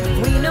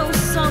 We know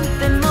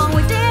something more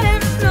we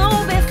didn't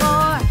know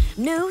before.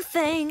 New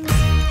things.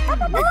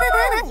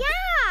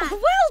 Yeah!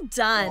 Well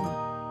done.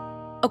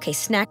 Okay,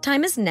 snack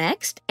time is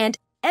next, and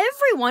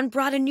everyone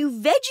brought a new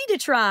veggie to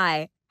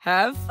try.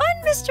 Have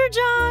fun, Mr.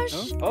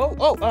 Josh.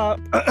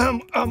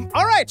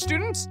 All right,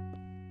 students.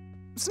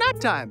 Snack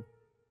time.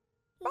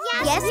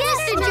 Yes,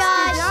 Mr.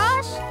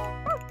 Josh.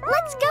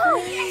 Let's go.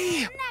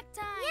 Yay! Snack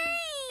time.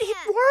 It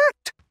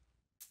worked.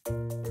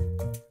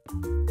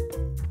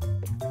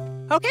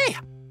 Okay,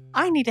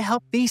 I need to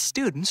help these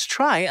students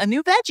try a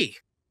new veggie.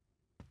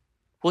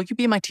 Will you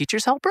be my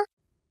teacher's helper?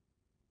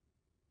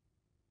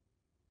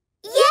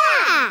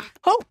 Yeah!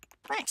 Oh,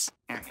 thanks.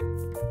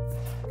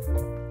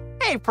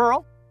 Hey,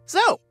 Pearl.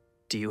 So,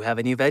 do you have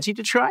a new veggie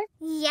to try?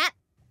 Yep.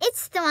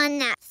 It's the one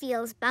that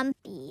feels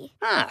bumpy.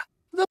 Ah,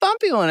 the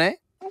bumpy one, eh?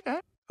 Okay.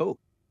 Oh.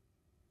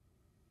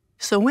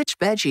 So which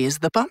veggie is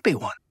the bumpy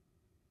one?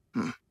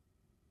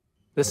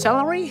 The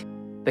celery,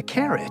 the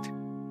carrot,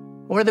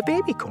 or the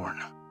baby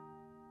corn?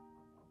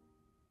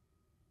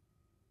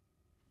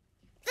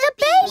 The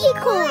baby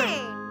corn!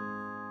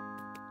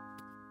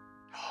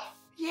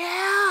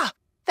 Yeah,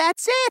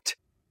 that's it.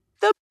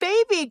 The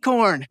baby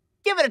corn.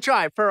 Give it a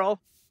try,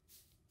 Pearl.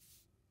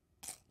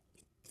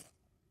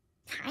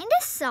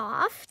 Kinda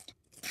soft,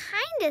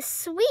 kinda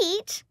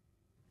sweet.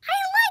 I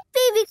like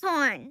baby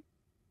corn.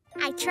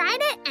 I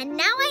tried it and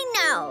now I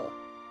know.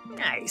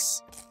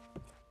 Nice.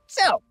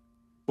 So,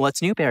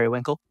 what's new,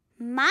 Periwinkle?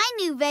 My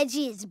new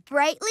veggie is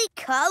brightly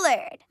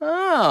colored.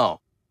 Oh.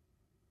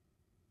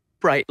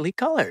 Brightly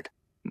colored.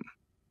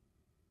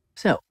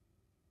 So,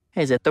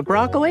 is it the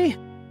broccoli,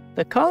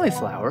 the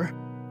cauliflower,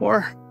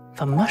 or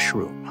the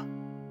mushroom?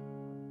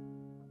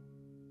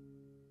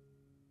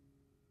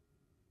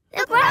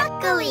 The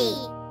broccoli.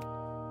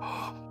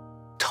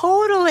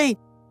 Totally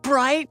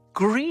bright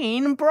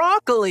green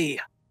broccoli.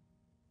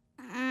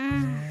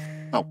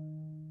 Oh,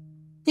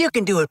 you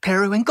can do it,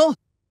 Periwinkle.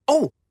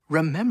 Oh,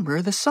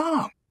 remember the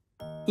song.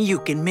 You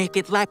can make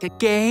it like a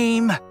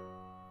game.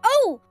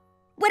 Oh,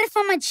 what if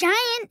I'm a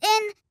giant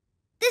and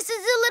this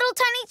is a little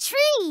tiny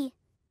tree?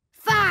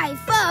 5,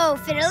 4,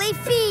 fiddly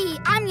fee.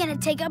 I'm gonna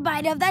take a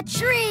bite of that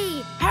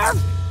tree.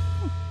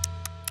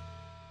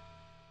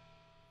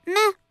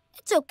 Meh,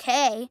 it's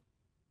okay.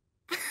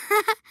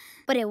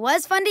 But it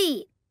was fun to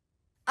eat.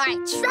 I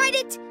tried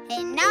it,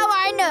 and now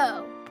I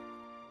know.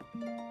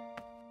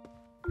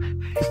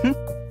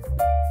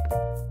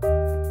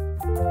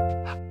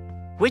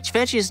 Which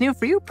veggie is new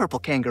for you, Purple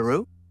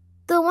Kangaroo?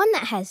 The one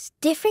that has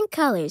different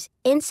colors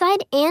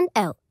inside and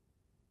out.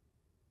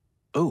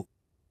 Oh.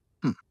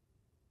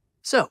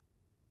 So,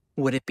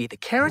 would it be the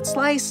carrot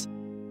slice,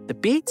 the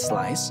beet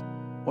slice,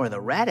 or the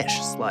radish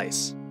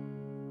slice?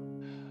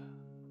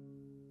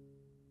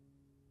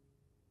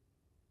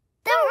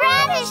 The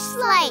radish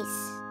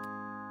slice.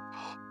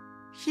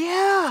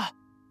 Yeah,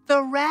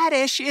 the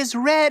radish is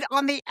red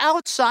on the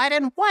outside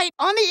and white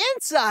on the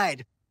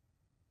inside.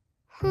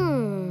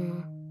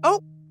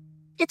 Oh,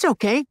 it's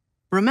okay.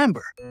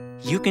 Remember,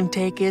 you can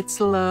take it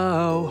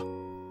slow.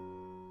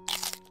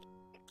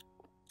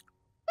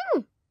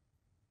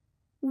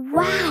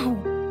 Wow,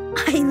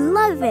 I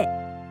love it.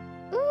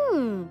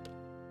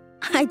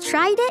 I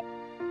tried it,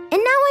 and now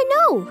I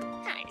know.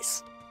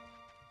 Nice.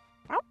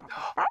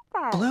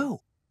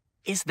 Blue,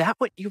 is that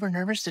what you were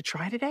nervous to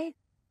try today?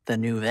 The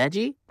new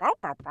veggie?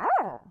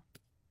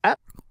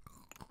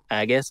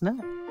 I guess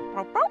not.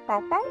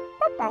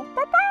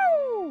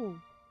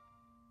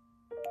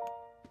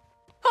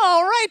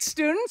 All right,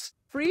 students,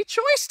 free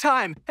choice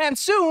time. And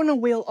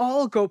soon we'll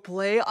all go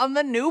play on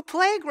the new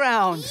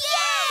playground.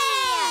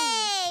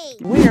 Yay!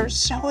 We're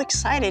so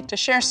excited to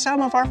share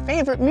some of our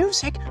favorite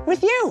music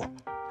with you.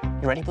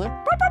 You ready, Blue?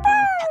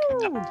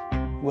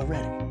 We're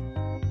ready.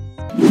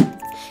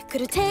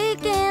 Could've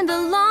taken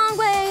the long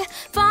way,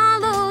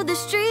 followed the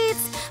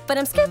streets, but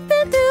I'm skipping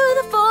through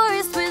the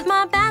forest with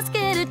my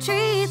basket of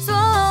treats.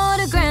 Whoa,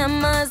 to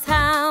Grandma's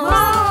house.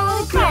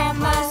 Whoa, to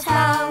Grandma's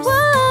house.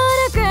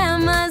 Whoa, to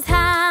Grandma's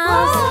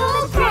house.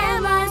 Whoa, to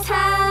Grandma's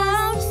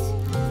house.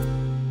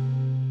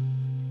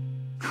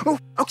 Oh,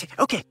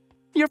 okay.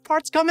 Your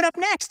part's coming up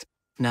next.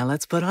 Now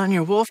let's put on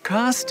your wolf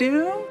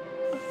costume.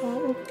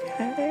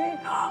 Okay.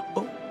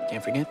 Oh,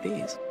 can't forget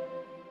these.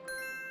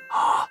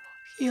 Oh,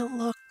 you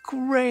look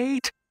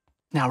great.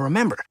 Now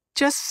remember,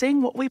 just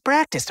sing what we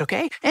practiced,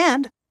 okay?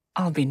 And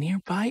I'll be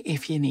nearby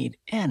if you need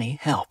any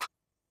help.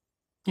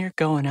 You're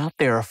going out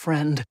there a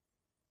friend,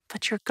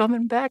 but you're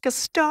coming back a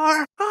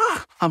star.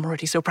 Oh, I'm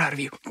already so proud of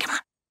you. Come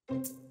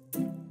on.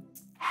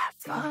 Have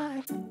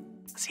fun.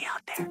 See you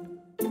out there.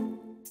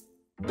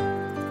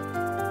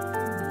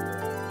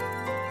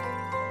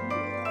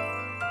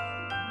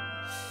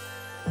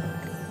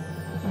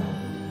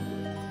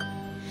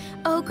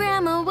 Oh,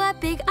 Grandma, what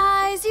big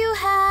eyes you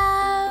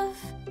have.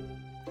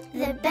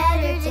 The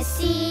better to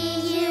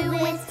see you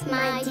with,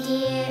 my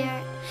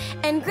dear.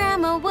 And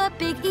Grandma, what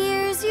big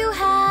ears you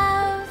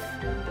have.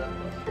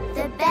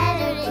 The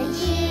better to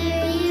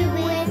hear you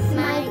with,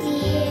 my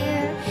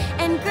dear.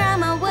 And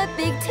Grandma, what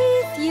big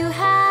teeth you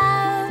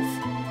have.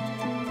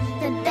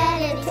 The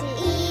better to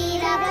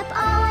eat up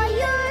all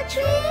your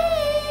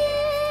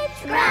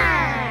treats.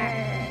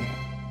 Rawr!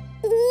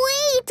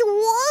 Wait,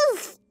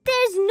 Wolf!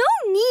 There's no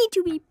need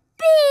to be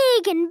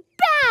big and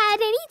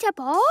bad and eat up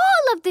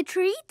all of the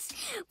treats.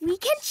 We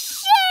can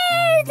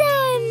share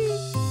them.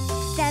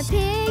 That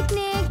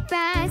picnic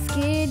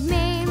basket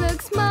may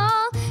look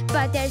small,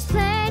 but there's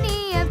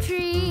plenty of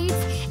treats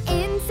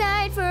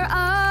inside for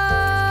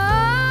all.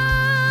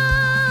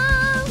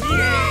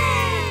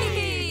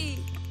 Yay!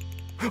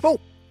 Oh,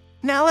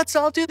 now let's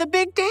all do the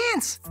big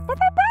dance.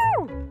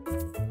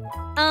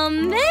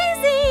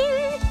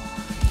 Amazing!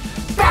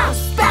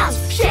 Bounce, bounce,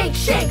 shake,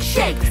 shake,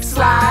 shake,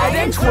 slide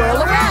and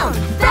twirl around.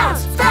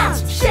 Bounce,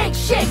 bounce, shake,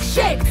 shake,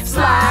 shake,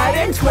 slide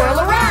and twirl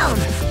around.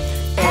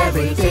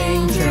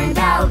 Everything turned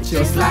out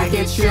just like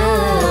it should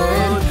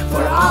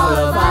for all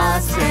of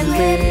us and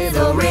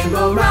Little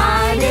Rainbow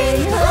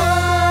Riding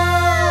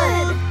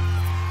Hood.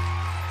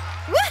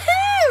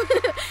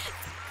 Woohoo!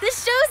 The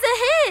show's a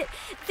hit!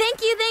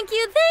 Thank you, thank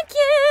you, thank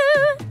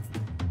you!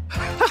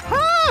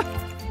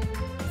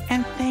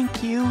 And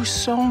thank you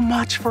so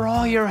much for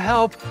all your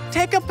help.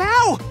 Take a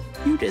bow.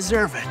 You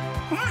deserve it.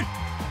 Come on.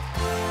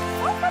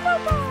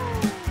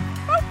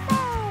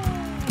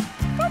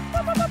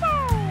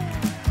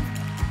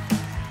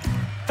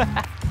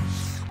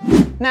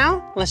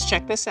 Now, let's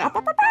check this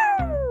out.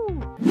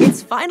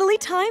 It's finally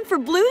time for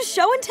Blue's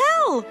show and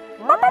tell.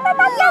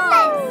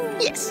 Yes!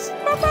 It's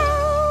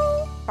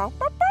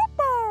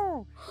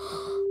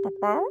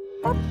us!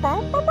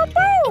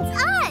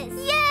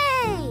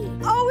 Yay!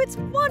 Oh, it's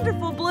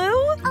wonderful, Blue.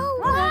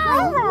 Oh, wow!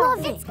 I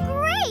love it. It's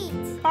great!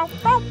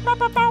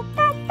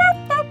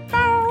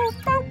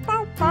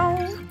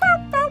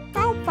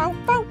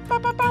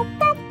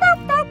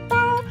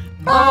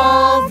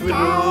 All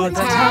through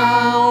the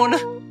town. The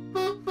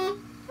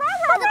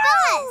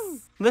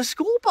bus! The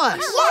school bus.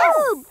 Yes!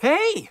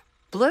 Hey,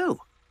 Blue,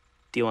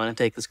 do you want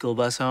to take the school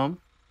bus home?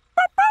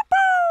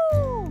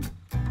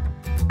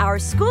 Our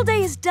school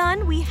day is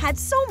done. We had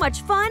so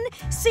much fun.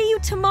 See you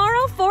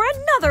tomorrow for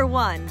another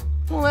one.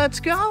 Let's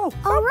go.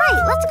 All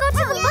right, let's go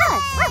to the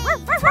bus.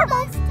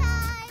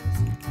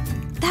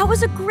 That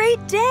was a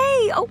great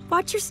day. Oh,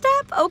 watch your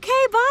step.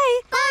 Okay, bye.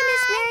 Bye,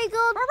 Miss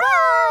Marigold.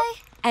 Bye.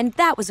 And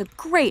that was a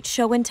great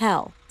show and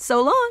tell.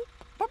 So long.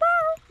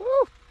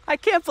 Ooh, I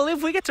can't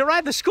believe we get to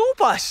ride the school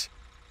bus.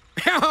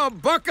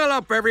 Buckle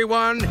up,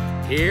 everyone.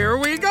 Here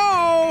we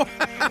go.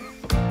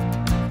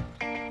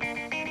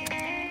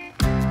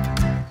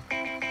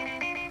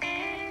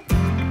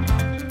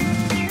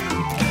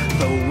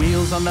 The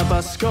wheels on the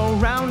bus go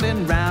round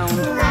and round.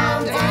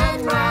 Round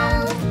and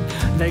round.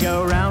 They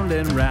go round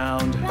and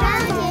round.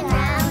 Round and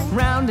round.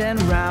 Round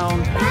and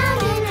round.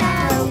 Round and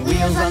round. The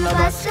wheels on the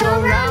bus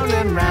go round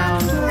and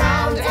round.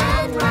 Round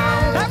and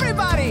round.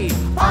 Everybody!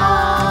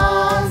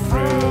 All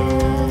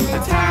through the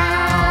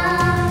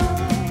town.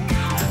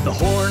 The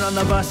horn on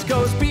the bus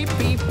goes beep,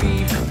 beep,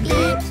 beep.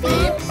 Beep,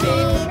 beep,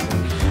 beep.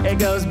 It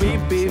goes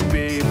beep, beep,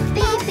 beep.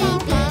 Beep,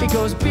 beep, beep. It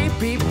goes beep,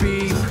 beep,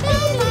 beep.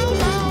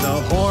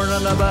 The horn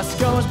on the bus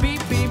goes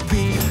beep, beep,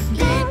 beep.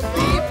 Beep,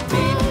 beep,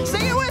 beep.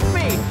 Sing it with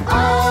me!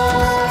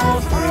 All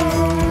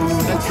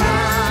through the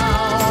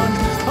town.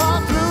 All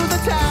through the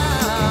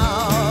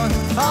town.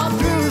 All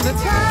through the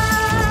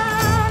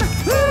town.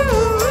 Ooh.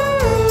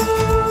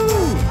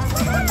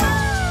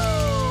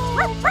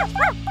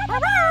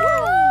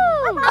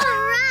 All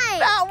right.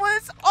 That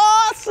was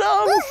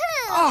awesome!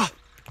 Woohoo! Oh,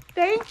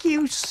 thank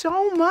you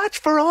so much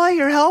for all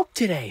your help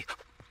today.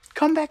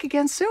 Come back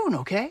again soon,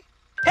 okay?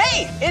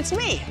 Hey, it's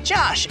me,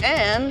 Josh,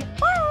 and...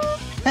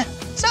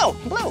 So,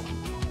 Blue,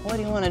 what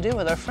do you want to do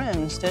with our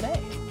friends today?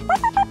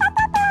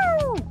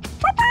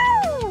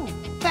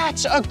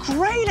 That's a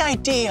great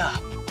idea.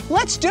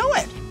 Let's do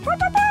it.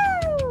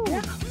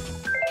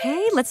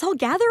 Okay, let's all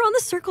gather on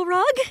the circle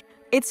rug.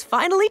 It's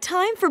finally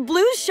time for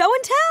Blue's show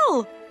and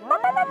tell.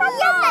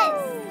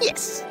 Yes! Yes.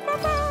 It's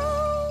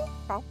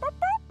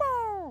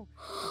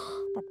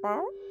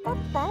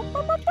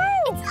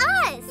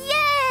us!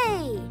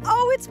 Yay!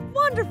 Oh, it's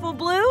wonderful,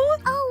 Blue.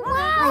 Oh,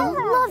 wow! I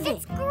love it.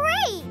 It's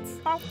great!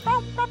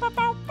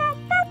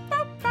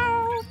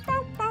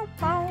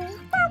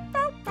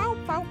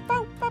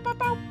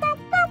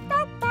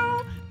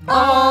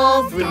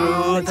 All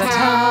through the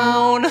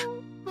town. The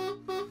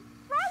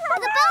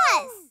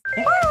bus!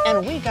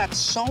 And we got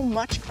so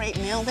much great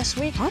mail this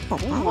week, we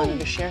wanted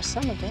to share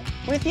some of it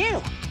with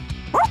you.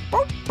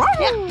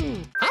 Yeah.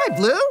 Hi,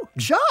 Blue.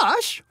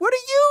 Josh, what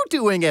are you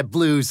doing at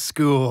Blue's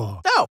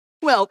school? Oh,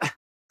 well,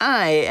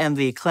 I am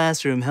the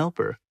classroom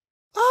helper.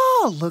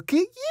 Oh, look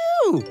at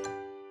you.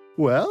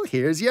 Well,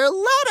 here's your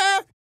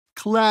letter,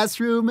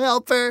 classroom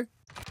helper.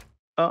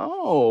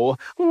 Oh,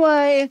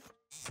 why,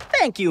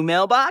 thank you,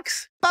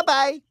 mailbox.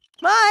 Bye-bye.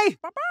 Bye.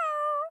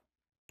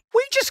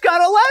 We just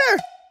got a letter.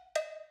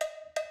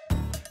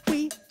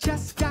 We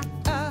just got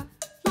a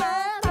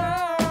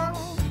letter.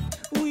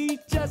 We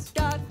just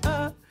got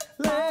a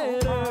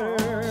letter.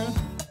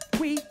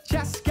 We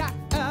just got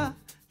a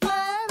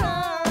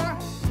letter.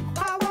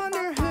 I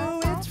wonder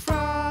who it's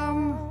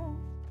from.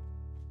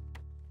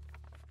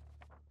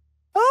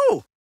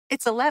 Oh,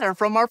 it's a letter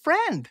from our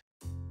friend.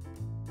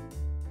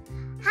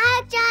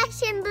 Hi,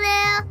 Josh and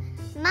Blue.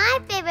 My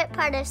favorite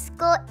part of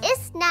school is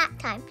snack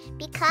time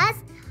because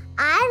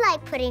I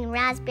like putting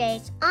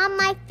raspberries on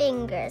my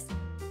fingers.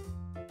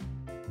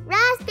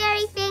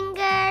 Raspberry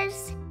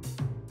fingers.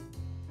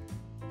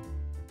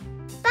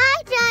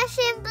 Bye, Josh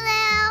and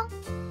Blue.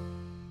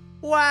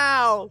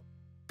 Wow.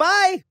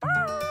 Bye.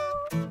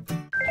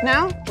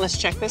 Now, let's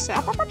check this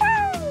out.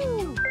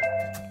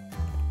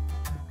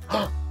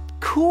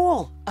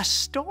 Cool, a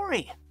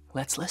story.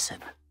 Let's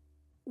listen.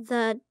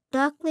 The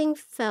duckling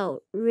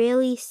felt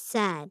really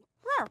sad.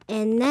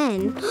 And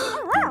then...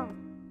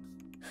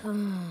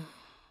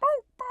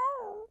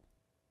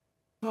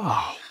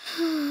 Oh.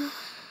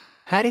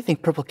 How do you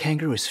think Purple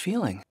Kangaroo is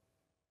feeling?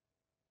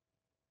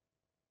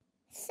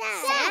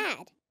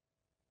 Sad.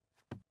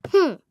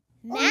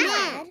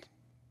 Mad.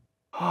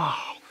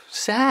 Oh,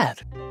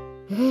 sad.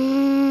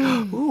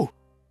 Ooh,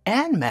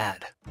 and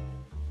mad.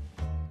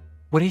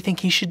 What do you think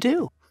he should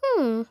do?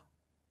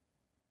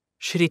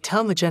 Should he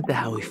tell Magenta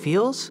how he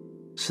feels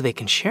so they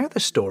can share the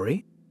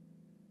story?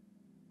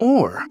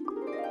 Or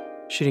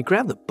should he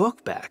grab the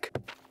book back?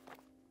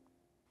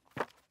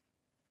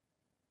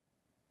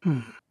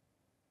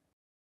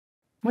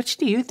 Which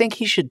do you think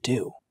he should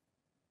do?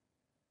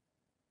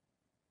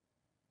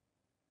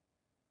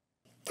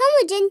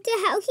 Magenta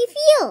how he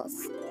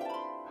feels.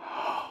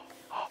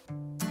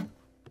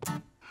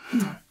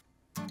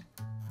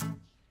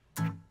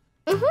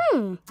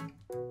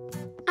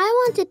 I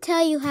want to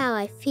tell you how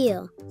I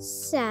feel.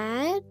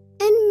 Sad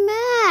and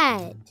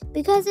mad.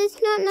 Because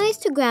it's not nice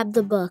to grab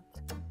the book.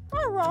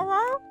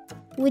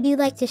 Would you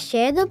like to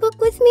share the book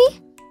with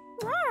me?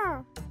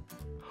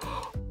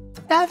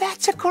 Now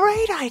that's a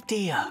great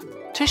idea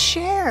to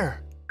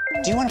share.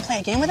 Do you want to play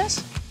a game with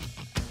us?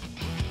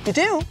 You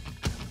do?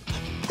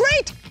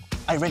 Great!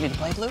 Are you ready to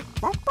play, Blue?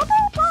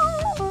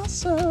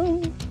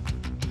 Awesome.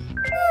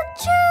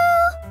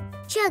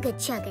 Chugga,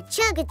 chugga,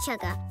 chugga,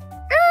 chugga.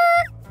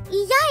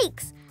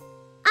 Yikes!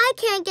 I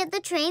can't get the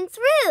train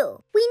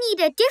through. We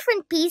need a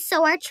different piece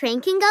so our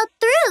train can go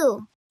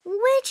through.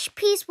 Which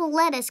piece will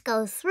let us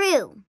go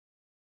through?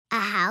 A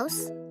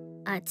house,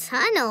 a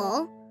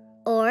tunnel,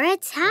 or a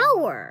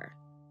tower?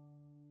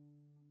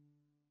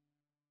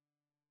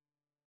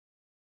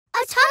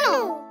 A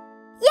tunnel!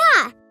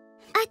 Yeah,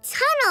 a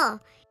tunnel.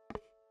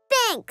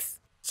 Thanks.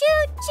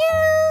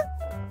 Choo-choo!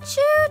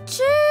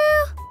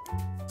 Choo-choo!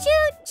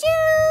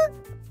 Choo-choo!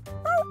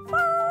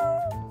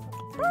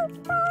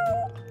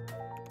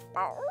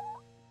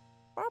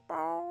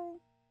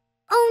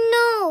 Oh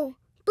no!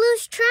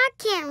 Blue's track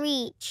can't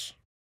reach.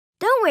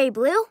 Don't worry,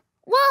 Blue.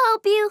 We'll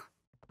help you.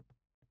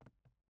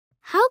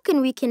 How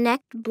can we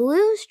connect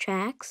Blue's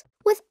tracks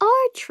with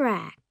our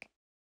track?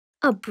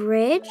 A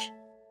bridge,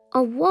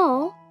 a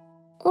wall,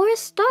 or a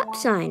stop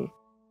sign?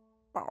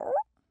 A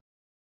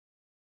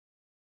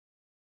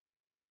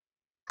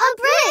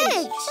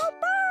bridge!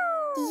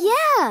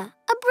 Yeah,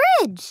 a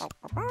bridge.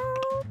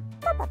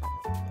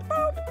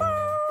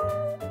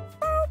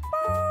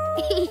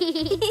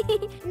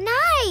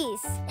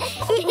 Nice!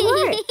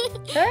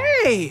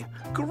 Hey,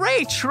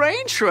 great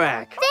train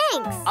track.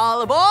 Thanks.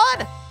 All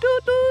aboard.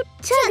 Doot, doot.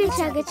 Chugga,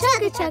 chugga,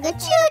 chugga, chugga,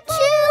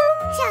 choo-choo.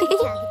 Chugga,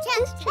 chugga, chugga.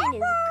 This train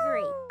is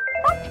great.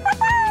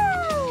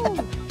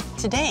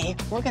 Today,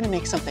 we're gonna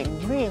make something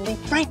really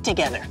bright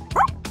together.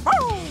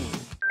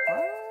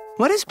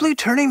 What is Blue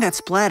turning that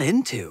splat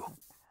into?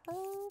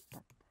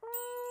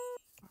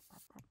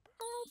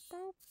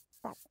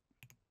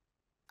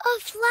 A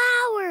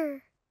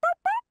flower.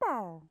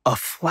 A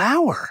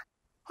flower?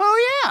 Oh,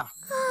 yeah.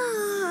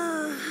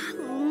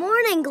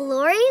 Morning,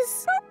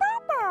 Glories.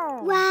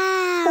 Wow.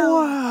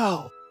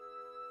 Whoa.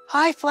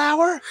 Hi,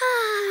 Flower.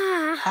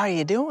 How are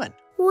you doing?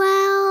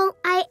 Well,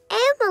 I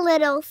am a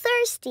little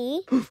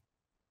thirsty.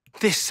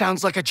 This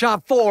sounds like a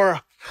job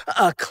for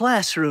a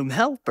classroom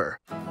helper.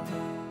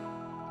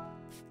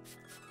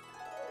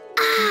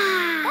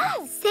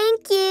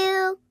 Thank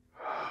you.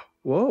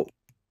 Whoa.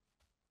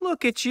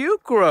 Look at you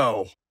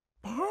grow.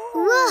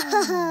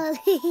 Whoa.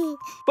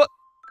 But...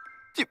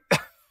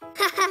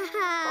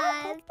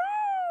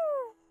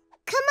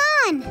 Come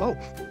on. Whoa.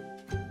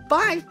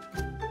 Bye.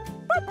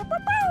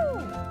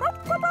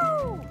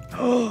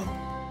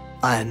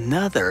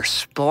 Another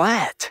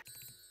splat.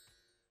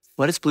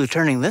 What is Blue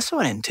turning this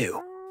one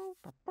into?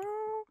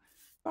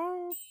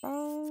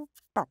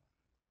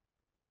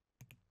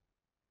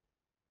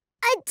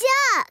 A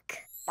duck.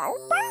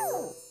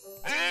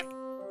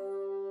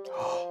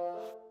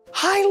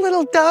 Hi,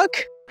 little duck.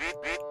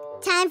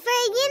 Time for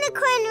a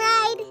unicorn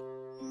ride.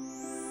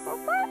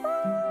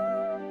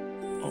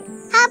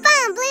 Hop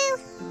on, Blue.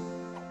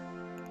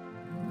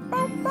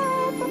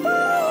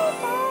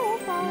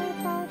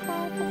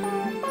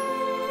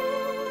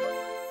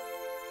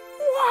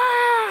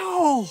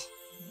 Wow!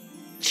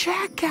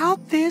 Check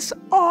out this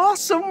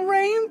awesome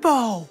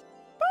rainbow.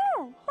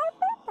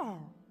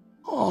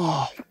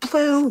 Oh,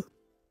 Blue,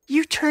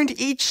 you turned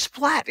each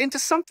splat into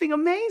something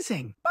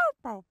amazing.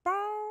 Bye,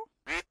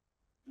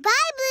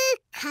 Blue.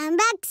 Come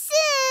back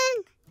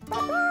soon.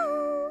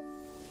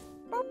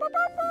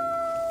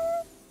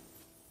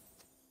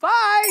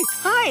 Bye!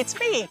 Hi, it's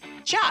me,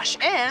 Josh,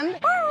 and...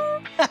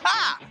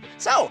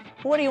 So,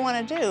 what do you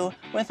want to do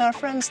with our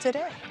friends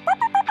today?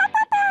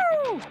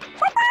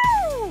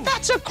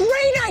 That's a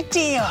great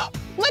idea!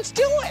 Let's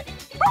do it!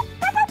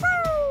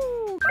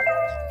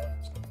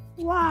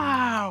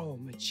 Wow,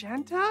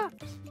 Magenta,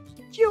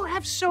 you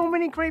have so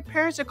many great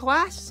pairs of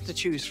glasses to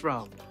choose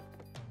from.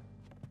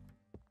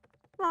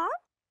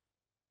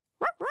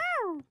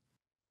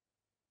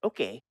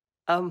 Okay,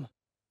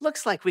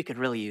 looks like we could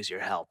really use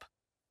your help.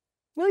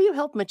 Will you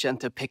help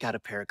Magenta pick out a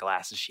pair of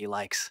glasses she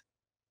likes?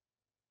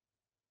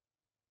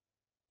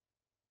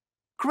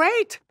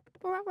 Great!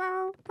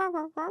 Oh,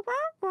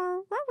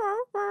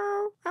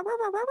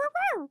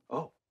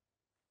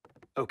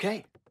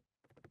 okay.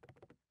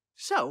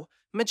 So,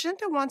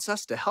 Magenta wants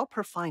us to help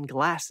her find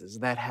glasses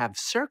that have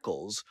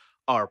circles,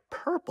 are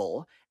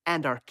purple,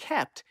 and are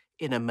kept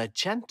in a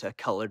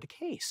magenta-colored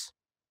case.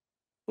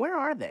 Where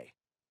are they?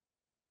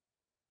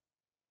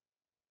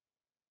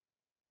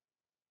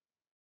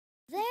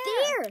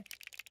 There.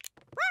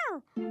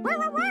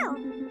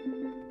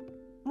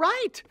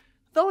 Right!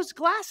 Those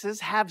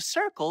glasses have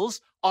circles,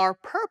 are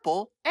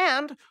purple,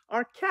 and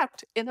are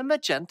kept in a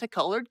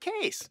magenta-colored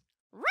case.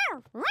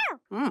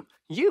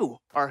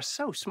 You are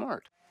so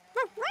smart.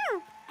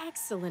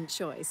 excellent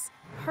choice.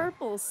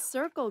 Purple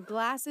circle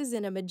glasses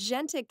in a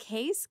magenta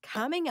case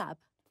coming up.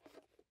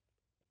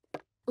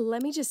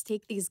 Let me just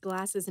take these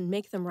glasses and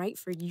make them right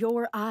for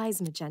your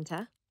eyes,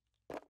 Magenta.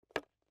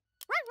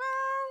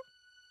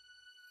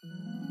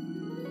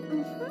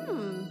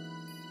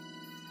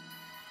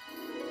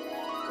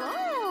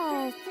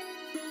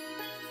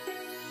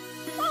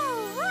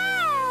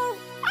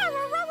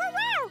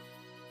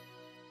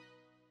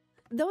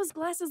 Those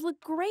glasses look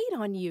great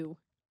on you.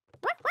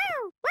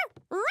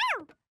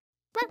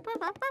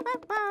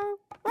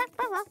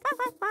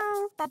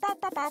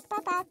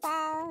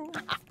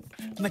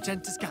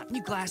 Magenta's got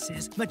new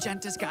glasses.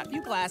 Magenta's got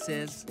new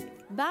glasses.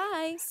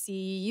 Bye.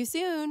 See you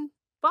soon.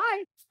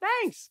 Bye.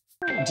 Thanks.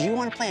 Do you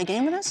want to play a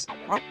game with us?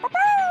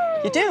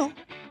 You do?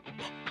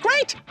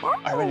 Great!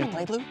 Are you ready to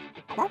play, Blue?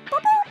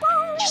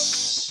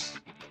 Yes!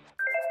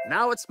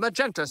 Now it's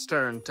Magenta's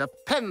turn to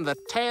pin the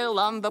tail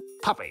on the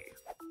puppy.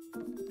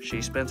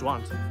 She spins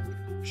once.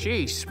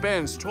 She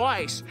spins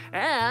twice.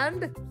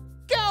 And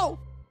go!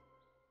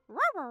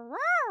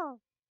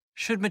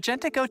 Should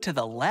Magenta go to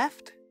the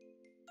left?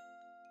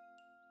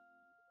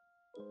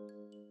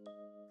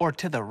 Or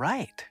to the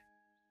right?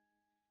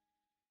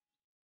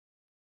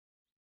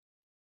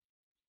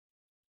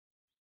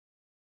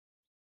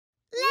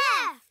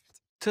 Left!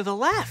 To the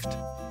left.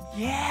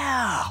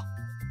 Yeah.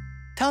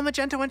 Tell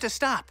Magenta when to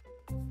stop.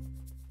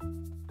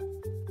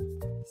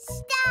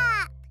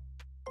 Stop!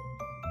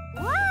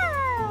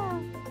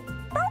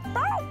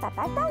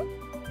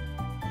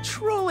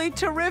 Truly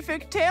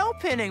terrific tail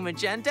pinning,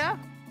 Magenta.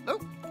 Oh,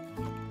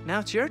 now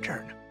it's your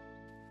turn.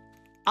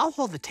 I'll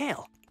hold the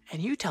tail,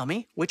 and you tell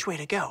me which way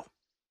to go.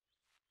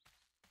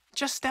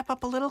 Just step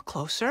up a little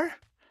closer.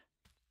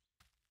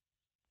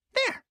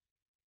 There.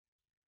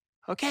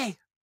 Okay,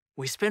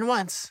 we spin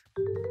once.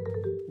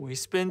 We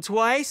spin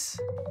twice.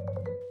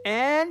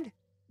 And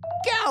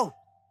go!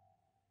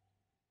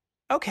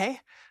 Okay,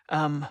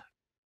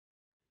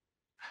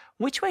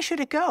 which way should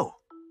it go?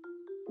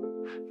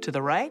 To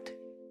the right?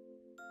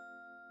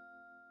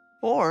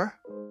 Or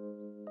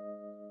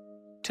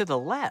to the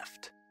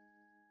left?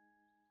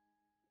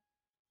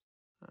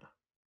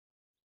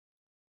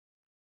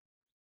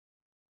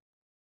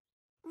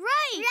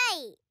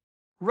 Right!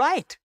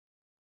 Right.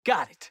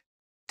 Got it.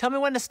 Tell me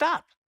when to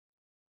stop.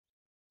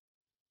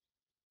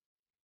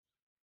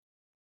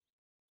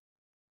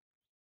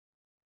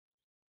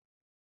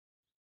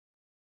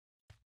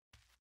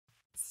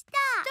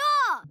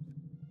 Stop!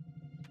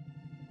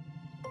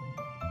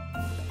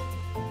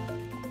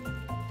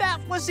 That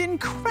was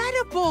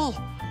incredible!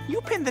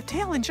 You pinned the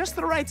tail in just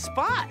the right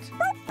spot.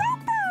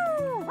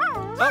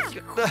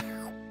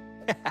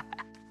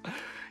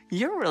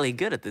 You're really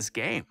good at this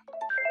game.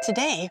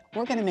 Today,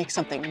 we're gonna make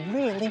something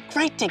really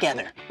great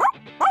together.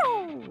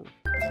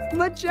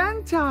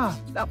 Magenta!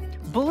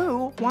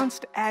 Blue wants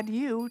to add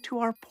you to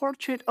our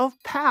portrait of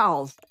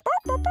pals.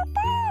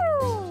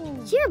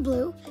 Here,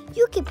 Blue,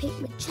 you can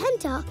paint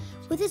Magenta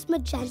with this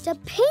magenta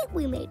paint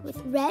we made with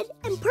red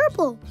and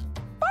purple.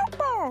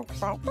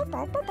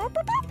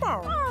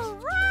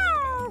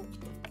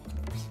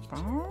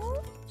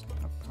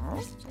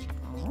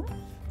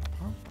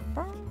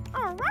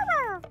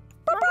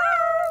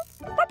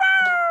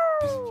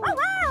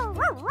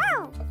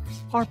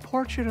 Our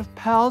portrait of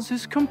pals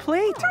is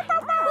complete.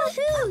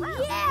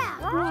 Woohoo! Yeah!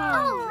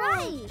 All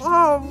right!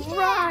 All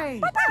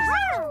right!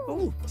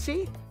 Oh,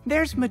 see?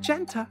 There's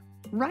Magenta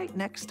right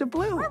next to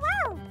Blue.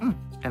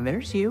 And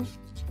there's you.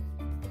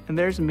 And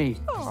there's me.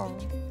 Wow.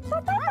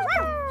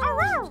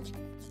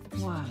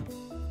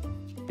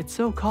 It's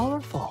so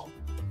colorful.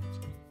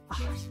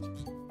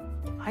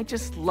 I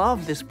just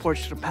love this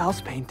Portrait of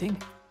Pals painting.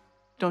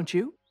 Don't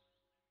you?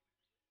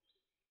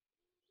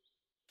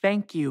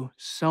 Thank you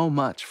so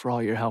much for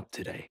all your help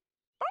today.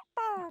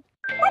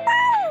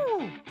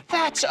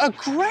 That's a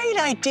great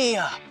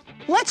idea.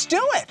 Let's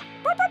do it.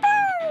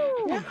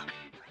 Yeah.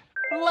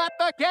 Let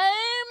the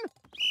game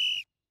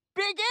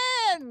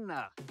begin!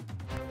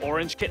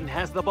 Orange Kitten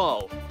has the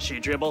ball. She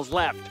dribbles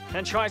left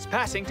and tries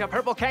passing to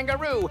Purple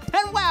Kangaroo.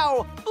 And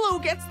wow, Blue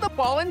gets the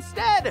ball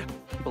instead.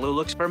 Blue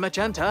looks for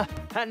Magenta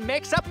and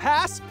makes a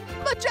pass.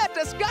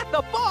 Magenta's got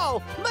the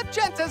ball!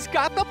 Magenta's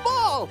got the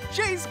ball!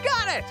 She's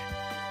got it!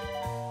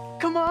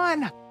 Come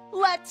on!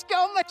 Let's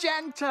go,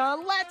 Magenta!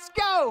 Let's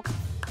go!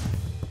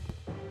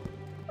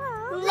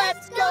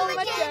 Let's go,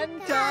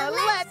 Magenta!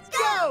 Let's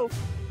go!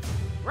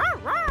 All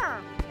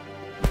right,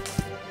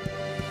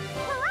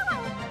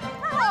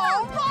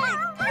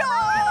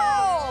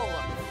 goal!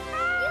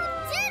 You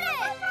did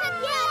it!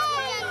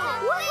 Congrats,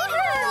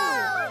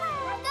 Magenta!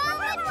 Go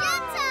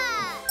Magenta!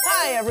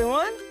 Hi,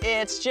 everyone.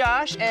 It's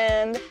Josh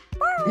and...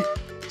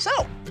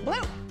 So,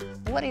 Blue,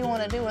 what do you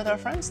want to do with our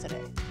friends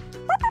today?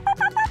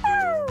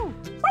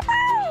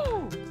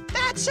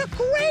 That's a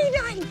great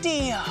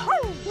idea!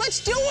 Let's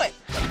do it!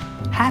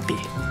 Happy.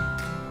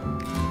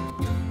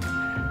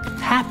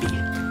 Happy.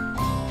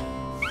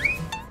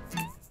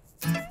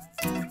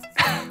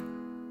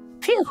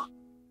 Phew.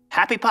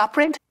 Happy paw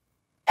print,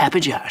 happy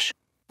Josh.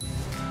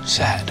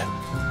 Sad.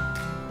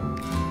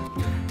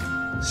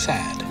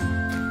 Sad.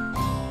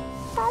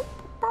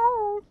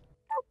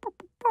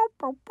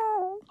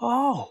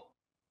 Oh,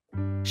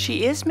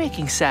 she is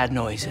making sad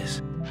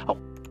noises. Oh,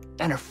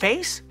 and her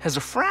face has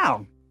a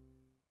frown.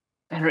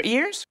 And her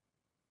ears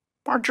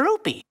are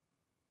droopy.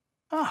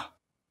 Oh.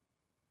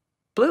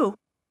 Blue,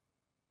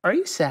 are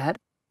you sad?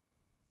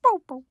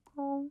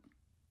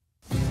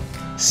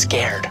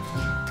 Scared.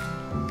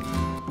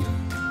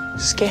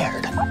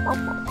 Scared.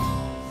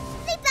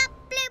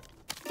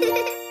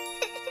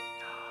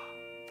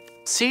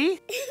 See?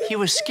 He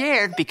was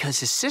scared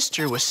because his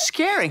sister was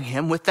scaring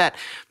him with that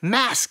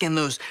mask and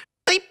those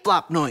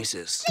bleep-blop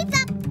noises.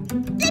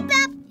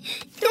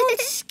 Don't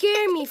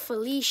scare me,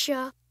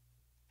 Felicia.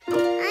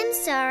 I'm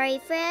sorry,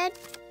 Fred.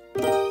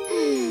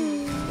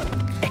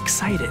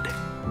 Excited.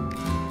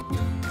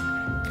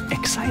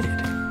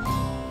 Excited.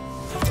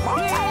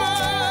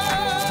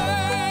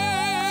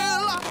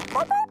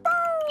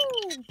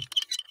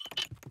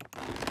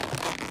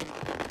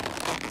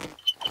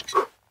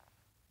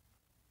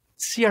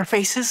 See our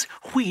faces?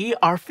 We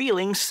are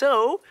feeling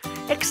so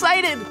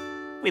excited.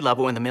 We love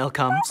it when the mail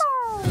comes.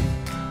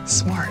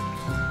 Smart.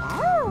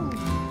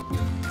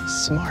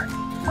 Smart.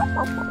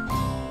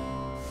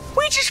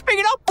 We just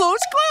figured out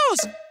Blue's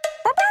clues.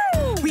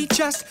 We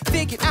just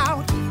figured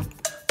out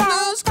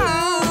Blue's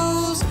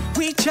clues.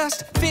 We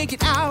just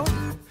figured out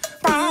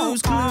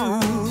Blue's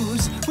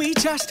clues. We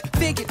just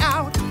figured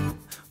out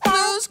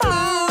Blue's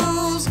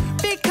clues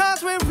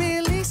because we're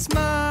really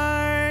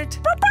smart.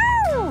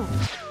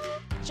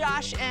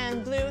 Josh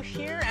and Blue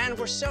here, and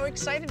we're so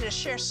excited to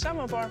share some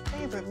of our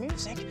favorite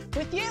music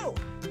with you.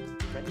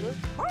 Ready,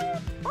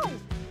 Blue?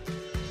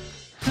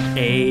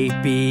 A,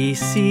 B,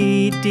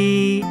 C,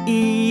 D,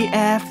 E,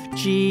 F,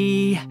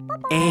 G,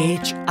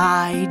 H,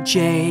 I,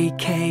 J,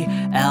 K,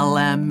 L,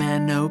 M,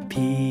 N, O,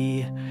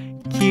 P,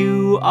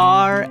 Q,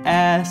 R,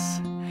 S,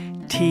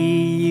 T,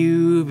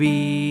 U,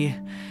 V,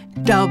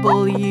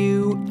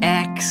 W,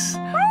 X,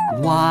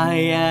 Y,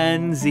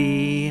 and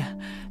Z.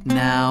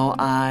 Now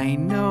I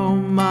know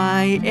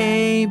my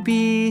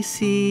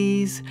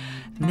ABCs.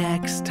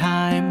 Next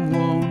time,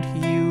 won't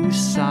you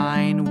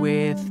sign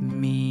with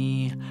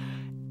me?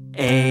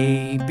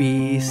 A,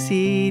 B,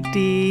 C,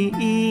 D,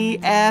 E,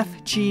 F,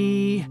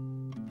 G,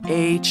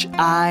 H,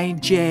 I,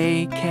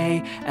 J,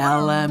 K,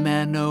 L, M,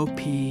 N, O,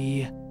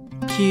 P,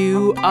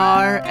 Q,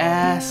 R,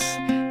 S,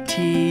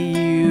 T,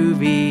 U,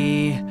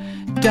 V,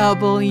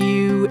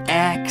 W,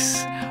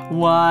 X,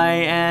 Y,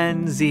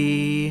 and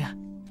Z.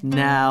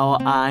 Now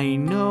I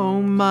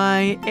know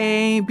my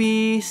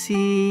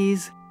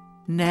ABCs.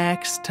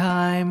 Next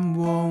time,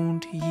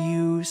 won't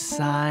you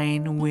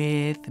sign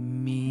with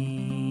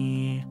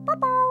me?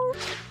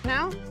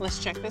 Now, let's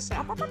check this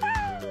out.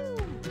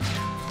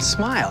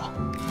 Smile.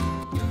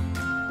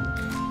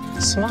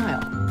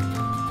 Smile.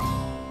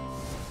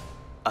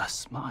 A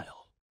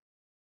smile.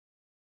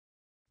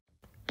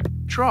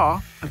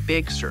 Draw a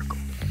big circle.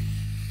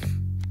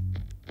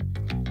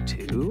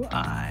 2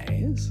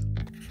 eyes.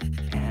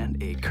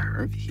 And a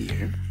curve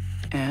here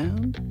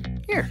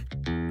and here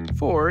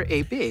for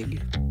a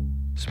big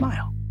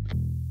smile.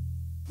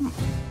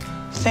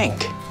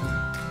 Think.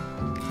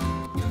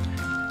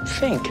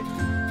 Think.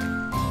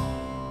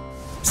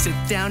 Sit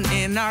down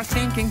in our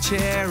thinking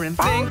chair and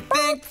think,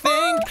 think,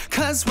 think.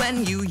 'Cause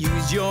when you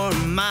use your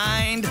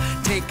mind,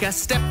 take a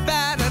step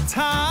at a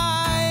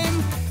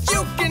time,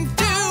 you can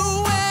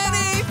do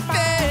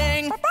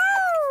anything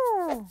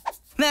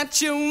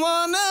that you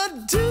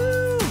wanna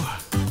do.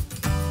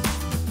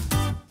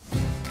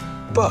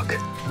 Book.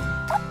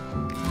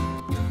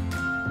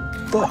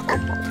 Book.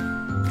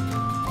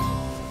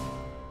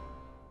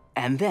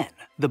 And then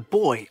the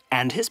boy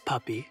and his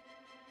puppy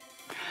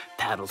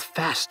paddled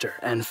faster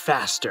and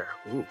faster.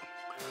 Ooh.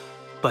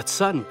 But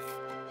suddenly,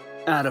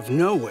 out of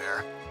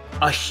nowhere,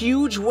 a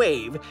huge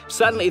wave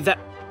suddenly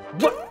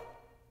what?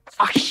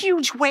 A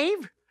huge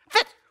wave?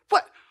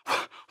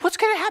 What's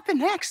gonna happen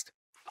next?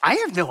 I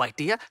have no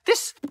idea.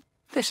 This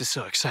is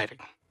so exciting.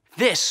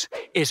 This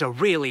is a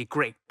really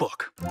great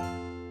book.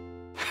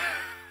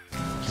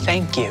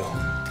 Thank you.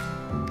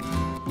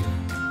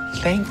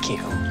 Thank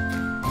you.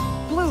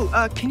 Blue,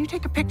 can you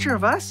take a picture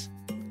of us?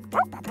 Oh,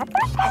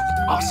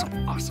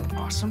 awesome, awesome,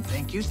 awesome.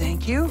 Thank you,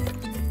 thank you.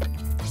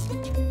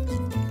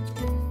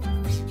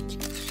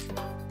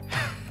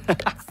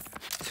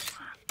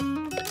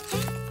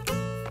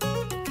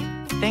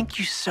 Thank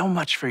you so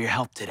much for your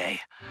help today.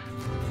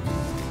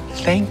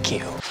 Thank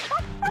you.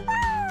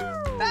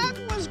 That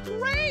was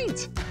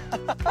great!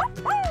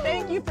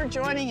 Thank you for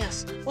joining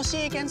us. We'll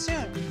see you again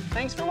soon.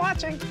 Thanks for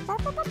watching.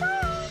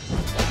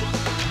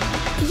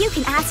 You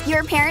can ask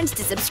your parents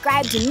to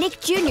subscribe to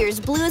Nick Jr.'s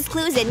Blue's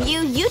Clues and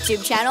You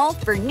YouTube channel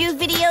for new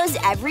videos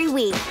every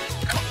week.